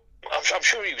sure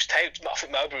he was touted. I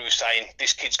think Mowbray was saying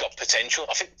this kid's got potential.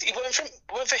 I think he went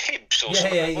for Hibs or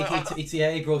something.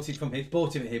 He brought him from Hibs,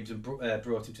 bought him at Hibs and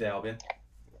brought him to the Albion.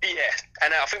 Yeah,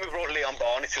 and I think we brought Leon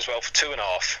Barnett as well for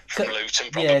 2.5 from Luton,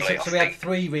 probably. Yeah, so we had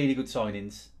 3 really good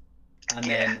signings. And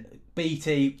then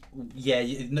BT,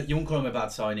 you won't call him a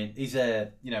bad signing. He's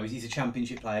a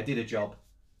championship player. Did a job.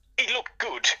 He looked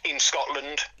good in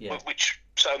Scotland, which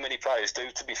so many players do,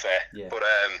 to be fair. Yeah. But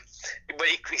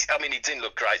he didn't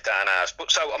look great down ours. But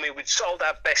so we'd sold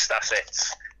our best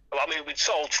assets. Well, we'd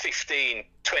sold 15,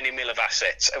 20 mil of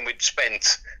assets, and we'd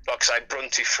spent, like I say,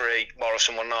 Brunty 3,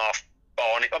 Morrison 1.5,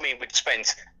 Barnett. We'd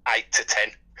spent 8 to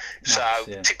 10. Nice,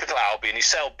 typical Albion, you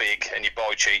sell big and you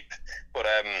buy cheap. But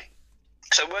I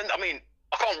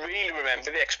can't really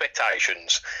remember the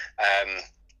expectations.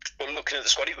 But looking at the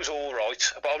squad, it was all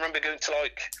right. But I remember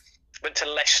went to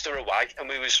Leicester away, and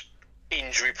we was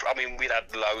injury. We'd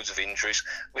had loads of injuries.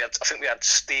 I think we had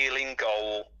Steele in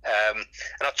goal. And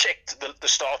I checked the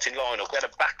starting lineup. We had a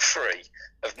back 3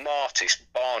 of Martis,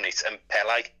 Barnett, and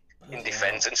Pele in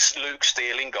defence, and Luke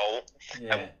Steele in goal.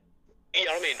 Yeah. And, you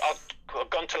know what I mean? I've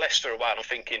gone to Leicester away, and I'm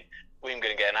thinking we're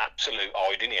going to get an absolute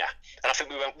hiding here. And I think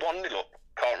we went 1-0 up.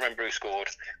 Can't remember who scored,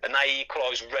 and they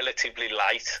equalised relatively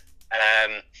late.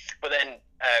 But then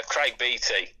Craig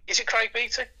Beattie. Is it Craig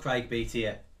Beattie? Craig Beattie,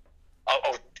 yeah.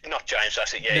 Oh, not James,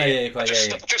 that's it.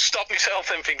 Just stop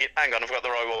myself and thinking, hang on, I've got the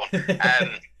right one.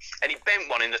 And he bent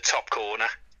one in the top corner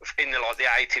in the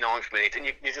 89th minute, and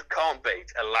you just can't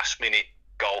beat a last-minute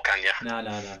goal, can you?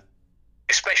 No.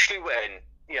 Especially when,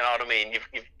 you know what I mean,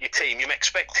 your team, you're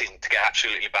expecting to get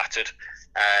absolutely battered.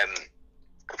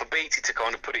 For Beattie to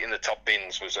kind of put it in the top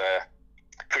bins was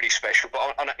pretty special. But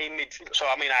our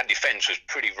defence was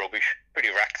pretty rubbish, pretty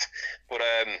racked. But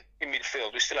in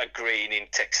midfield, we still had Green in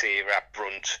Texera,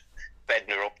 Brunt,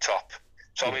 Bednar up top.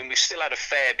 So, I mean, we still had a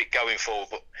fair bit going forward,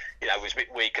 but, you know, it was a bit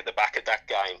weak at the back of that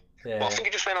game. Yeah. But I think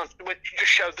it just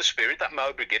just showed the spirit that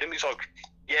Mowbray did him. He's like,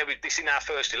 yeah, this is our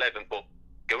first 11, but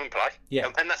go and play. Yeah.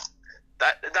 And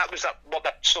that was what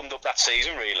summed up that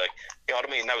season, really. You know what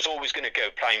I mean? They was always going to go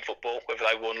playing football, whether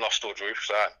they won, lost or drew.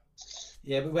 So.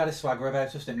 Yeah, but we had a swagger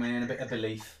about us, didn't we, and a bit of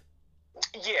belief.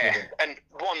 Yeah, and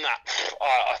one that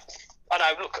I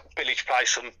know. Look, Village plays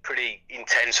some pretty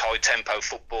intense, high-tempo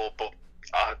football, but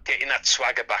getting that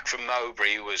swagger back from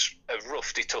Mowbray, who was a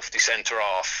roughy-tufty centre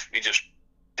half, you just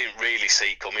didn't really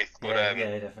see coming. But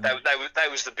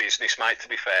that was the business, mate. To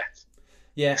be fair.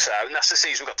 Yeah. So, and that's the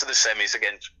season we got to the semis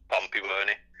against Pompey,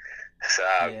 weren't it? So.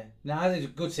 Yeah. No, it was a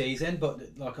good season, but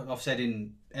like I've said,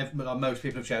 most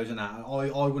people have chosen that. I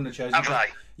wouldn't have chosen. Have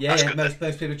they? Yeah, most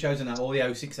people have chosen that. All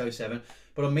the 06, 07.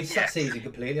 But I missed that season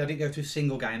completely. I didn't go to a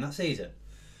single game that season.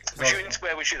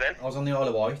 Where was you then? I was on the Isle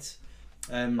of Wight.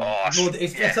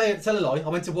 Tell a lie. I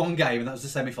went to one game, and that was the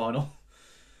semi-final.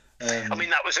 I mean,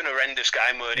 that was an horrendous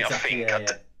game, weren't it? Exactly, I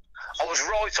think. I was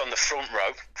right on the front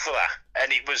row for that,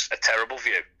 and it was a terrible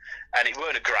view, and it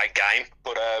weren't a great game.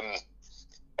 But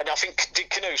and I think did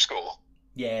Canoe score?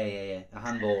 Yeah, a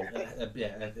handball.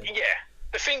 Yeah.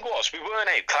 The thing was, we weren't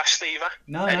outclassed either.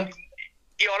 No.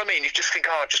 You know what I mean? You just think,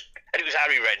 and it was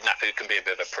Harry Redknapp who can be a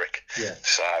bit of a prick. Yeah.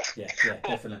 So. Yeah,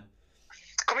 definitely.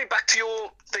 Coming back to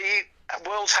the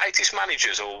world's hatest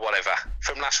managers or whatever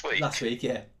from last week. Last week,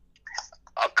 yeah.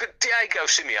 Diego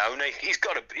Simeone, he's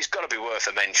got to be worth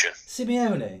a mention.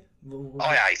 Simeone?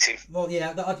 I hate him. Well,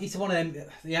 yeah, he's one of them.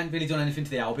 He hasn't really done anything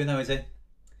to the Albion, though, is he?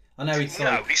 I know he's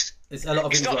he's a lot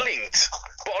of he's not linked.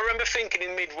 But I remember thinking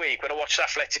in midweek when I watched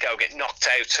Atletico get knocked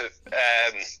out of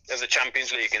the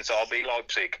Champions League against RB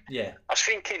Leipzig. Yeah. I was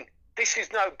thinking this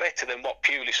is no better than what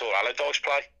Pulis or Allardyce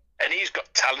play, and he's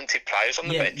got talented players on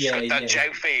the bench.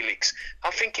 Joe Felix.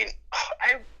 I'm thinking,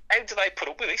 how do they put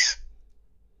up with this?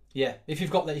 Yeah, if you've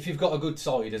got a good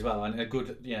side as well and a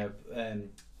good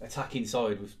attacking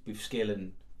side with skill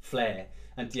and flair,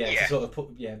 and to sort of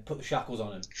put the shackles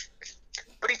on him.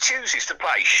 But he chooses to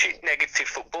play shit negative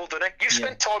football, doesn't he? You've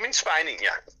spent time in Spain, haven't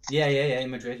you? Yeah, in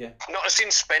Madrid, yeah. Not as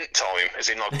in spent time, as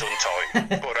in like done time,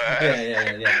 but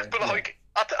yeah. But like,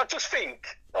 I just think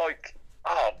like.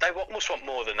 Oh, they must want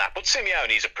more than that. But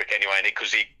Simeone's a prick anyway,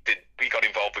 because he got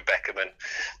involved with Beckham and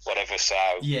whatever. So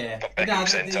yeah,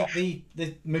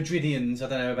 the Madridians, I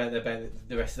don't know about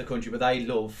the rest of the country, but they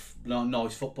love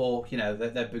nice football. You know,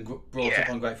 they've been brought up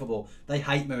on great football. They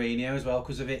hate Mourinho as well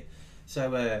because of it.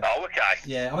 So okay.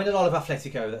 Yeah, I mean a lot of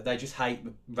Atletico they just hate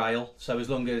Real. So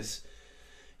as long as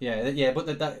Real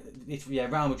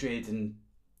Madrid and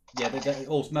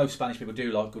most Spanish people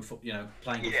do like good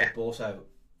playing good football. So.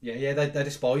 Yeah, they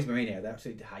despise Mourinho. They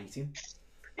absolutely hate him.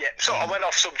 Yeah, so I went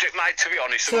off subject, mate, to be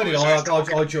honest. So did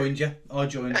I joined you.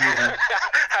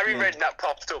 Harry Redknapp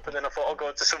popped up, and then I thought I'll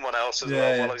go to someone else as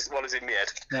well while I was in my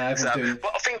head. No, everyone's doing it.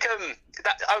 But I think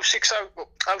that 06, 07,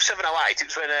 08, it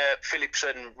was when Phillips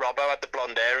and Robbo had the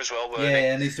blonde hair as well, weren't they?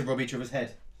 Yeah, and they used to rub each other's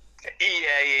head.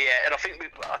 Yeah. And I think,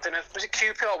 I don't know, was it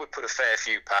QPR we put a fair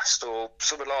few past or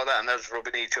something like that, and they was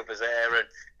rubbing each other's hair, and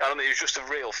I mean, it was just a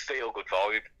real feel-good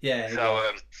vibe. Yeah. So,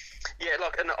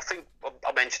 and I think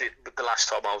I mentioned it the last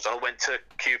time I was on. I went to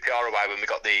QPR away when we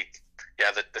got the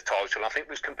title. I think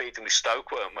we was competing with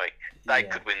Stoke, weren't we? They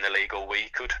could win the league, or we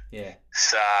could. Yeah.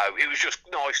 So it was just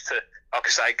nice to, like I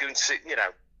say, go and see, in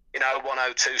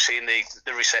 0102, seeing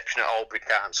the reception at Albury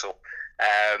Council.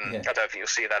 I don't think you'll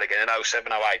see that again. In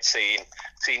 07, 08, seeing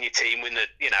your team win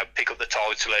pick up the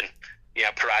title and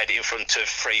parade it in front of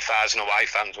 3,000 away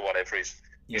fans or whatever is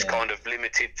kind of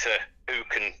limited to who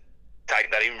can take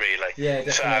that in, really. Yeah,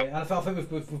 definitely. And I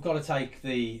think we've got to take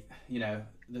the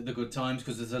good times,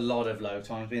 because there's a lot of low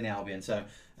times being the Albion. So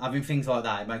having things like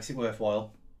that, it makes it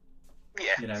worthwhile.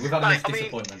 Yeah, we've had enough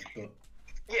disappointment. But...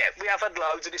 Yeah, we have had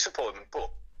loads of disappointment, but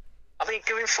I mean,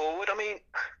 going forward,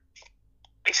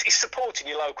 it's supporting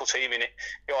your local team, innit?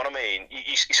 You know what I mean?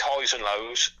 It's highs and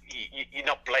lows. you're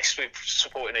not blessed with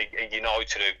supporting a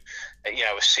United,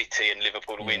 a City and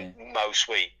Liverpool to win most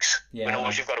weeks. When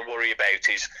all you've got to worry about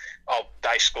is,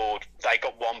 they scored, they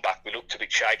got one back, we looked a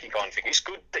bit shaky kind of thing. It's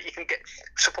good that you can get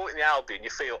supporting the Albion. You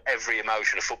feel every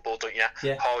emotion of football, don't you?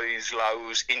 Yeah. Highs,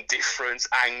 lows, indifference,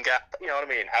 anger. You know what I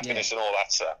mean? Happiness and all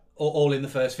that stuff. All in the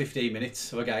first 15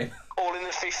 minutes of a game. All in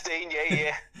the 15,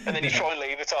 yeah. And then you try and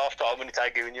leave at half time when it's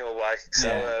going your way.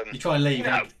 So you try and leave.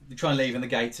 You try and leave, and the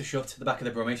gates are shut. At the back of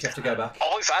the Brummies, you have to go back.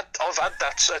 I've had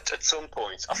that at some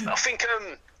point. I think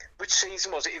which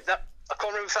season was it? I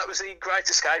can't remember if that was the Great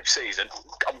Escape season.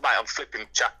 Mate, I'm flipping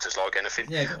chapters like anything.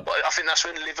 Yeah, but I think that's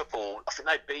when Liverpool. I think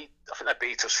they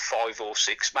beat us 5 or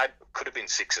 6. Maybe could have been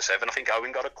 6 or 7. I think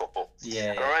Owen got a couple.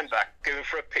 Yeah. And I remember going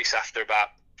for a piss after about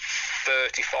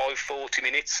 35, 40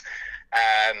 minutes.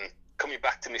 Coming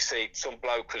back to my seat, some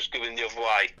bloke was going the other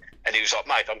way, and he was like,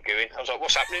 "Mate, I'm going." I was like,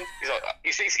 "What's happening?" He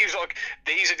was like,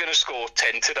 "These are going to score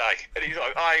 10 today," and he's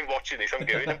like, "I ain't watching this. I'm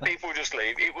going." And people just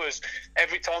leave. It was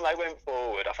every time they went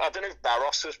forward. I don't know if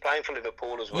Barros was playing for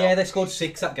Liverpool as well. Yeah, they scored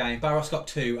 6 that game. Barros got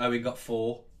 2. Owen got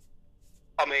 4.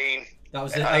 I mean, that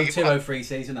was the 02-03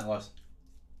 season. That was.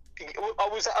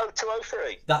 Was that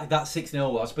 02-03? That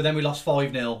 6-0 was, but then we lost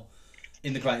 5-0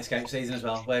 in the Great Escape season as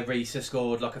well, where Risa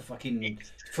scored like a fucking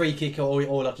free kick or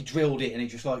like he drilled it and it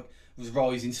just like was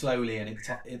rising slowly and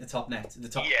hit the top net, the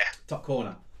top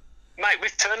corner. Mate,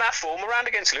 we've turned our form around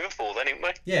against Liverpool then, haven't we?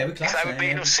 Yeah, we're class. If they were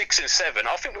beating us 6 and 7,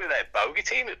 I think we were their bogey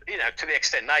team, to the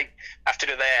extent they have to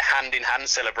do their hand-in-hand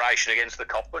celebration against the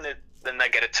Cop and then they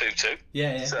get a 2-2.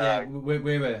 Yeah. So,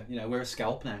 we're a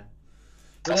scalp now.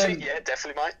 But,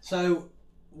 definitely, mate. So,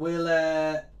 we'll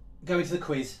go into the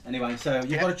quiz anyway. So,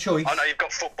 you've got a choice. I know you've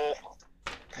got football.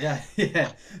 Yeah.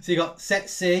 So, you got set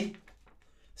C,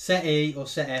 set E, or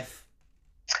set F.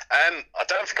 I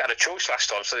don't think I had a choice last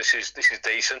time, so this is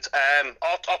decent.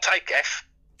 I'll take F.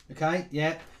 Okay,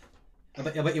 yeah. I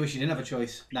bet you wish you didn't have a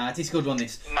choice. Nah, it's a good one,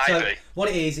 this. Maybe. So, what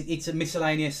it is, it's a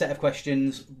miscellaneous set of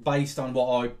questions based on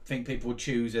what I think people would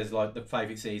choose as, like, the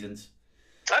favourite seasons.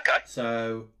 Okay.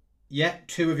 So,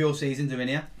 2 of your seasons are in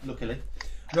here, luckily.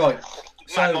 Right.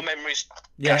 So, my memory's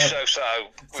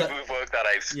so we've worked that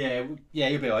out. Yeah,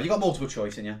 you'll be alright. You got multiple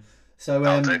choice in you. So,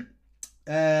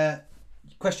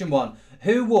 question 1.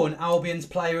 Who won Albion's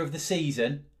Player of the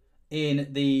Season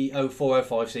in the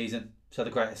 04-05 season? So,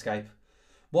 the Great Escape.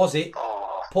 Was it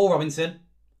Paul Robinson,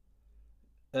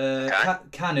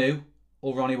 Kanu,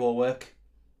 or Ronnie Warwork?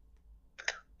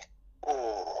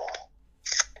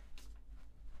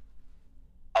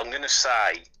 I'm going to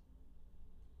say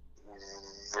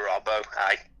Robbo,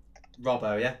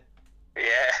 Robbo, yeah?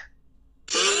 Yeah.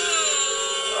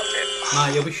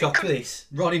 Mate, you'll be shocked with this.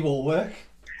 Ronnie Warwork.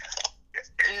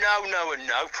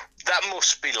 No. That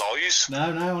must be lies.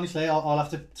 No, honestly, I'll have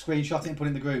to screenshot it and put it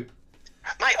in the group.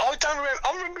 Mate, I don't remember.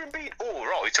 I remember him being all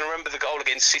right. I remember the goal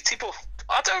against City, but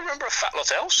I don't remember a fat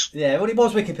lot else. Yeah, well, it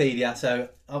was Wikipedia, so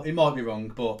it might be wrong,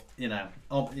 but, I'm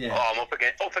up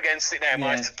against it now,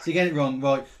 mate. So you get it wrong.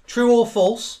 Right. True or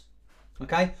false?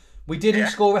 Okay. We didn't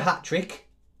score a hat-trick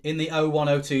in the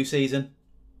 01-02 season.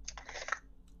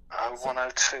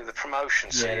 01-02, the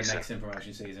promotion season. Yeah, the next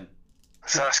promotion season.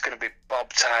 So that's going to be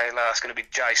Bob Taylor, that's going to be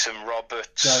Jason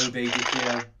Roberts. Dobie,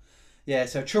 Dicchio. Yeah,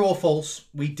 so true or false,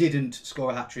 we didn't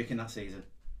score a hat-trick in that season.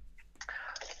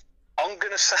 I'm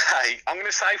going to say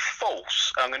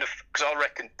false. Because I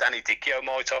reckon Danny Dicchio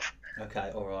might have.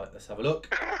 Okay, all right, let's have a look.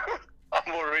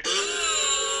 I'm worried.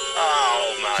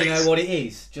 Oh, mate. Do you know what it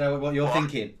is? Do you know what you're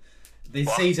thinking? The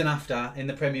season after, in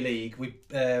the Premier League, we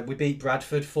beat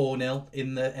Bradford 4-0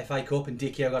 in the FA Cup, and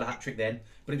Dicchio got a hat-trick then.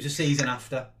 But it was a season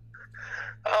after.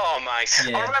 Oh, mate.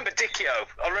 Yeah. I remember Dicchio.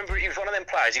 I remember he was one of them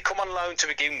players. He come on loan to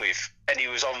begin with, and he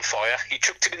was on fire. He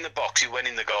chucked it in the box. He went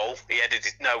in the goal. He headed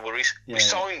it. No worries. Yeah. We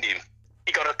signed him.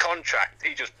 He got a contract.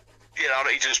 He just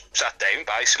sat down,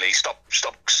 basically.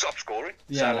 Stopped scoring.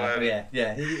 Yeah,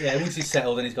 so, once he's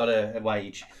settled and he's got a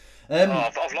wage.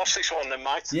 I've lost this one then,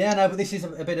 mate. Yeah, no, but this is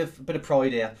a bit of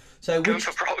pride here. So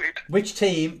which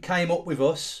team came up with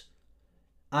us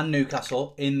and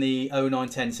Newcastle in the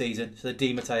 09-10 season, so the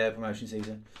Di Matteo promotion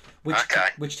season?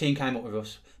 Which team came up with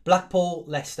us? Blackpool,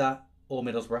 Leicester, or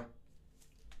Middlesbrough?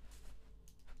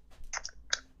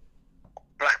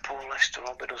 Blackpool, Leicester,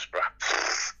 or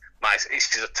Middlesbrough? Mate,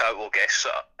 this is a total guess.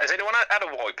 Has anyone had a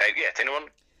wipeout yet? Anyone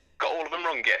got all of them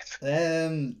wrong yet?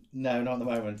 No, not at the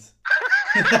moment.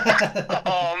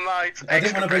 Oh, mate. I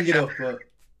didn't want to bring it up, but...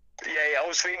 Yeah, I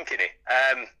was thinking it.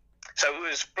 So it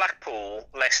was Blackpool,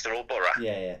 Leicester, or Borough.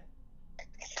 Yeah.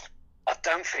 I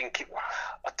don't think it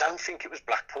was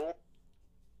Blackpool.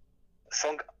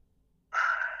 So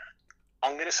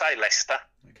I'm going to say Leicester.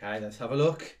 Okay, let's have a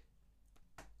look.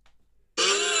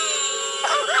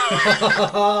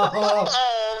 Oh,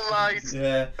 mate.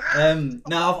 Yeah.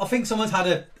 Now I think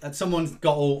someone's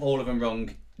got all of them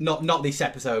wrong. Not this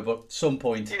episode, but some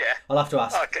point. Yeah. I'll have to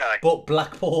ask. Okay. But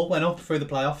Blackpool went up through the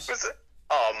playoffs. Was it?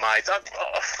 Oh, mate.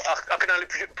 I can only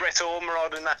put Brett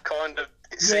Ormerod in that kind of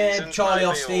season. Yeah, Charlie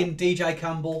maybe, Austin, DJ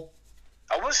Campbell.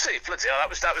 I was see, bloody hell,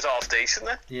 that was half decent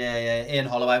then. Yeah. Ian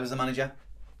Holloway was the manager.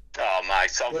 Oh,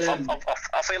 mate.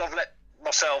 I feel I've let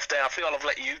myself down. I feel I've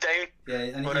let you down.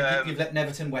 Yeah, and But, you've let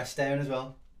Neverton West down as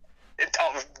well.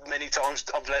 Many times.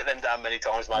 I've let them down many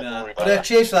times, mate. Don't worry about But that.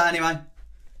 cheers for that anyway.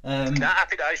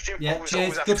 Happy days, Jim. Yeah,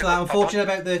 cheers. Good for that. Unfortunate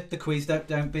about the quiz.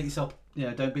 Don't beat yourself.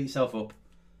 Yeah, don't beat yourself up.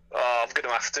 Oh, I'm going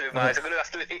to have to, mate. I'm going to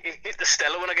have to hit the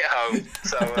Stella when I get home.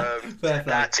 So, Fair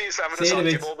play. cheers for having us on,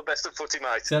 Jim. All the best of footy,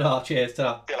 mate. Ta-ra, cheers.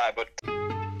 Ta-ra. See you later, bud.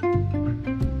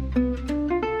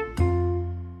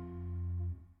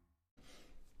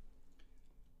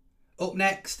 Up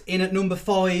next, in at number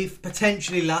 5,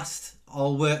 potentially last.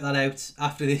 I'll work that out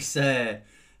after this, how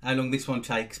long this one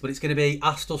takes. But it's going to be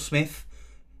Astle Smith,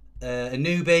 a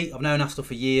newbie. I've known Astle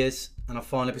for years, and I've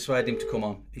finally persuaded him to come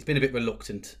on. He's been a bit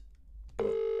reluctant. But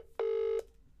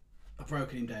I've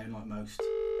broken him down like most.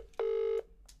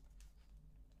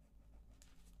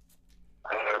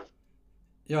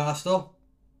 You alright, Astle?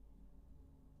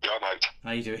 Yeah, mate.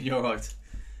 How you doing? You alright?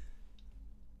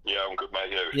 Yeah, I'm good,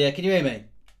 mate. You? Yeah, can you hear me?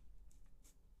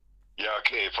 Yeah, I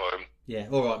can hear you fine. Yeah,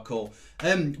 alright, cool.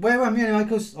 Where am you anyway?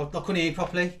 Because I couldn't hear you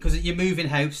properly. Because you're moving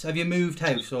house. Have you moved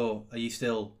house, or are you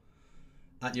still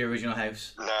at your original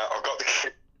house? No, I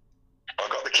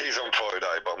got the keys on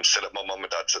Friday, but I'm still at my mum and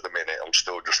dad's at the minute. I'm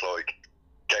still just like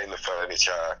getting the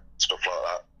furniture, stuff like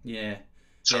that. Yeah.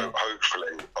 So yeah.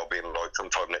 hopefully I'll be in like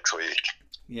sometime next week.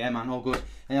 Yeah, man, all good.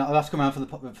 Yeah, I'll have to come around for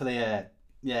the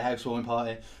housewarming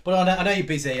party. But I know you're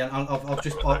busy, and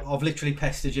I've literally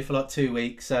pestered you for like 2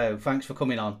 weeks. So thanks for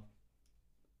coming on.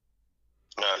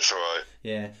 No, it's alright.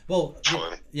 Yeah. Well,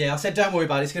 Fine. yeah, I said don't worry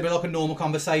about it. It's gonna be like a normal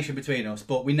conversation between us,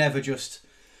 but we never just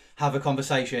have a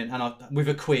conversation with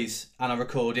a quiz and I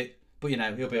record it. But you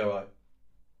know, he'll be alright.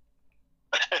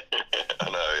 I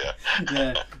know, yeah.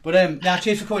 Yeah. But now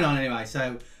cheers for coming on anyway.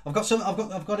 So I've got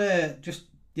a just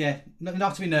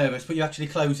not to be nervous, but you're actually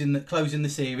closing the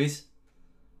series.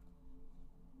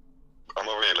 Am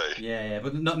I really? Yeah,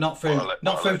 but not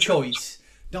through choice.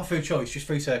 Not through choice, just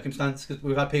through circumstance. Because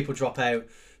we've had people drop out,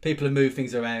 people have moved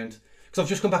things around. Because I've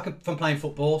just come back from playing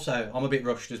football, so I'm a bit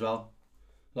rushed as well,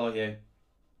 like you.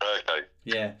 Okay.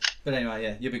 Yeah, but anyway,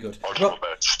 yeah, you'll be good. I'll do my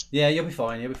best. Yeah, you'll be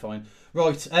fine.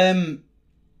 Right.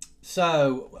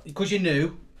 So because you're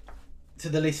new to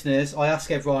the listeners, I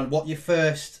ask everyone what your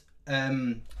first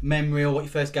memory or what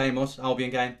your first game was,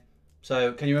 Albion game.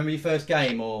 So can you remember your first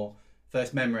game or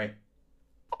first memory?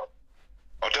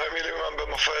 I don't really remember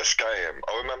my first game.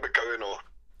 I remember going up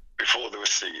before there were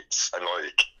seats and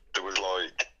like there was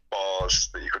like bars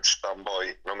that you could stand by.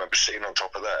 And I remember sitting on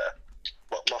top of there.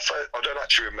 But I don't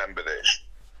actually remember this,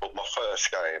 but my first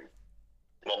game,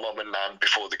 my mum and nan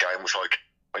before the game was like,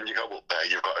 when you go up there,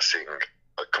 you've got to sing.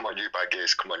 Like, come on, you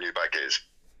baggies, come on, you baggies.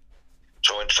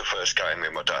 So I went to the first game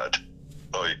with my dad.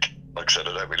 Like I said,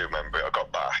 I don't really remember it. I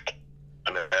got back.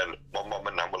 And then my mum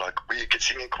and nan were like, were you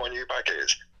singing Come On You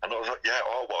Baggies? And I was like, yeah,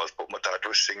 I was, but my dad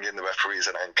was singing The Referee's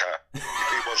an Anchor.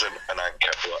 He wasn't an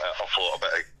anchor, but I thought I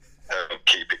better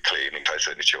keep it clean in case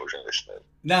any children listening.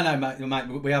 No, mate,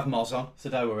 we have Moz on, so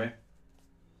don't worry.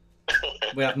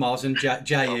 We have Moz and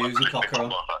J.U.'s and Cocker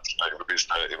on.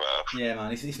 Yeah,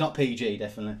 man, it's not PG,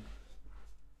 definitely.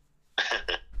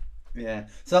 Yeah,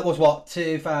 so that was what,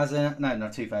 2000, no,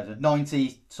 not 2000,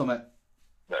 90 something.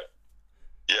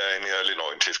 Yeah, in the early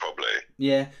 90s probably.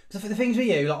 Yeah, so the things with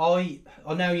you, like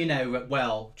I know you know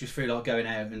well, just through like going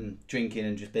out and drinking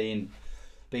and just being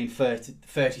 30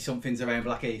 somethings around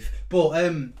Blackheath. But I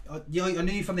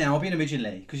knew you from the Albion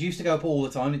originally because you used to go up all the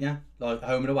time, didn't you? Like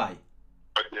home and away.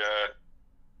 Yeah,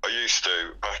 I used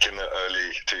to back in the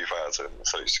early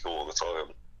 2000s. I used to go all the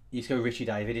time. You used to go with Richie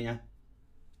Davey, didn't you?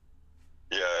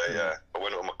 Yeah. I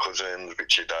went with my cousins,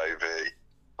 Richie Davey,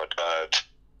 my dad.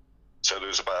 So there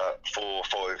was about 4 or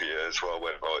 5 years where I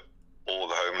went like all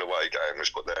the home and away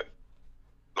games, but then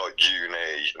like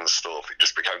uni and stuff, it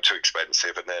just became too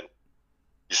expensive, and then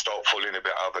you start falling a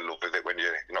bit out of love with it when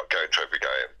you're not going to every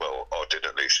game. Well, I did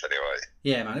at least anyway.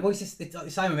 Yeah, man. Well, it's the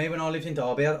same with me when I lived in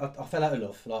Derby. I fell out of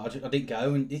love. Like I didn't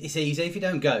go, and it's easy if you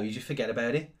don't go, you just forget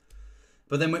about it.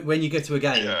 But then when you go to a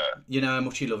game, you know how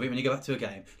much you love it. When you go back to a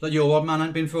game, like your odd man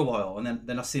hadn't been for a while, and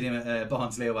then I seen him at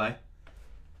Barnsley away.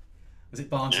 Was it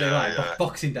Barnsley away? Yeah.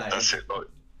 Boxing Day. That's it. Like.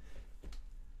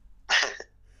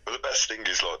 But the best thing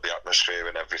is like the atmosphere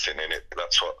and everything in it.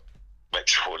 That's what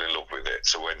makes you fall in love with it.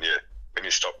 So when you when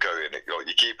you stop going,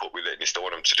 you keep up with it and you still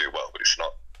want them to do well, but it's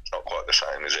not quite the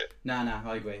same, is it? No,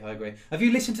 I agree. Have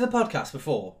you listened to the podcast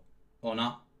before or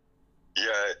not?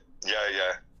 Yeah.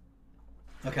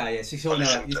 Okay, yes. I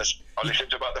listened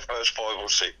to about the first 5 or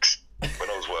 6 when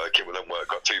I was working, but then work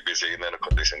got too busy and then I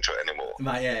couldn't listen to it anymore.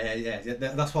 Mate, yeah.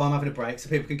 That's why I'm having a break so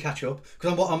people can catch up.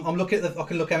 Because I'm looking at I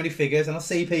can look how many figures and I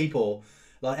see people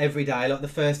like every day. Like the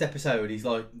first episode is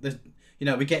like,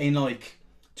 we're getting like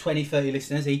 20, 30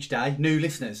 listeners each day, new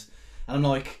listeners, and I'm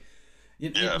like,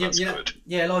 that's good.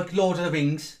 Yeah, like Lord of the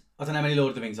Rings. I don't know how many Lord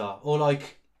of the Rings are, or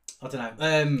like I don't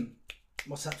know.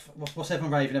 What's that? What's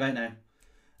everyone raving about now?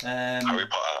 Harry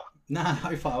Potter. No,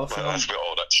 Harry Potter. What's that? That's a bit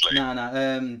old, actually.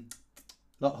 No.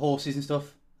 Like horses and stuff.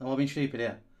 Am I being stupid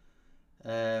here?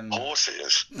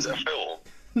 Horses? Is that a film?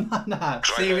 no.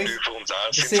 Series. New films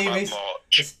out since series.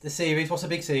 The series. What's a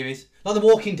big series? Like The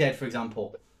Walking Dead, for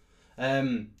example.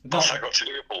 What's that got to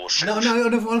do with horses? No.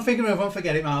 I'm thinking of. I won't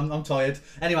forget it, man. I'm tired.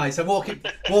 Anyway, so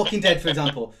Walking Dead, for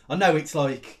example. I know it's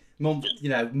like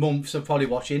months of probably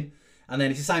watching, and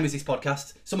then it's the same as this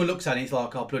podcast. Someone looks at it, it's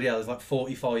like, oh bloody hell, there's like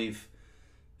 45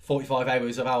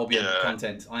 hours of Albion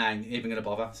content. I ain't even gonna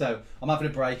bother. So I'm having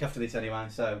a break after this anyway.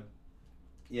 So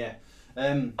yeah.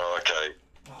 Okay.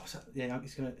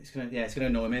 It's gonna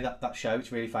annoy me that show.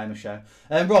 It's a really famous show.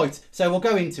 Right. So we'll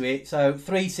go into it. So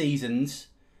 3 seasons.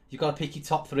 You've got to pick your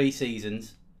top 3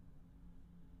 seasons.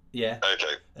 Yeah.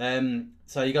 Okay.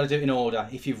 So you got to do it in order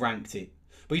if you've ranked it.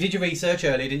 But you did your research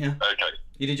earlier, didn't you? Okay.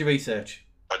 You did your research.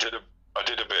 I did a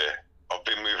bit. I've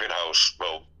been moving house,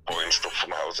 buying stuff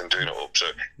from house and doing it up, so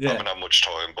I haven't had much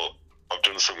time, but I've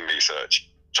done some research.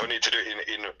 So I need to do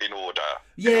it in order.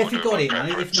 Yeah, if you've got it, man.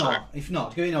 If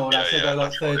not, do it in order. So go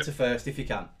like third to first if you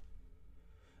can.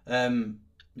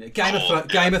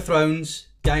 Game of Thrones.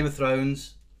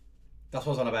 That's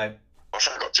what I was on about. What's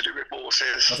that got to do with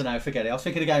horses? I don't know, forget it. I was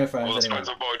thinking of Game of Thrones anyway. I suppose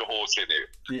I'll ride a horse in it.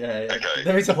 Yeah. Okay.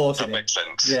 There is a horse in it. That makes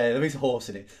sense. Yeah, there is a horse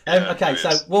in it. Yeah, okay, so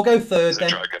we'll go third then.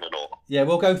 Dragon and all. Yeah,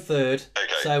 we'll go third.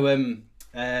 Okay.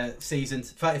 So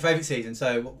seasons, favourite season.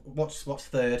 So what's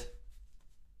third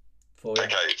for you?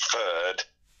 Okay, third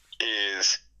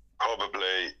is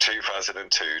probably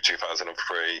 2002,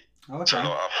 2003. Oh, okay. So like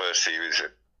our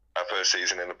first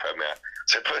season in the Premier.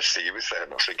 So first series then,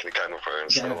 I was thinking of Game of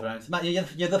Thrones. Game of Thrones. Matt,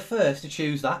 you're the first to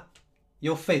choose that.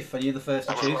 You're 5th and you're the first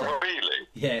to choose that. Really?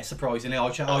 Yeah, surprisingly, I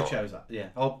chose that. Yeah.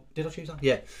 Oh, did I choose that?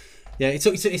 Yeah. Yeah, it's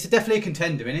definitely a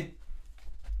contender, isn't it?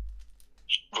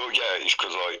 Well, yeah, it's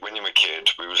because like when you were a kid,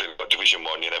 we was in Division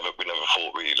 1. We never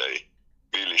thought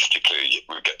realistically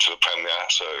we'd get to the Premier.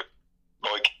 So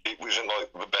like it wasn't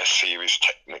like the best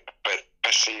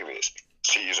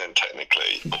season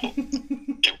technically, but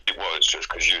it was just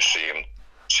because you were seeing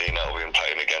Albion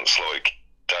playing against like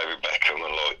David Beckham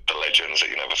and like the legends that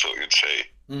you never thought you'd see.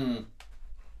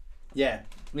 Yeah,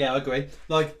 I agree.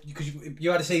 Like because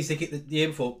you had a season ticket the year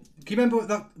before. Can you remember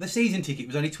that the season ticket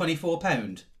was only £24?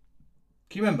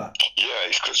 Can you remember? Yeah,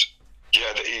 it's because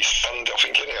the East End. I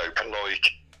think it opened like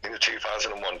in the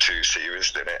 2001-2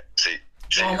 series, didn't it?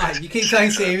 Oh mate, you keep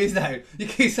saying series now. You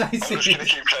keep saying series. I'm just gonna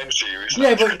keep saying series.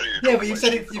 But you've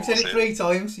said it 3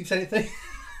 times. You've said it 3.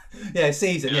 Yeah,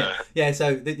 season. Yeah.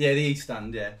 So the East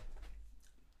End. Yeah.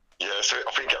 Yeah. So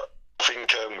I think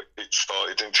it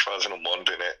started in 2001,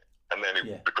 didn't it? And then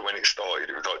when it started,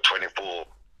 it was like 24.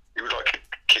 It was like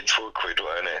kids for £1,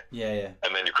 weren't it? Yeah.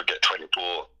 And then you could get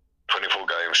 24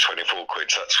 games, 24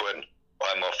 quid. So that's when I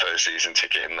had my first season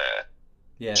ticket in there.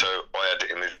 Yeah. So I had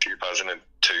it in the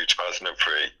 2002,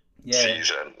 2003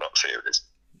 season, not series.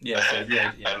 Yeah. So,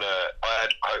 yeah. And I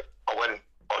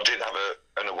didn't have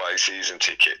an away season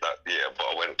ticket that year, but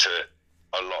I went to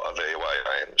a lot of the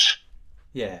away games.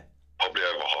 Yeah. Probably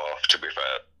over half, to be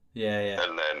fair. Yeah.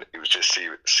 And then it was just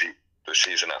the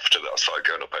season after that I started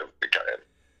going up every game.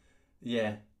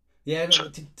 Yeah. Yeah. So,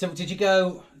 did you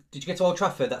get to Old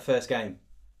Trafford that first game?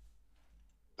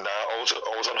 No, I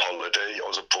was on holiday. I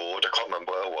was abroad. I can't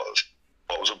remember where I was.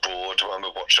 But I was abroad. I remember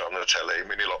watching it on the telly.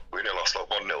 We nearly lost like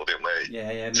 1-0, didn't we?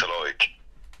 Yeah. So like,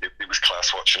 it was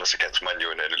class watching us against Man U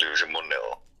and nearly losing 1-0.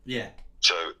 Yeah.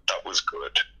 So that was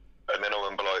good. And then I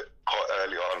remember like quite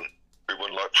early on, we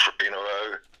won like 3 in a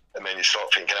row. And then you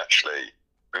start thinking, actually,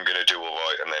 I'm going to do all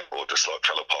right. And then it all just like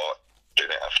fell apart,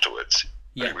 didn't it, afterwards?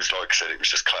 Yeah. But it was like I said, it was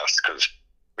just class because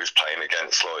we was playing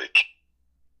against like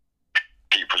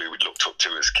people who we'd looked up to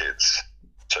as kids.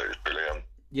 So it was brilliant.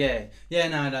 Yeah,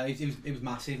 no, it was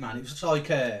massive, man. It was just like,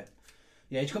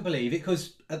 you couldn't believe it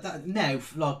because now,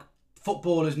 like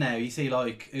footballers now, you see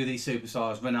like who these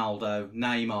superstars, Ronaldo,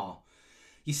 Neymar,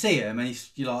 you see them and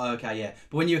you're like, okay, yeah.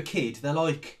 But when you're a kid, they're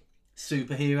like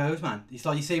superheroes, man. It's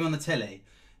like you see them on the telly,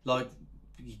 like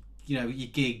your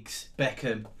Giggs,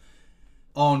 Beckham,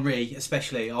 Henry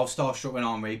especially. I was starstruck when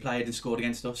Henry played and scored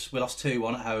against us. We lost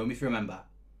 2-1 at home, if you remember.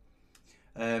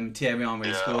 Thierry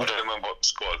Henry scored. I don't remember what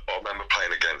squad, but I remember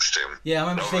playing against him. Yeah, I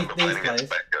remember these players.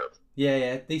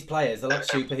 Yeah, these players, they're like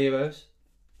superheroes.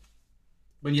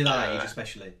 When you're that age,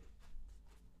 especially.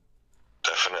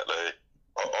 Definitely.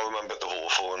 I remember the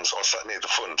Hawthorns. I sat near the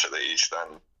front at the East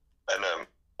End, and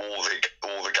all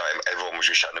the game, everyone was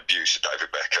just shouting abuse to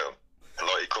David Beckham. And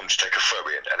like, he come to take a throw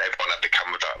in, and everyone had the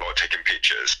cameras out, like taking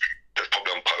pictures. There's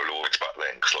probably on Polaroids back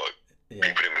then, because like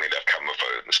people didn't really have camera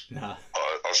phones. Nah.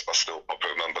 I still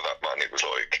probably remember that, man. It was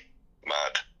like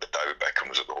mad that David Beckham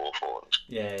was at the Hawthorns.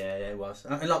 Yeah, it was.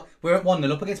 And like, we were at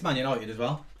 1-0 up against Man United as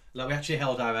well. Like, we actually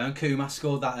held our own. Kuma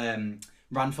scored that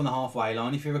ran from the halfway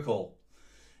line, if you recall.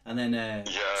 And then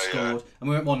scored. And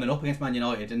we went 1-0 up against Man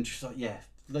United, and just like,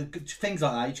 things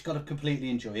like that, you just got to completely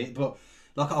enjoy it. But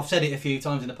like I've said it a few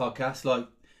times in the podcast, like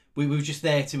we were just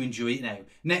there to enjoy it now.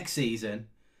 Next season,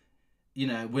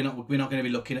 we're not going to be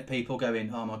looking at people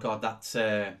going, oh my God, that's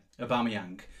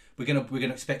Aubameyang. We're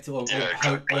gonna expect it or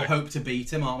hope to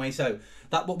beat him, aren't we? So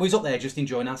that we was up there just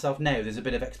enjoying ourselves. Now there's a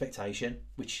bit of expectation,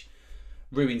 which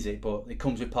ruins it, but it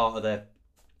comes with part of the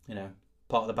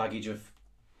baggage of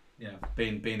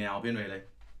being the Albion, really.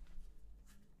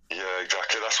 Yeah,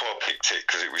 exactly. That's why I picked it,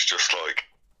 because it was just like,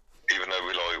 even though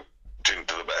we like didn't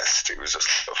do the best, it was just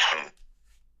a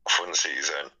fun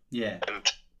season. Yeah.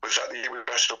 And was that the year we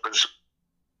dressed up as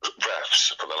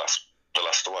refs for the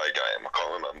last away game? I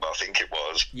can't remember. I think it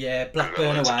was. Yeah,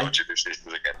 Blackburn away.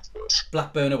 Against us.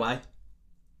 Blackburn away.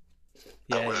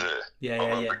 Yeah, that was it. Yeah.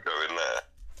 Going there.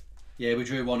 Yeah, we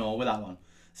drew 1-1 with that one.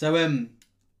 So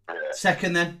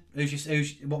second then,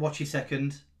 what's your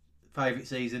second favourite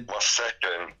season? My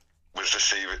second was the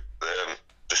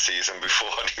season before.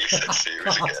 I nearly said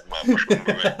series again, man.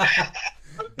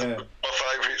 My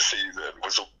favourite season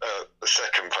was the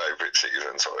second favourite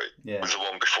season. Was the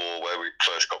one before where we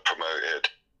first got promoted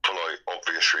for like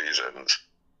obvious reasons.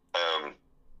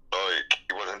 Like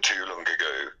it wasn't too long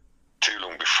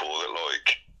before that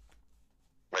like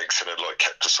Megson had like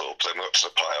kept us up. Then we got to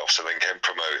the playoffs and then came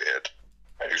promoted.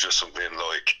 And it was just something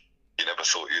like you never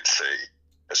thought you'd see.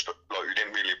 Like you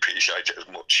didn't really appreciate it as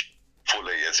much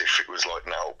fully as if it was like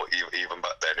now. But even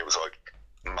back then, it was like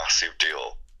a massive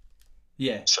deal.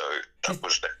 Yeah. So that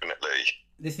was definitely.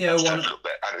 This the 01. And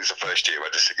it was the first year I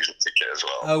had a season ticket as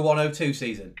well. 01-02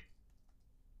 season.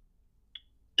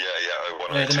 Yeah,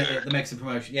 01-02. The Mexican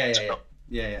promotion.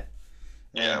 Yeah.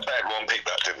 Yeah, everyone picked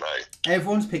that, didn't they?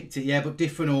 Everyone's picked it, yeah, but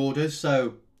different orders.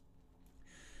 So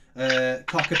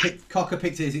Cocker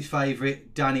picked it as his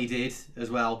favourite. Danny did as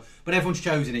well, but everyone's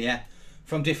chosen it, yeah,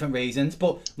 from different reasons.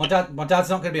 But my dad's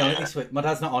not going to be on it this week. My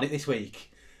dad's not on it this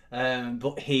week,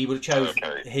 but he would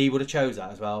have chose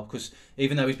that as well, because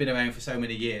even though he's been around for so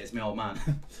many years, my old man,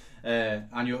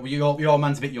 and your old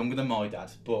man's a bit younger than my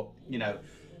dad, but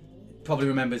probably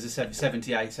remembers the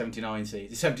 78, 79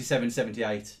 season, 77,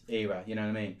 78 era. You know what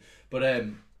I mean? But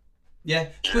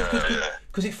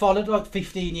because it followed like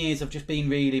 15 years of just being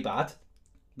really bad,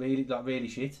 really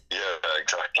shit. Yeah,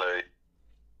 exactly.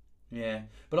 Yeah,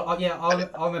 but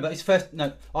I remember his first.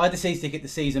 No, I had the season ticket the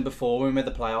season before. We made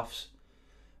the playoffs,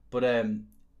 but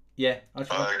yeah.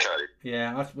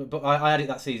 But I had it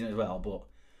that season as well. But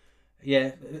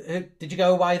yeah, did you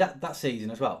go away that season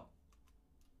as well?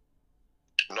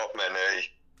 Not many.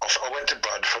 I went to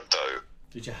Bradford though.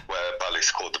 Did you? Where Bally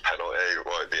scored the penalty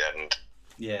right at the end.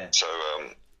 Yeah. So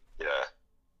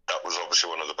that was obviously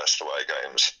one of the best away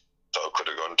games that I could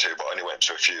have gone to, but I only went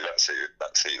to a few that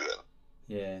season.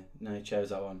 Yeah, no, he chose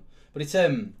that one. But it's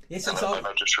And I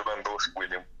just remember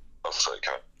William. Oh, sorry,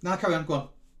 No, carry on. Go on.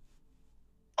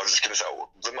 I was just going to say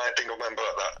the main thing I remember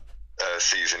at that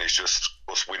season is just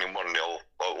us winning 1-0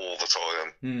 all the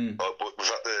time.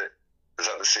 Was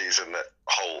that the season that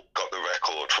Holt got the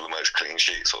record for the most clean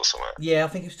sheets or something? Yeah, I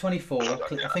think it was 24. I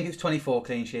think it was 24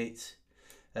 clean sheets.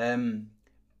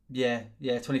 Yeah,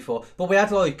 24. But we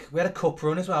had a cup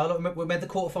run as well. We made the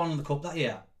quarter final of the cup that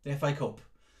year, the FA Cup,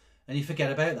 and you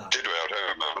forget about that. Did we? I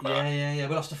don't remember that. Yeah.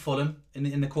 We lost to Fulham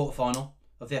in the quarter final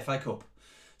of the FA Cup.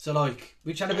 So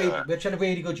we had a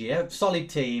really good year, solid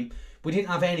team. We didn't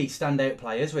have any standout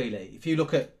players really. If you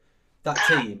look at that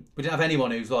team, we didn't have anyone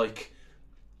who's like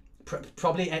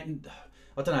probably, I don't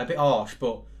know, a bit harsh,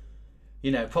 but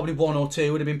probably one or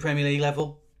two would have been Premier League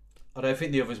level. I don't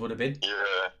think the others would have been.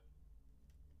 Yeah.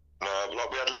 No,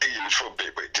 we had Lee Hughes for a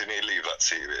bit, but didn't he leave that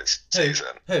season?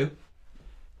 Who?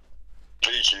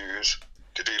 Lee Hughes.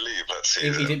 Did he leave that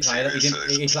season? He didn't play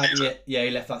that.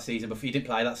 He left that season, but he didn't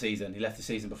play that season. He left the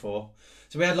season before.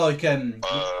 So we had like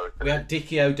we had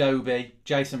Dickie O'Doby,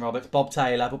 Jason Roberts, Bob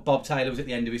Taylor, but Bob Taylor was at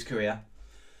the end of his career.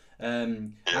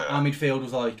 Our midfield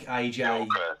was like AJ.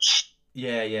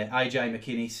 AJ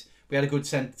McInnes. We had a good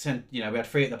we had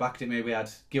three at the back, didn't we? We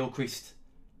had Gilchrist,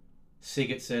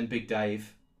 Sigurdsson, Big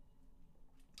Dave.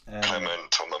 Clement,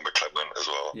 I remember Clement as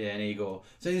well. Yeah, and Igor.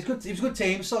 So it was good. It was a good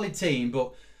team, solid team,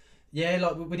 but yeah,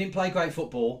 like we didn't play great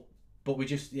football, but we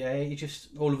just it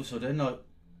just all of a sudden like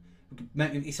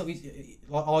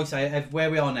I say where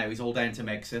we are now is all down to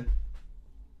Megson.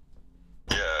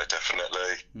 Yeah,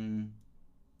 definitely.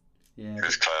 Yeah, it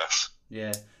was class.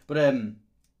 Yeah, but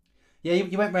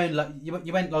you went round like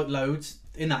you went like loads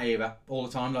in that era all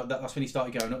the time. Like that's when you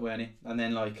started going up, weren't you? And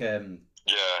then like in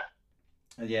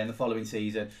the following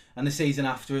season and the season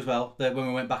after as well. When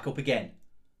we went back up again,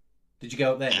 did you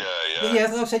go up then? Yeah.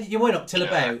 As I said, you went up till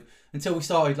until we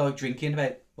started like drinking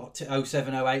about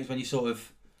 07, 08 is when you sort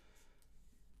of.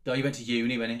 No, you went to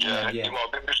uni, when it? Yeah, it might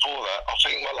have been before that. I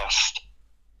think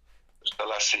the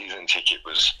last season ticket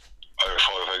was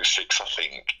 05, 06, I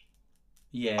think.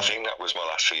 Yeah. I think that was my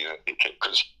last season ticket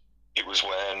because it was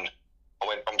when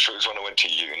I'm sure it was when I went to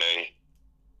uni,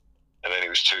 and then it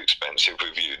was too expensive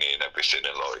with uni and everything,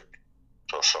 and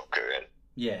so I stopped going.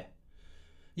 Yeah.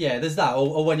 Yeah, there's that.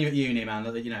 Or when you're at uni, man,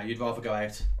 that you'd rather go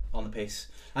out on the piss.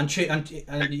 And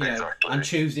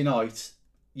Tuesday night,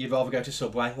 you'd rather go to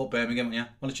Subway or Birmingham, wouldn't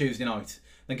you, on a Tuesday night,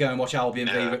 than go and watch Albion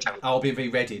v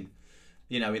Reading,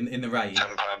 in the rain.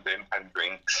 £10 in, 10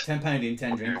 drinks. £10 in,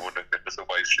 10 drinks. You wouldn't have been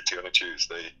Subway City on a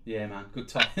Tuesday. Yeah, man, good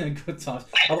time, good times.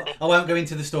 I won't go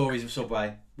into the stories of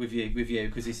Subway with you,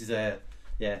 because this is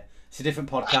it's a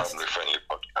different podcast. Family-friendly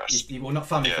podcast. Well, not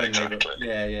family-friendly, exactly. but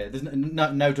yeah. There's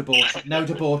no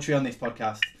debauchery on this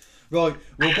podcast. Right,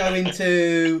 we'll go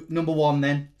into number one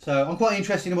then. So I'm quite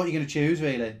interested in what you're going to choose,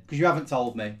 really, because you haven't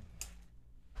told me.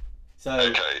 So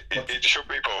okay, it should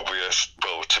be obvious.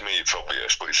 Well, to me, it's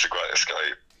obvious, but it's The Great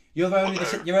Escape. You're only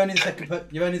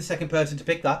the second person to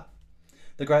pick that.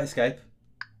 The Great Escape.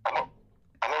 Am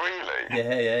I really?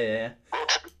 Yeah. Well,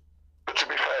 to be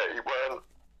fair,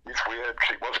 it's weird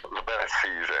because it wasn't the best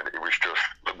season. It was just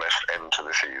the best end to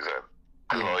the season.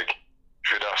 Like,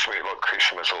 if you'd asked me like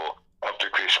Christmas or after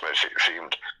Christmas, it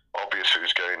seemed obvious who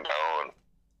was going down.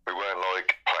 We weren't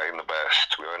like playing the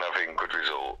best. We weren't having good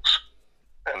results.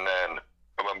 And then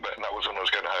I remember that was when I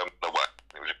was going home on the way.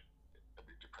 It was a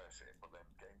bit depressing, but then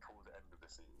getting towards the end of the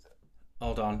season.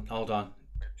 Hold on. I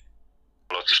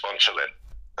lost the sponsor then.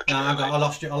 Okay, no, I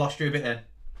lost you a bit then.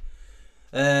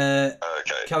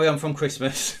 Okay. Carry on from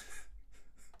Christmas.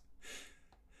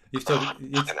 You've told.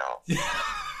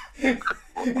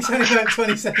 It's only about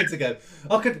 20 seconds ago.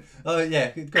 I could. Oh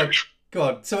yeah. Go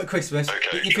on. So at Christmas,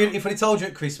 okay, if we told you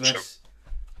at Christmas.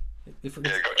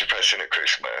 Got depression at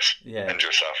Christmas. Yeah. And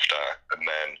just after, and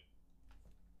then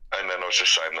I was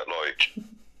just saying that like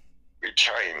it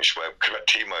changed because we had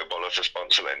T-Mobile as a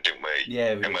sponsor then, didn't we?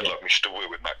 Yeah. And we had like Mr.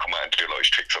 Wu and that come out and do like his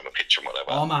tricks on the pitch and whatever.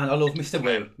 Oh man, I love Mr.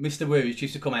 Wu. Mr. Wu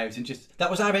used to come out and that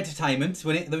was our entertainment.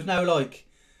 When there was no like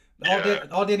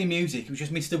hardly any music. It was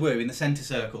just Mr. Wu in the centre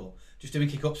circle, just doing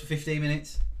kick-ups for 15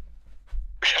 minutes.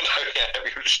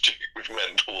 It was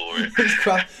mental. It was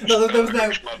crap. No, there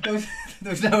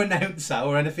was no announcer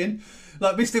or anything.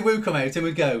 Like Mr. Wu come out and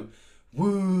would go,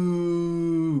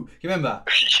 woo. You remember?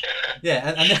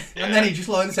 Yeah. And then he'd just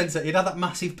lie in the centre. He'd have that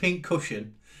massive pink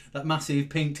cushion, that massive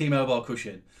pink T-Mobile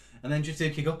cushion, and then just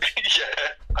do kick-ups. Yeah,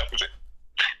 that was it.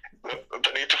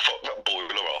 They need to fuck that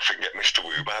boiler off and get Mr.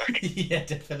 Wu back. Yeah,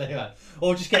 definitely, man.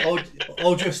 Or just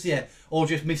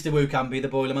Mr. Wu can be the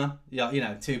boiler man.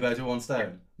 Yeah, two birds with one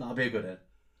stone. That'd be a good one.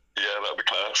 Yeah, that'd be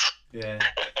class. Yeah.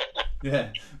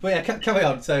 Yeah. But yeah, carry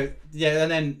on. So, yeah,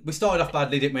 and then we started off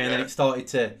badly, didn't we? And then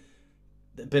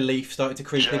belief started to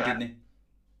creep in, didn't it?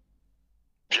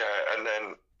 Yeah, and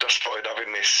then just started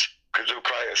having this, because the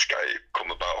Great Escape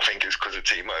come about, I think it's because of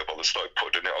T-Mobile, they started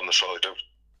putting it on the side of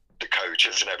the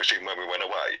coaches and everything when we went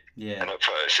away. Yeah. And at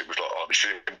first it was like, oh, this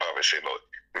is embarrassing. Like,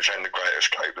 we're saying the Great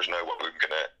Escape, there's no way we're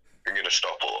gonna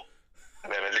stop up.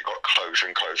 And then as it got closer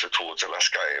and closer towards the last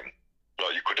game,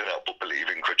 like you couldn't help but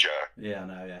believing, could you? Yeah, I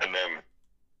know, yeah. And then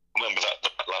remember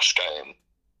that last game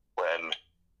when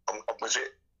was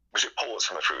it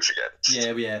Portsmouth who was against?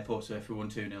 Yeah, Portsmouth we won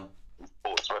 2-0.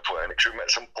 Portsmouth won, because we met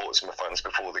some Portsmouth fans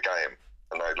before the game,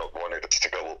 and they wanted us to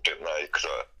go up, didn't they? Because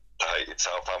they hated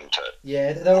Southampton.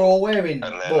 Yeah, they were all wearing.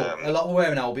 A lot were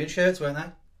wearing Albion shirts, weren't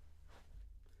they?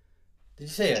 Did you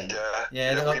see them?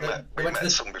 Yeah. We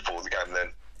met some before the game.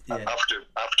 Then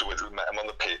afterwards we met them on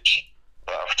the pitch.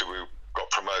 But after we got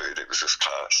promoted, it was just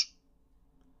class.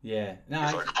 Yeah. No, it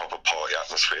was like a proper party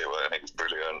atmosphere, and it was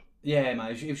brilliant. Yeah,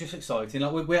 man, it was just exciting.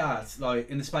 Like we had, like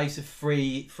in the space of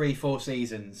 4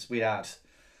 seasons, we had,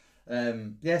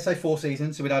 say 4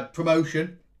 seasons. So we'd had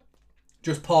promotion,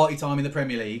 just party time in the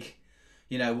Premier League.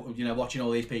 You know, watching all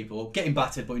these people getting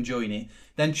battered but enjoying it.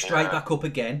 Then straight back up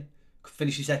again,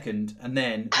 finishing second, and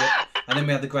then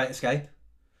we had the Great Escape.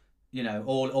 You know,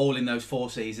 all in those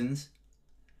 4 seasons,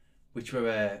 which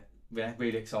were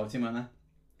really exciting, weren't they?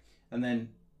 And then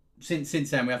since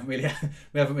then we haven't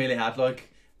really had like.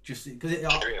 Just because Can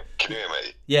you hear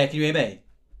me? Yeah, can you hear me?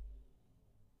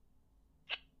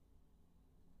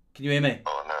 Can you hear me?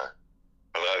 Oh no.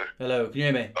 Hello. Hello, can you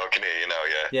hear me? Oh, I can hear you now.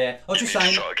 Yeah. Yeah, I was just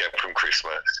saying. Start again from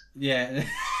Christmas. Yeah.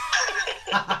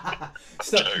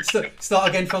 start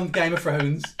again from Game of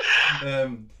Thrones.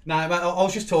 No, I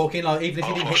was just talking. Like even if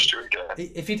you didn't,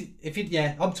 if you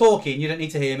I'm talking. You don't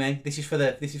need to hear me. This is for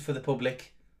the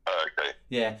public. Okay.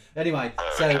 Yeah. Anyway,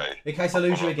 so in case I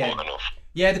lose you again.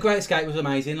 Yeah, the Great Escape was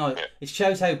amazing. Like it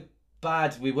shows how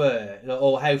bad we were,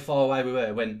 or how far away we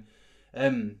were when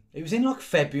it was in like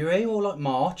February or like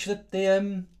March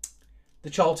the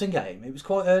Charlton game. It was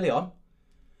quite early on.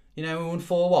 You know, we won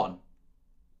 4-1.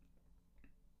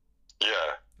 Yeah.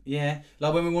 Yeah,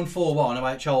 like when we won 4-1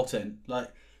 away at Charlton,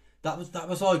 like that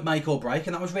was like make or break,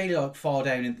 and that was really like far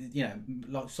down in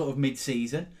like sort of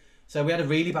mid-season. So we had a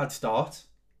really bad start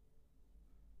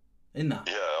in that.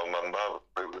 Yeah, I remember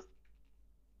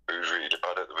it was really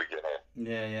bad at the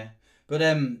beginning. Yeah. But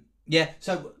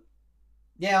so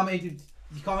I mean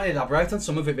you can't really elaborate on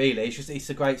some of it really. It's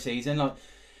a great season, like,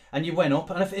 and you went up.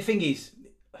 And the thing is,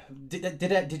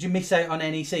 did you miss out on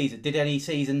any season? Did any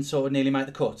season sort of nearly make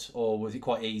the cut, or was it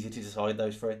quite easy to decide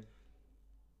those 3?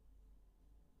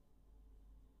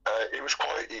 It was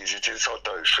quite easy to decide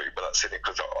those 3, but that's it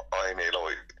because I only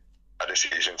like had a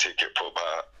season ticket for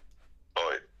about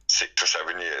like 6 or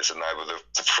 7 years, and they were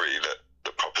the 3 that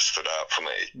proper stood out for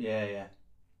me. Yeah.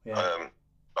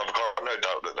 I've got no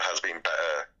doubt that there has been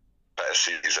better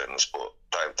seasons, but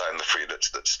down the 3 that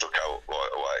stuck out right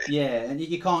away. Yeah, and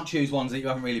you can't choose ones that you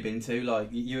haven't really been to.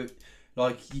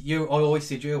 I always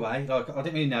said you away. Like I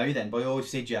didn't really know you then, but I always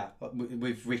said you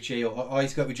with Richie. Or I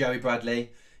used to go with Joey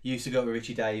Bradley. You used to go with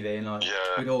Richie Davey, and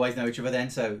we'd always know each other then.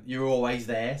 So you were always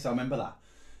there. So I remember that.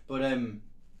 But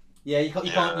you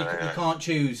can't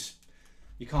choose.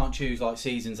 You can't choose like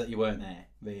seasons that you weren't there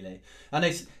really. And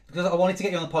it's because I wanted to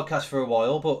get you on the podcast for a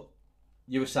while, but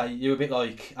you were a bit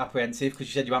like apprehensive because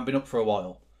you said you hadn't been up for a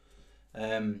while.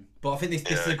 But I think this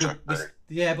is a good. But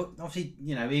obviously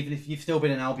even if you've still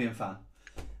been an Albion fan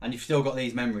and you've still got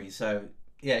these memories, so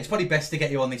yeah, it's probably best to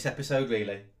get you on this episode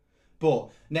really.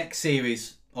 But next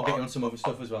series, I'll get you on some other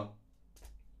stuff as well.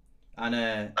 And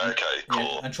okay, cool.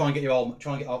 Yeah, and try and get your old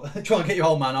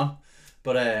man on.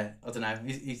 But I don't know.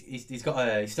 He's still got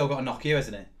a Nokia,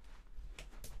 hasn't he?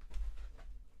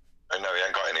 No, he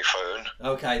ain't got any phone.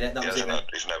 Okay, that was it.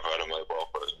 He's never had a mobile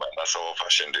phone, man. That's how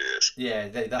old-fashioned he is. Yeah,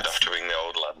 You'd have to ring the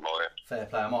old landline. Fair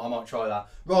play. I might try that.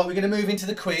 Right, we're going to move into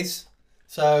the quiz.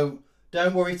 So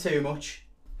don't worry too much.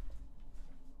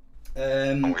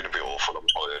 I'm going to be awful. I'm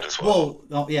tired as well.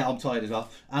 Well, yeah, I'm tired as well.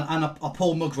 And I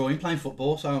pulled my groin playing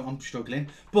football, so I'm struggling.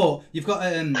 But you've got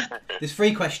there's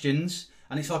 3 questions,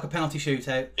 and it's like a penalty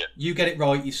shootout. Yeah. You get it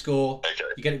right, you score. Okay.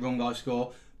 You get it wrong, I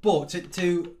score. But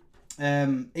to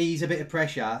ease a bit of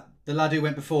pressure, the lad who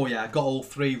went before you got all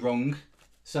 3 wrong.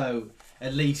 So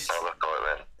at least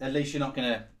you're not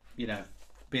gonna be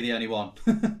the only one.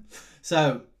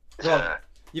 So right,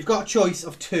 you've got a choice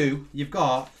of 2. You've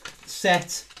got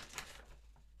set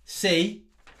C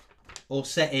or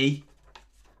set E.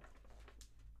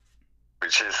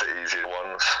 Which is the easier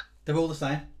ones? They're all the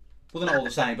same. Well, they're not all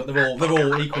the same, but they're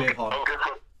all equally hard. I'll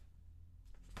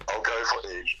go for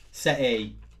E. Set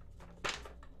E.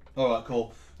 All right,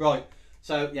 cool. Right.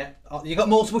 So yeah, you got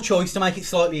multiple choice to make it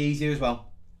slightly easier as well.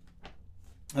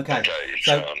 Okay.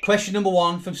 So question number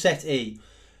 1 from set E: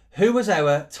 who was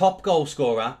our top goal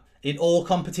scorer in all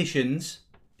competitions?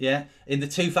 Yeah, in the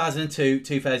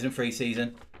 2002-2003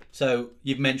 season. So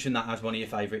you've mentioned that as one of your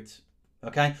favourites.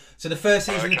 Okay. So the first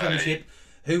season in the Premiership,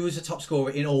 who was the top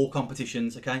scorer in all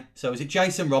competitions? Okay. So is it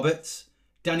Jason Roberts,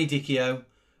 Danny Dichio,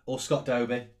 or Scott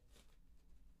Dobie?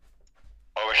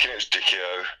 I reckon it's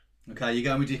Dichio. Okay, you're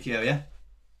going with Dichio, yeah?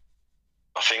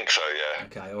 I think so, yeah.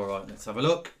 Okay, all right. Let's have a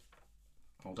look.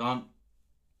 Hold on.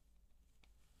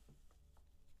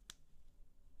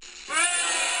 I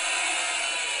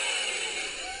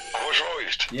was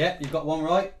right. Yeah, you've got one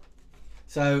right.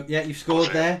 So yeah, you've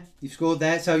scored there. You've scored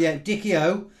there. So yeah,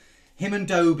 Dichio, him and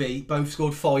Dobie both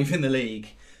scored 5 in the league,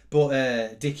 but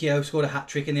Dichio scored a hat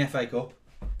trick in the FA Cup.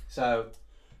 So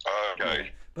okay.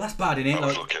 But that's bad, isn't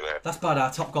it? That's bad.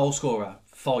 Our top goal scorer,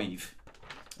 5.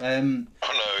 I know,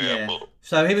 yeah. But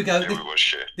so here we go.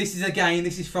 This is again.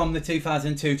 This is from the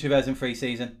 2002-2003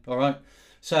 season. All right.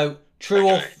 So true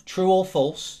or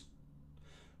false?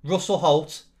 Russell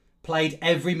Holt played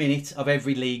every minute of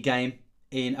every league game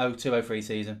in 02-03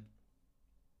 season.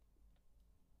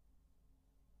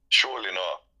 Surely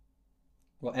not.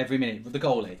 What, every minute? The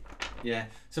goalie? Yeah.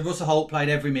 So Russell Holt played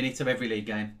every minute of every league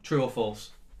game. True or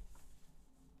false?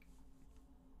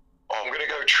 I'm going to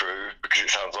go true because it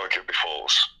sounds like it'd be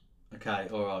false. Okay,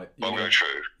 alright. I'm going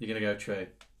true. You're going to go true?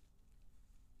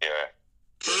 Yeah.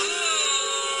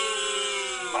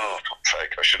 Oh, for fuck's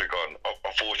sake, I should have gone.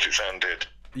 I thought it sounded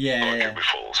like it'd be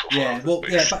false. Well,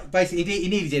 basically he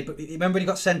nearly did, but remember when he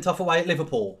got sent off away at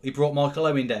Liverpool? He brought Michael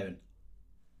Owen down.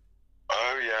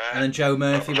 Oh, yeah. And then Joe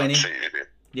Murphy went in.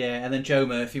 Yeah, and then Joe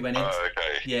Murphy went in. Oh,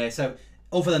 okay. Yeah, so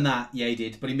other than that, yeah, he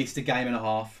did, but he missed a game and a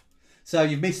half. So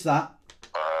you've missed that.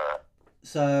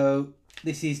 So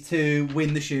this is to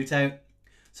win the shootout.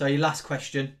 So your last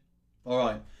question. All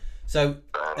right. So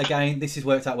again, this has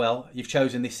worked out well. You've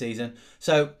chosen this season.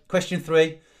 So question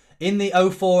 3. In the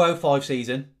 04-05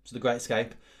 season, so the Great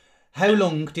Escape, how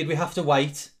long did we have to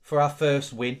wait for our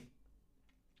first win?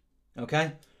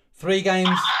 Okay. 3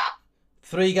 games,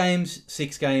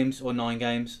 6 games, or 9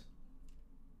 games?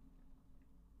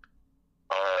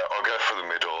 I'll go for the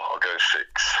middle. I'll go 6.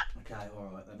 Okay, all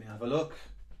right. Let me have a look.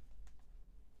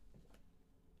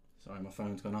 Sorry, my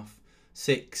phone's gone off.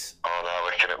 6. Oh, no, I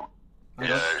reckon it.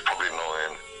 Yeah, it's probably 9.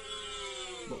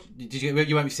 What,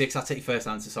 you went with 6. I'll take your first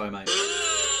answer. Sorry, mate.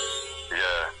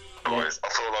 Yeah. I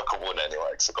feel like I won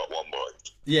anyway because I got 1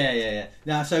 point. Yeah.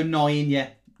 Now, so 9,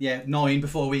 yeah, 9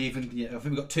 before we even. Yeah, I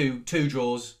think we got two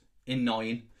draws in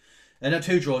 9. No,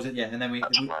 2 draws. Yeah, and then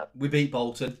we beat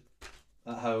Bolton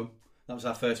at home. That was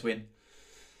our first win.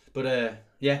 But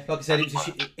yeah, like I said, it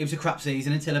was a crap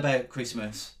season until about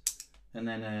Christmas. And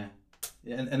then,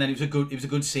 and then it was a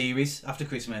good series after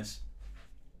Christmas.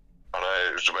 I know,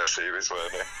 it was the best series,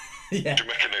 weren't it? Yeah. Did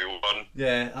you make a new one?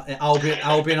 Yeah,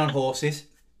 Albion on horses.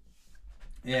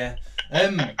 Yeah.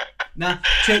 Now,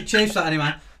 cheers for that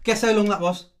anyway. Guess how long that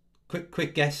was?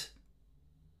 Quick guess.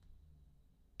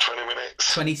 20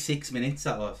 minutes. 26 minutes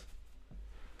that was.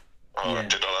 Oh, yeah.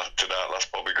 Did I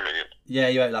outlast Bobby Green? Yeah,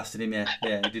 you outlasted him. Yeah,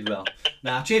 you did well.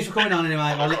 Now, cheers for coming on anyway.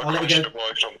 I'll let you go.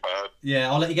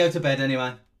 Yeah, I'll let you go to bed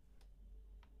anyway.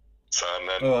 So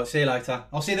then. All right, see you later.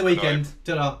 I'll see you the weekend.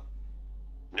 Ta-ra.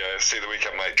 Yeah, see you the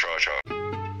weekend, mate. Try.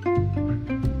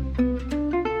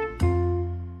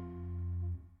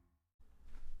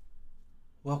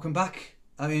 Welcome back.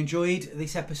 I enjoyed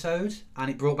this episode and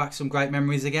it brought back some great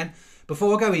memories again.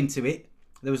 Before I go into it,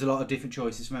 there was a lot of different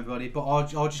choices from everybody, but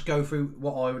I'll just go through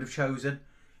what I would have chosen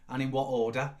and in what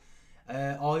order.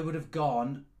 I would have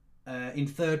gone in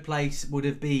 3rd place would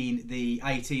have been the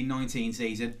 18-19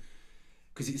 season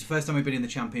because it's the first time we've been in the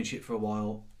Championship for a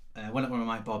while. Went up with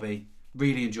my mate Bobby,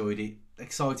 really enjoyed it.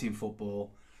 Exciting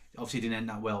football. Obviously didn't end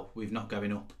that well with not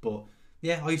going up, but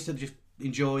yeah, I used to just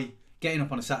enjoy getting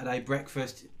up on a Saturday,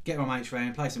 breakfast, get my mates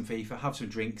round, play some FIFA, have some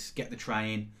drinks, get the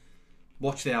train,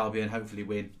 watch the Albion, hopefully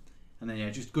win. And then, yeah,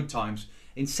 just good times.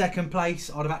 In 2nd place,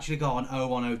 I'd have actually gone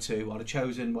 01-02. I'd have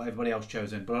chosen what everybody else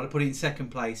chosen, but I'd have put it in 2nd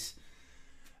place.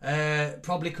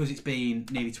 Probably because it's been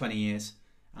nearly 20 years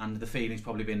and the feeling's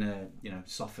probably been,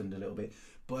 softened a little bit.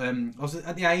 But I was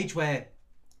at the age where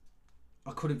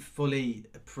I couldn't fully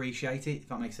appreciate it, if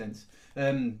that makes sense.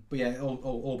 But yeah,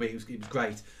 albeit it was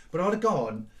great. But I'd have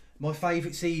gone, my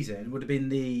favourite season would have been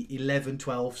the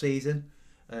 11-12 season.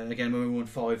 Again, when we won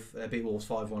beat Wolves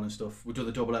 5-1 and stuff. We did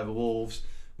the double over Wolves,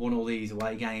 won all these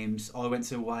away games. I went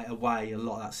to away a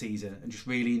lot that season and just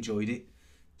really enjoyed it.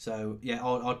 So yeah,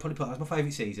 I'd probably put that as my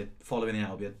favourite season following the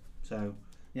Albion. So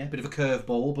yeah, a bit of a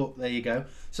curveball, but there you go.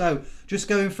 So just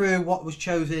going through what was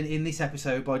chosen in this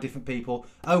episode by different people.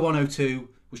 01-02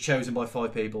 was chosen by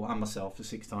 5 people and myself for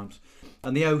 6 times.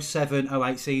 And the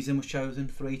 07-08 season was chosen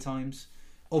 3 times.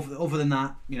 Other than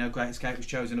that, Great Escape was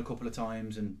chosen a couple of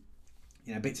times and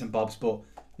bits and bobs, but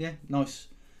yeah, nice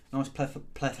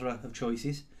plethora of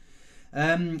choices.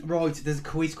 Right, there's a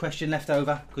quiz question left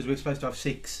over because we were supposed to have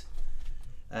 6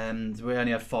 and we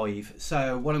only had 5.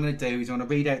 So what I'm going to do is I'm going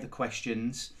to read out the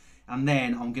questions and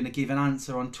then I'm going to give an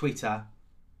answer on Twitter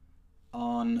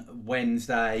on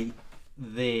Wednesday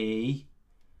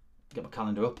get my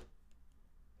calendar up,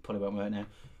 probably won't work now.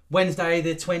 Wednesday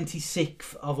the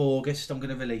 26th of August I'm going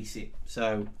to release it.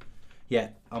 So yeah,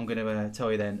 I'm going to tell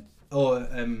you then.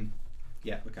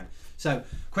 Yeah, okay. So,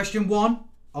 question 1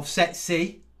 of set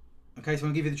C. Okay, so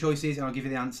I'm going to give you the choices and I'll give you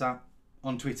the answer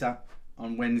on Twitter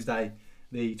on Wednesday,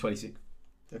 the 26th.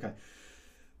 Okay.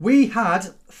 We had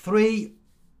 3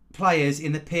 players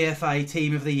in the PFA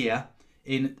Team of the Year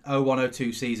in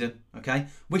 01-02 season. Okay,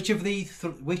 which of these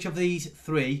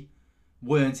 3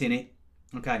 weren't in it?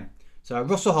 Okay, so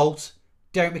Russell Holt,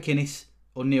 Derek McInnes,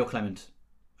 or Neil Clement.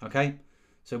 Okay,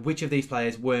 so which of these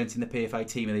players weren't in the PFA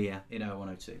Team of the Year in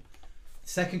 01-02?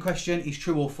 Second question is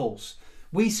true or false.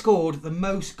 We scored the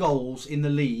most goals in the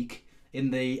league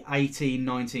in the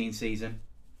 18-19 season.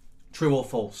 True or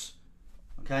false?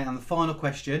 Okay, and the final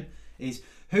question is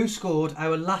who scored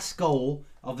our last goal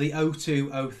of the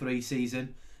 02-03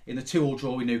 season in the 2-2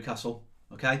 draw with Newcastle?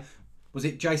 Okay, was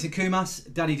it Jason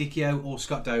Kumas, Danny Dichio, or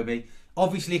Scott Dobie?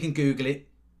 Obviously, you can Google it,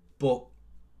 but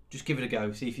just give it a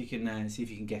go. See if you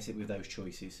can guess it with those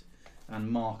choices, and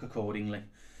mark accordingly.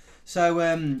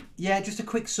 So yeah, just a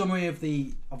quick summary of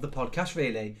the podcast.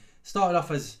 Really started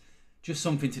off as just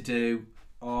something to do.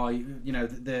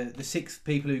 The 6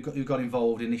 people who got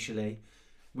involved initially,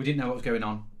 we didn't know what was going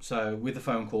on. So with the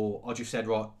phone call, I just said,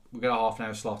 right, we've got a half an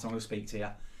hour slot. I'm going to speak to you,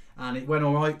 and it went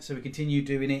all right. So we continued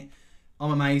doing it.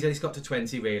 I'm amazed that it's got to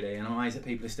 20 really, and I'm amazed that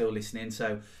people are still listening.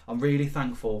 So I'm really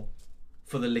thankful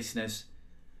for the listeners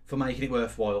for making it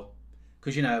worthwhile.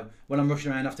 Because when I'm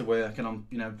rushing around after work and I'm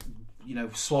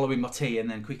swallowing my tea and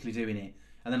then quickly doing it,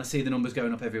 and then I see the numbers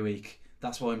going up every week,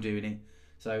 that's why I'm doing it.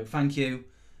 So thank you.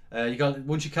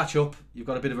 Once you catch up, you've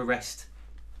got a bit of a rest,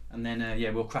 and then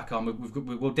we'll crack on.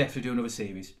 We'll definitely do another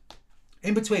series.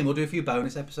 In between, we'll do a few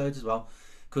bonus episodes as well,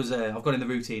 because I've got in the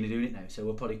routine of doing it now. So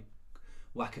we'll probably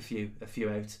whack a few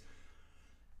out.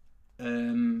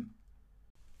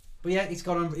 But yeah, it's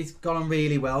gone on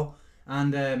really well.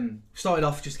 And started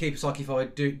off just to keep us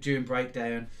occupied during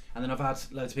breakdown, and then I've had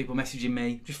loads of people messaging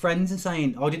me, just friends, and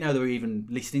saying, I didn't know they were even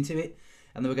listening to it,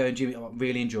 and they were going, Jimmy, I'm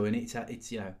really enjoying it.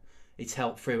 It's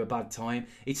helped through a bad time.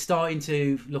 It's starting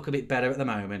to look a bit better at the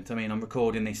moment. I mean, I'm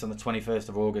recording this on the 21st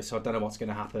of August, so I don't know what's going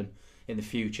to happen in the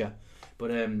future.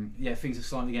 But things are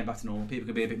slightly getting back to normal. People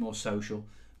can be a bit more social.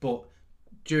 But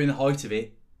during the height of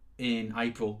it, in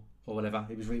April or whatever,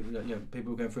 it was really,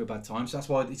 people were going through a bad time. So that's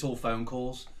why it's all phone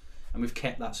calls, and we've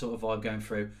kept that sort of vibe going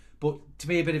through. But to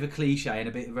be a bit of a cliche and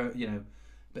a bit of a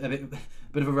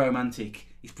bit of a romantic,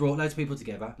 it's brought loads of people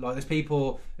together. Like there's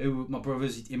people who my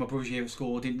brothers year at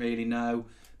school didn't really know,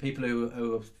 people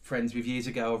who were friends with years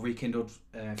ago I've rekindled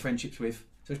friendships with.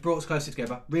 So it's brought us closer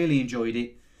together. Really enjoyed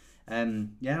it.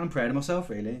 I'm proud of myself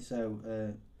really.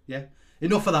 So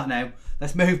enough of that now.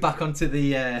 Let's move back onto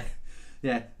the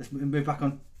let's move back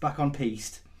on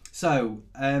Piste. So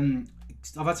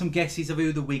I've had some guesses of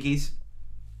who the wig is.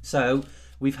 So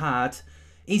we've had,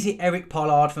 is it Eric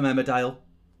Pollard from Emmerdale?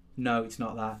 No, it's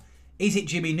not that. Is it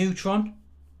Jimmy Neutron?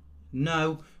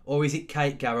 No. Or is it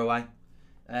Kate Garraway?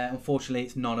 Unfortunately,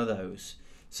 it's none of those.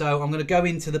 So I'm going to go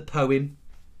into the poem.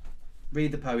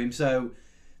 Read the poem. So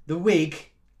the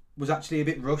wig was actually a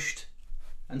bit rushed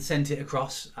and sent it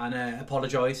across, and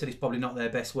apologised, said it's probably not their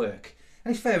best work.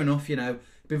 And it's fair enough, been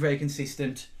very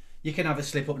consistent. You can have a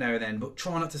slip up now and then, but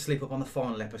try not to slip up on the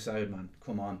final episode, man.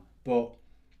 Come on. But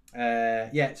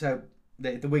so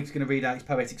the wig's going to read out his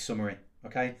poetic summary.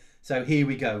 Okay, so here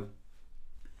we go.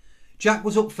 Jack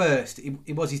was up first.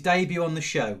 It was his debut on the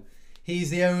show. He's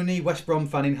the only West Brom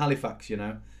fan in Halifax,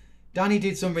 Danny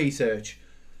did some research,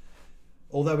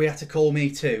 although he had to call me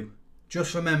too.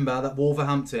 Just remember that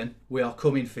Wolverhampton, we are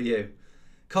coming for you.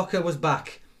 Cocker was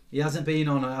back. He hasn't been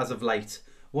on as of late.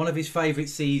 One of his favourite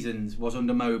seasons was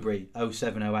under Mowbray,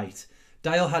 07-08.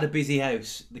 Dale had a busy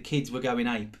house. The kids were going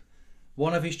ape.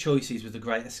 One of his choices was The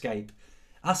Great Escape.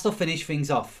 Astor finished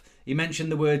things off. He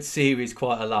mentioned the word series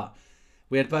quite a lot.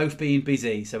 We had both been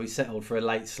busy, so we settled for a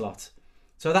late slot.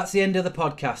 So that's the end of the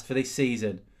podcast for this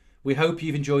season. We hope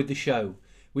you've enjoyed the show.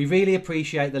 We really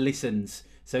appreciate the listens,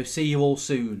 so see you all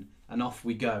soon, and off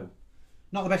we go.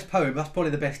 Not the best poem, but that's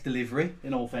probably the best delivery,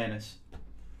 in all fairness.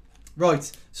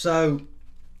 Right, so,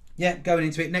 going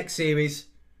into it, next series,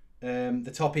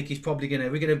 the topic is probably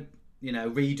we're going to,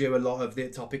 redo a lot of the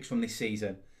topics from this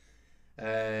season.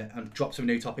 And drop some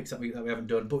new topics that we haven't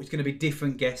done, but it's going to be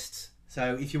different guests.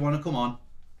 So if you want to come on,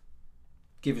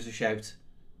 give us a shout.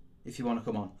 If you want to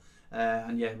come on,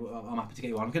 I'm happy to get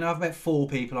you on. I'm going to have about 4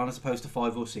 people on as opposed to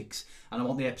 5 or 6, and I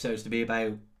want the episodes to be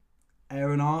about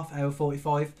hour and a half, hour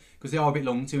 45, because they are a bit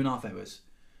long, 2.5 hours.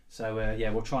 So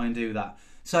we'll try and do that.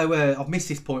 So I've missed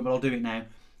this point, but I'll do it now.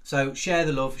 So share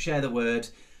the love, share the word.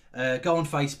 Go on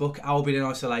Facebook, Albion in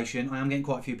Isolation. I am getting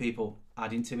quite a few people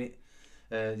adding to it.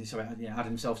 Adding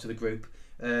themselves to the group.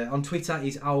 On Twitter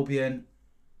is Albion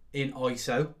in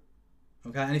ISO.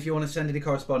 Okay, and if you want to send any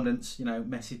correspondence,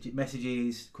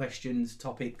 messages, questions,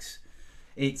 topics,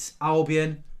 it's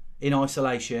Albion in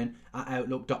Isolation at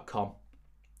outlook.com.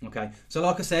 Okay, so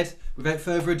like I said, without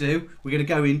further ado, we're going to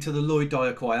go into the Lloyd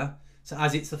Dyer Choir. So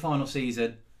as it's the final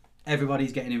season,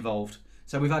 everybody's getting involved.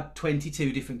 So we've had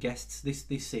 22 different guests this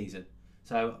season.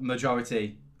 So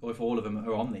majority, or if all of them,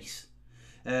 are on this.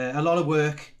 A lot of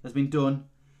work has been done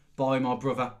by my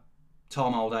brother,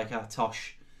 Tom Oldacre,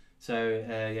 Tosh. So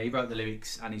yeah, he wrote the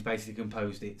lyrics and he's basically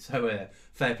composed it. So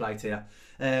fair play to you.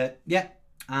 Yeah,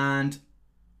 and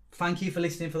thank you for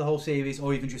listening for the whole series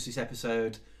or even just this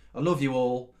episode. I love you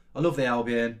all. I love the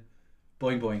Albion.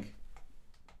 Boing boing.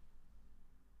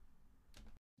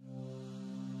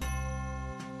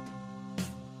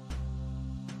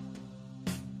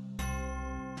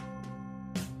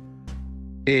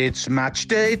 It's match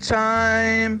day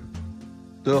time.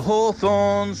 The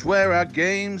Hawthorns where our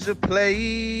games are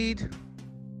played.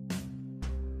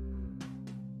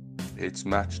 It's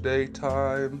match day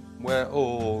time where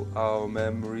all our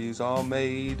memories are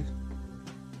made.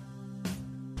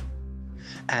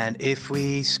 And if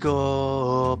we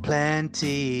score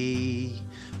plenty,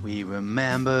 we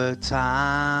remember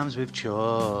times with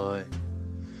joy.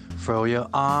 Throw your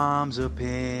arms up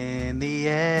in the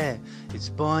air, it's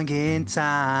boinging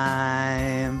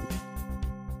time.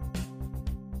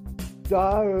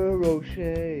 Dara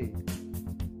O'Shea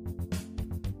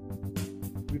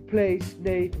replaced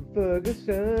Nathan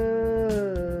Ferguson.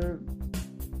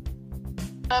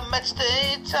 A match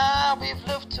day time, we've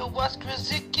loved to watch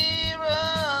Krasicki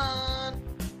run.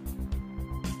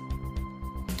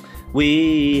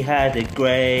 We had a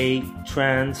great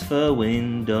transfer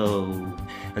window,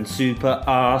 and Super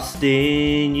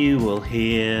Austin you will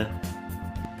hear.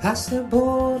 Pass the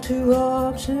ball to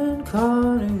Option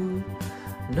Carnu,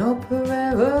 no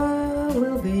Pereira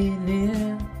will be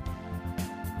near.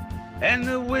 And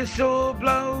the whistle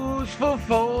blows for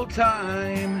full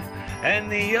time,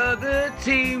 and the other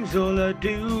teams all are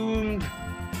doomed.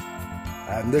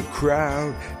 And the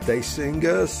crowd, they sing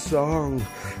a song,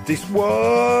 this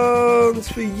one's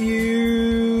for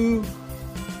you.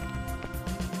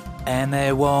 And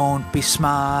there won't be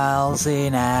smiles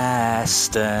in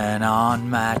Aston on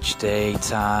match day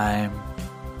time.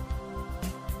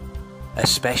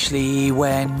 Especially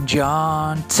when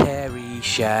John Terry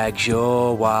shags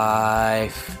your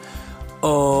wife.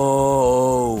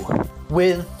 Oh,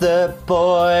 with the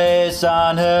boys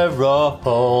on her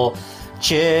roll,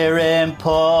 cheering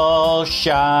Paul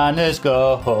Shiner's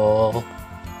goal.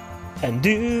 And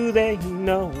do they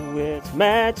know it's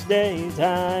match day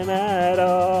time at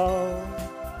all?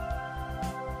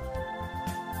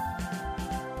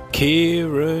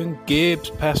 Kieran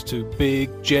Gibbs passed to Big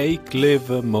Jake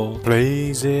Livermore.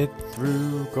 Plays it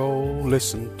through goal,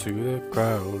 listen to the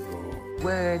crowd roar.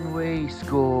 When we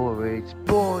score, it's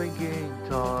boinging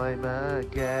time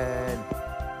again.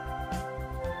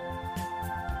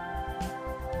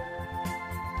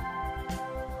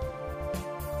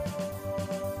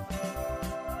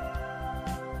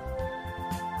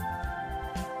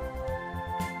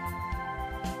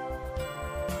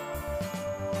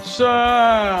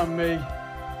 Sammy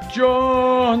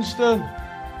Johnston.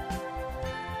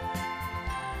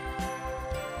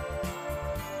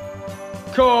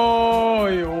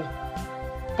 Kyle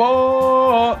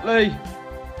Bartley.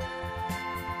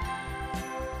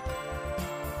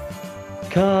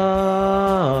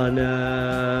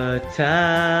 Connor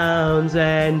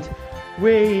Townsend.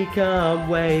 We can't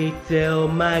wait till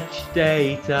match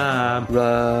day time.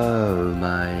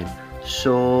 Romain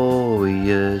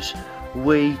Sawyers.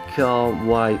 We can't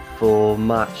wait for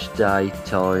match day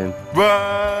time.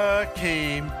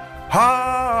 Raheem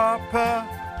Harper.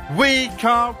 We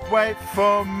can't wait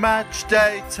for match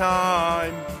day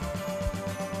time.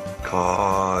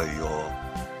 Kyle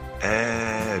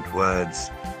Edwards.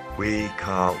 We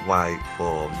can't wait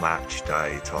for match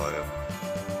day time.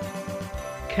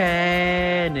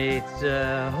 Kenneth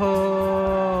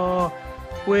Ho.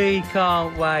 We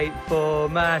can't wait for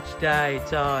match day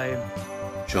time.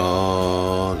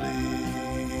 Charlie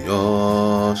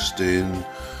Austin,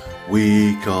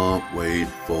 we can't wait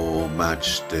for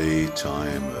match day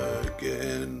time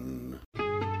again.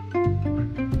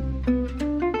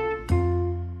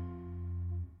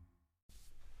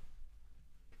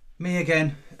 Me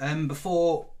again.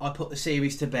 Before I put the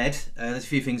series to bed, there's a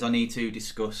few things I need to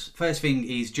discuss. First thing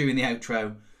is, during the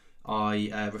outro,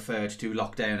 I referred to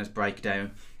lockdown as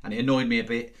breakdown, and it annoyed me a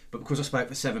bit, but because I spoke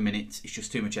for 7 minutes, it's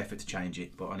just too much effort to change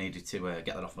it, but I needed to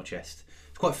get that off my chest.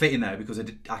 It's quite fitting though, because I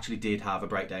actually did have a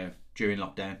breakdown during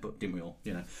lockdown, but didn't we all,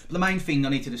 you know. But the main thing I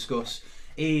need to discuss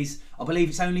is, I believe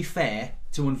it's only fair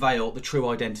to unveil the true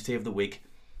identity of the Whig,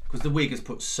 because the Whig has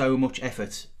put so much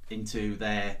effort into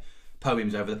their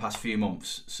poems over the past few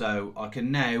months, so I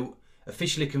can now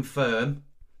officially confirm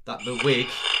that the Whig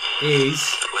is.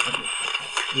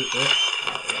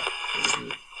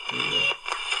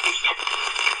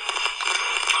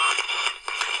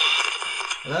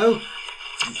 Hello?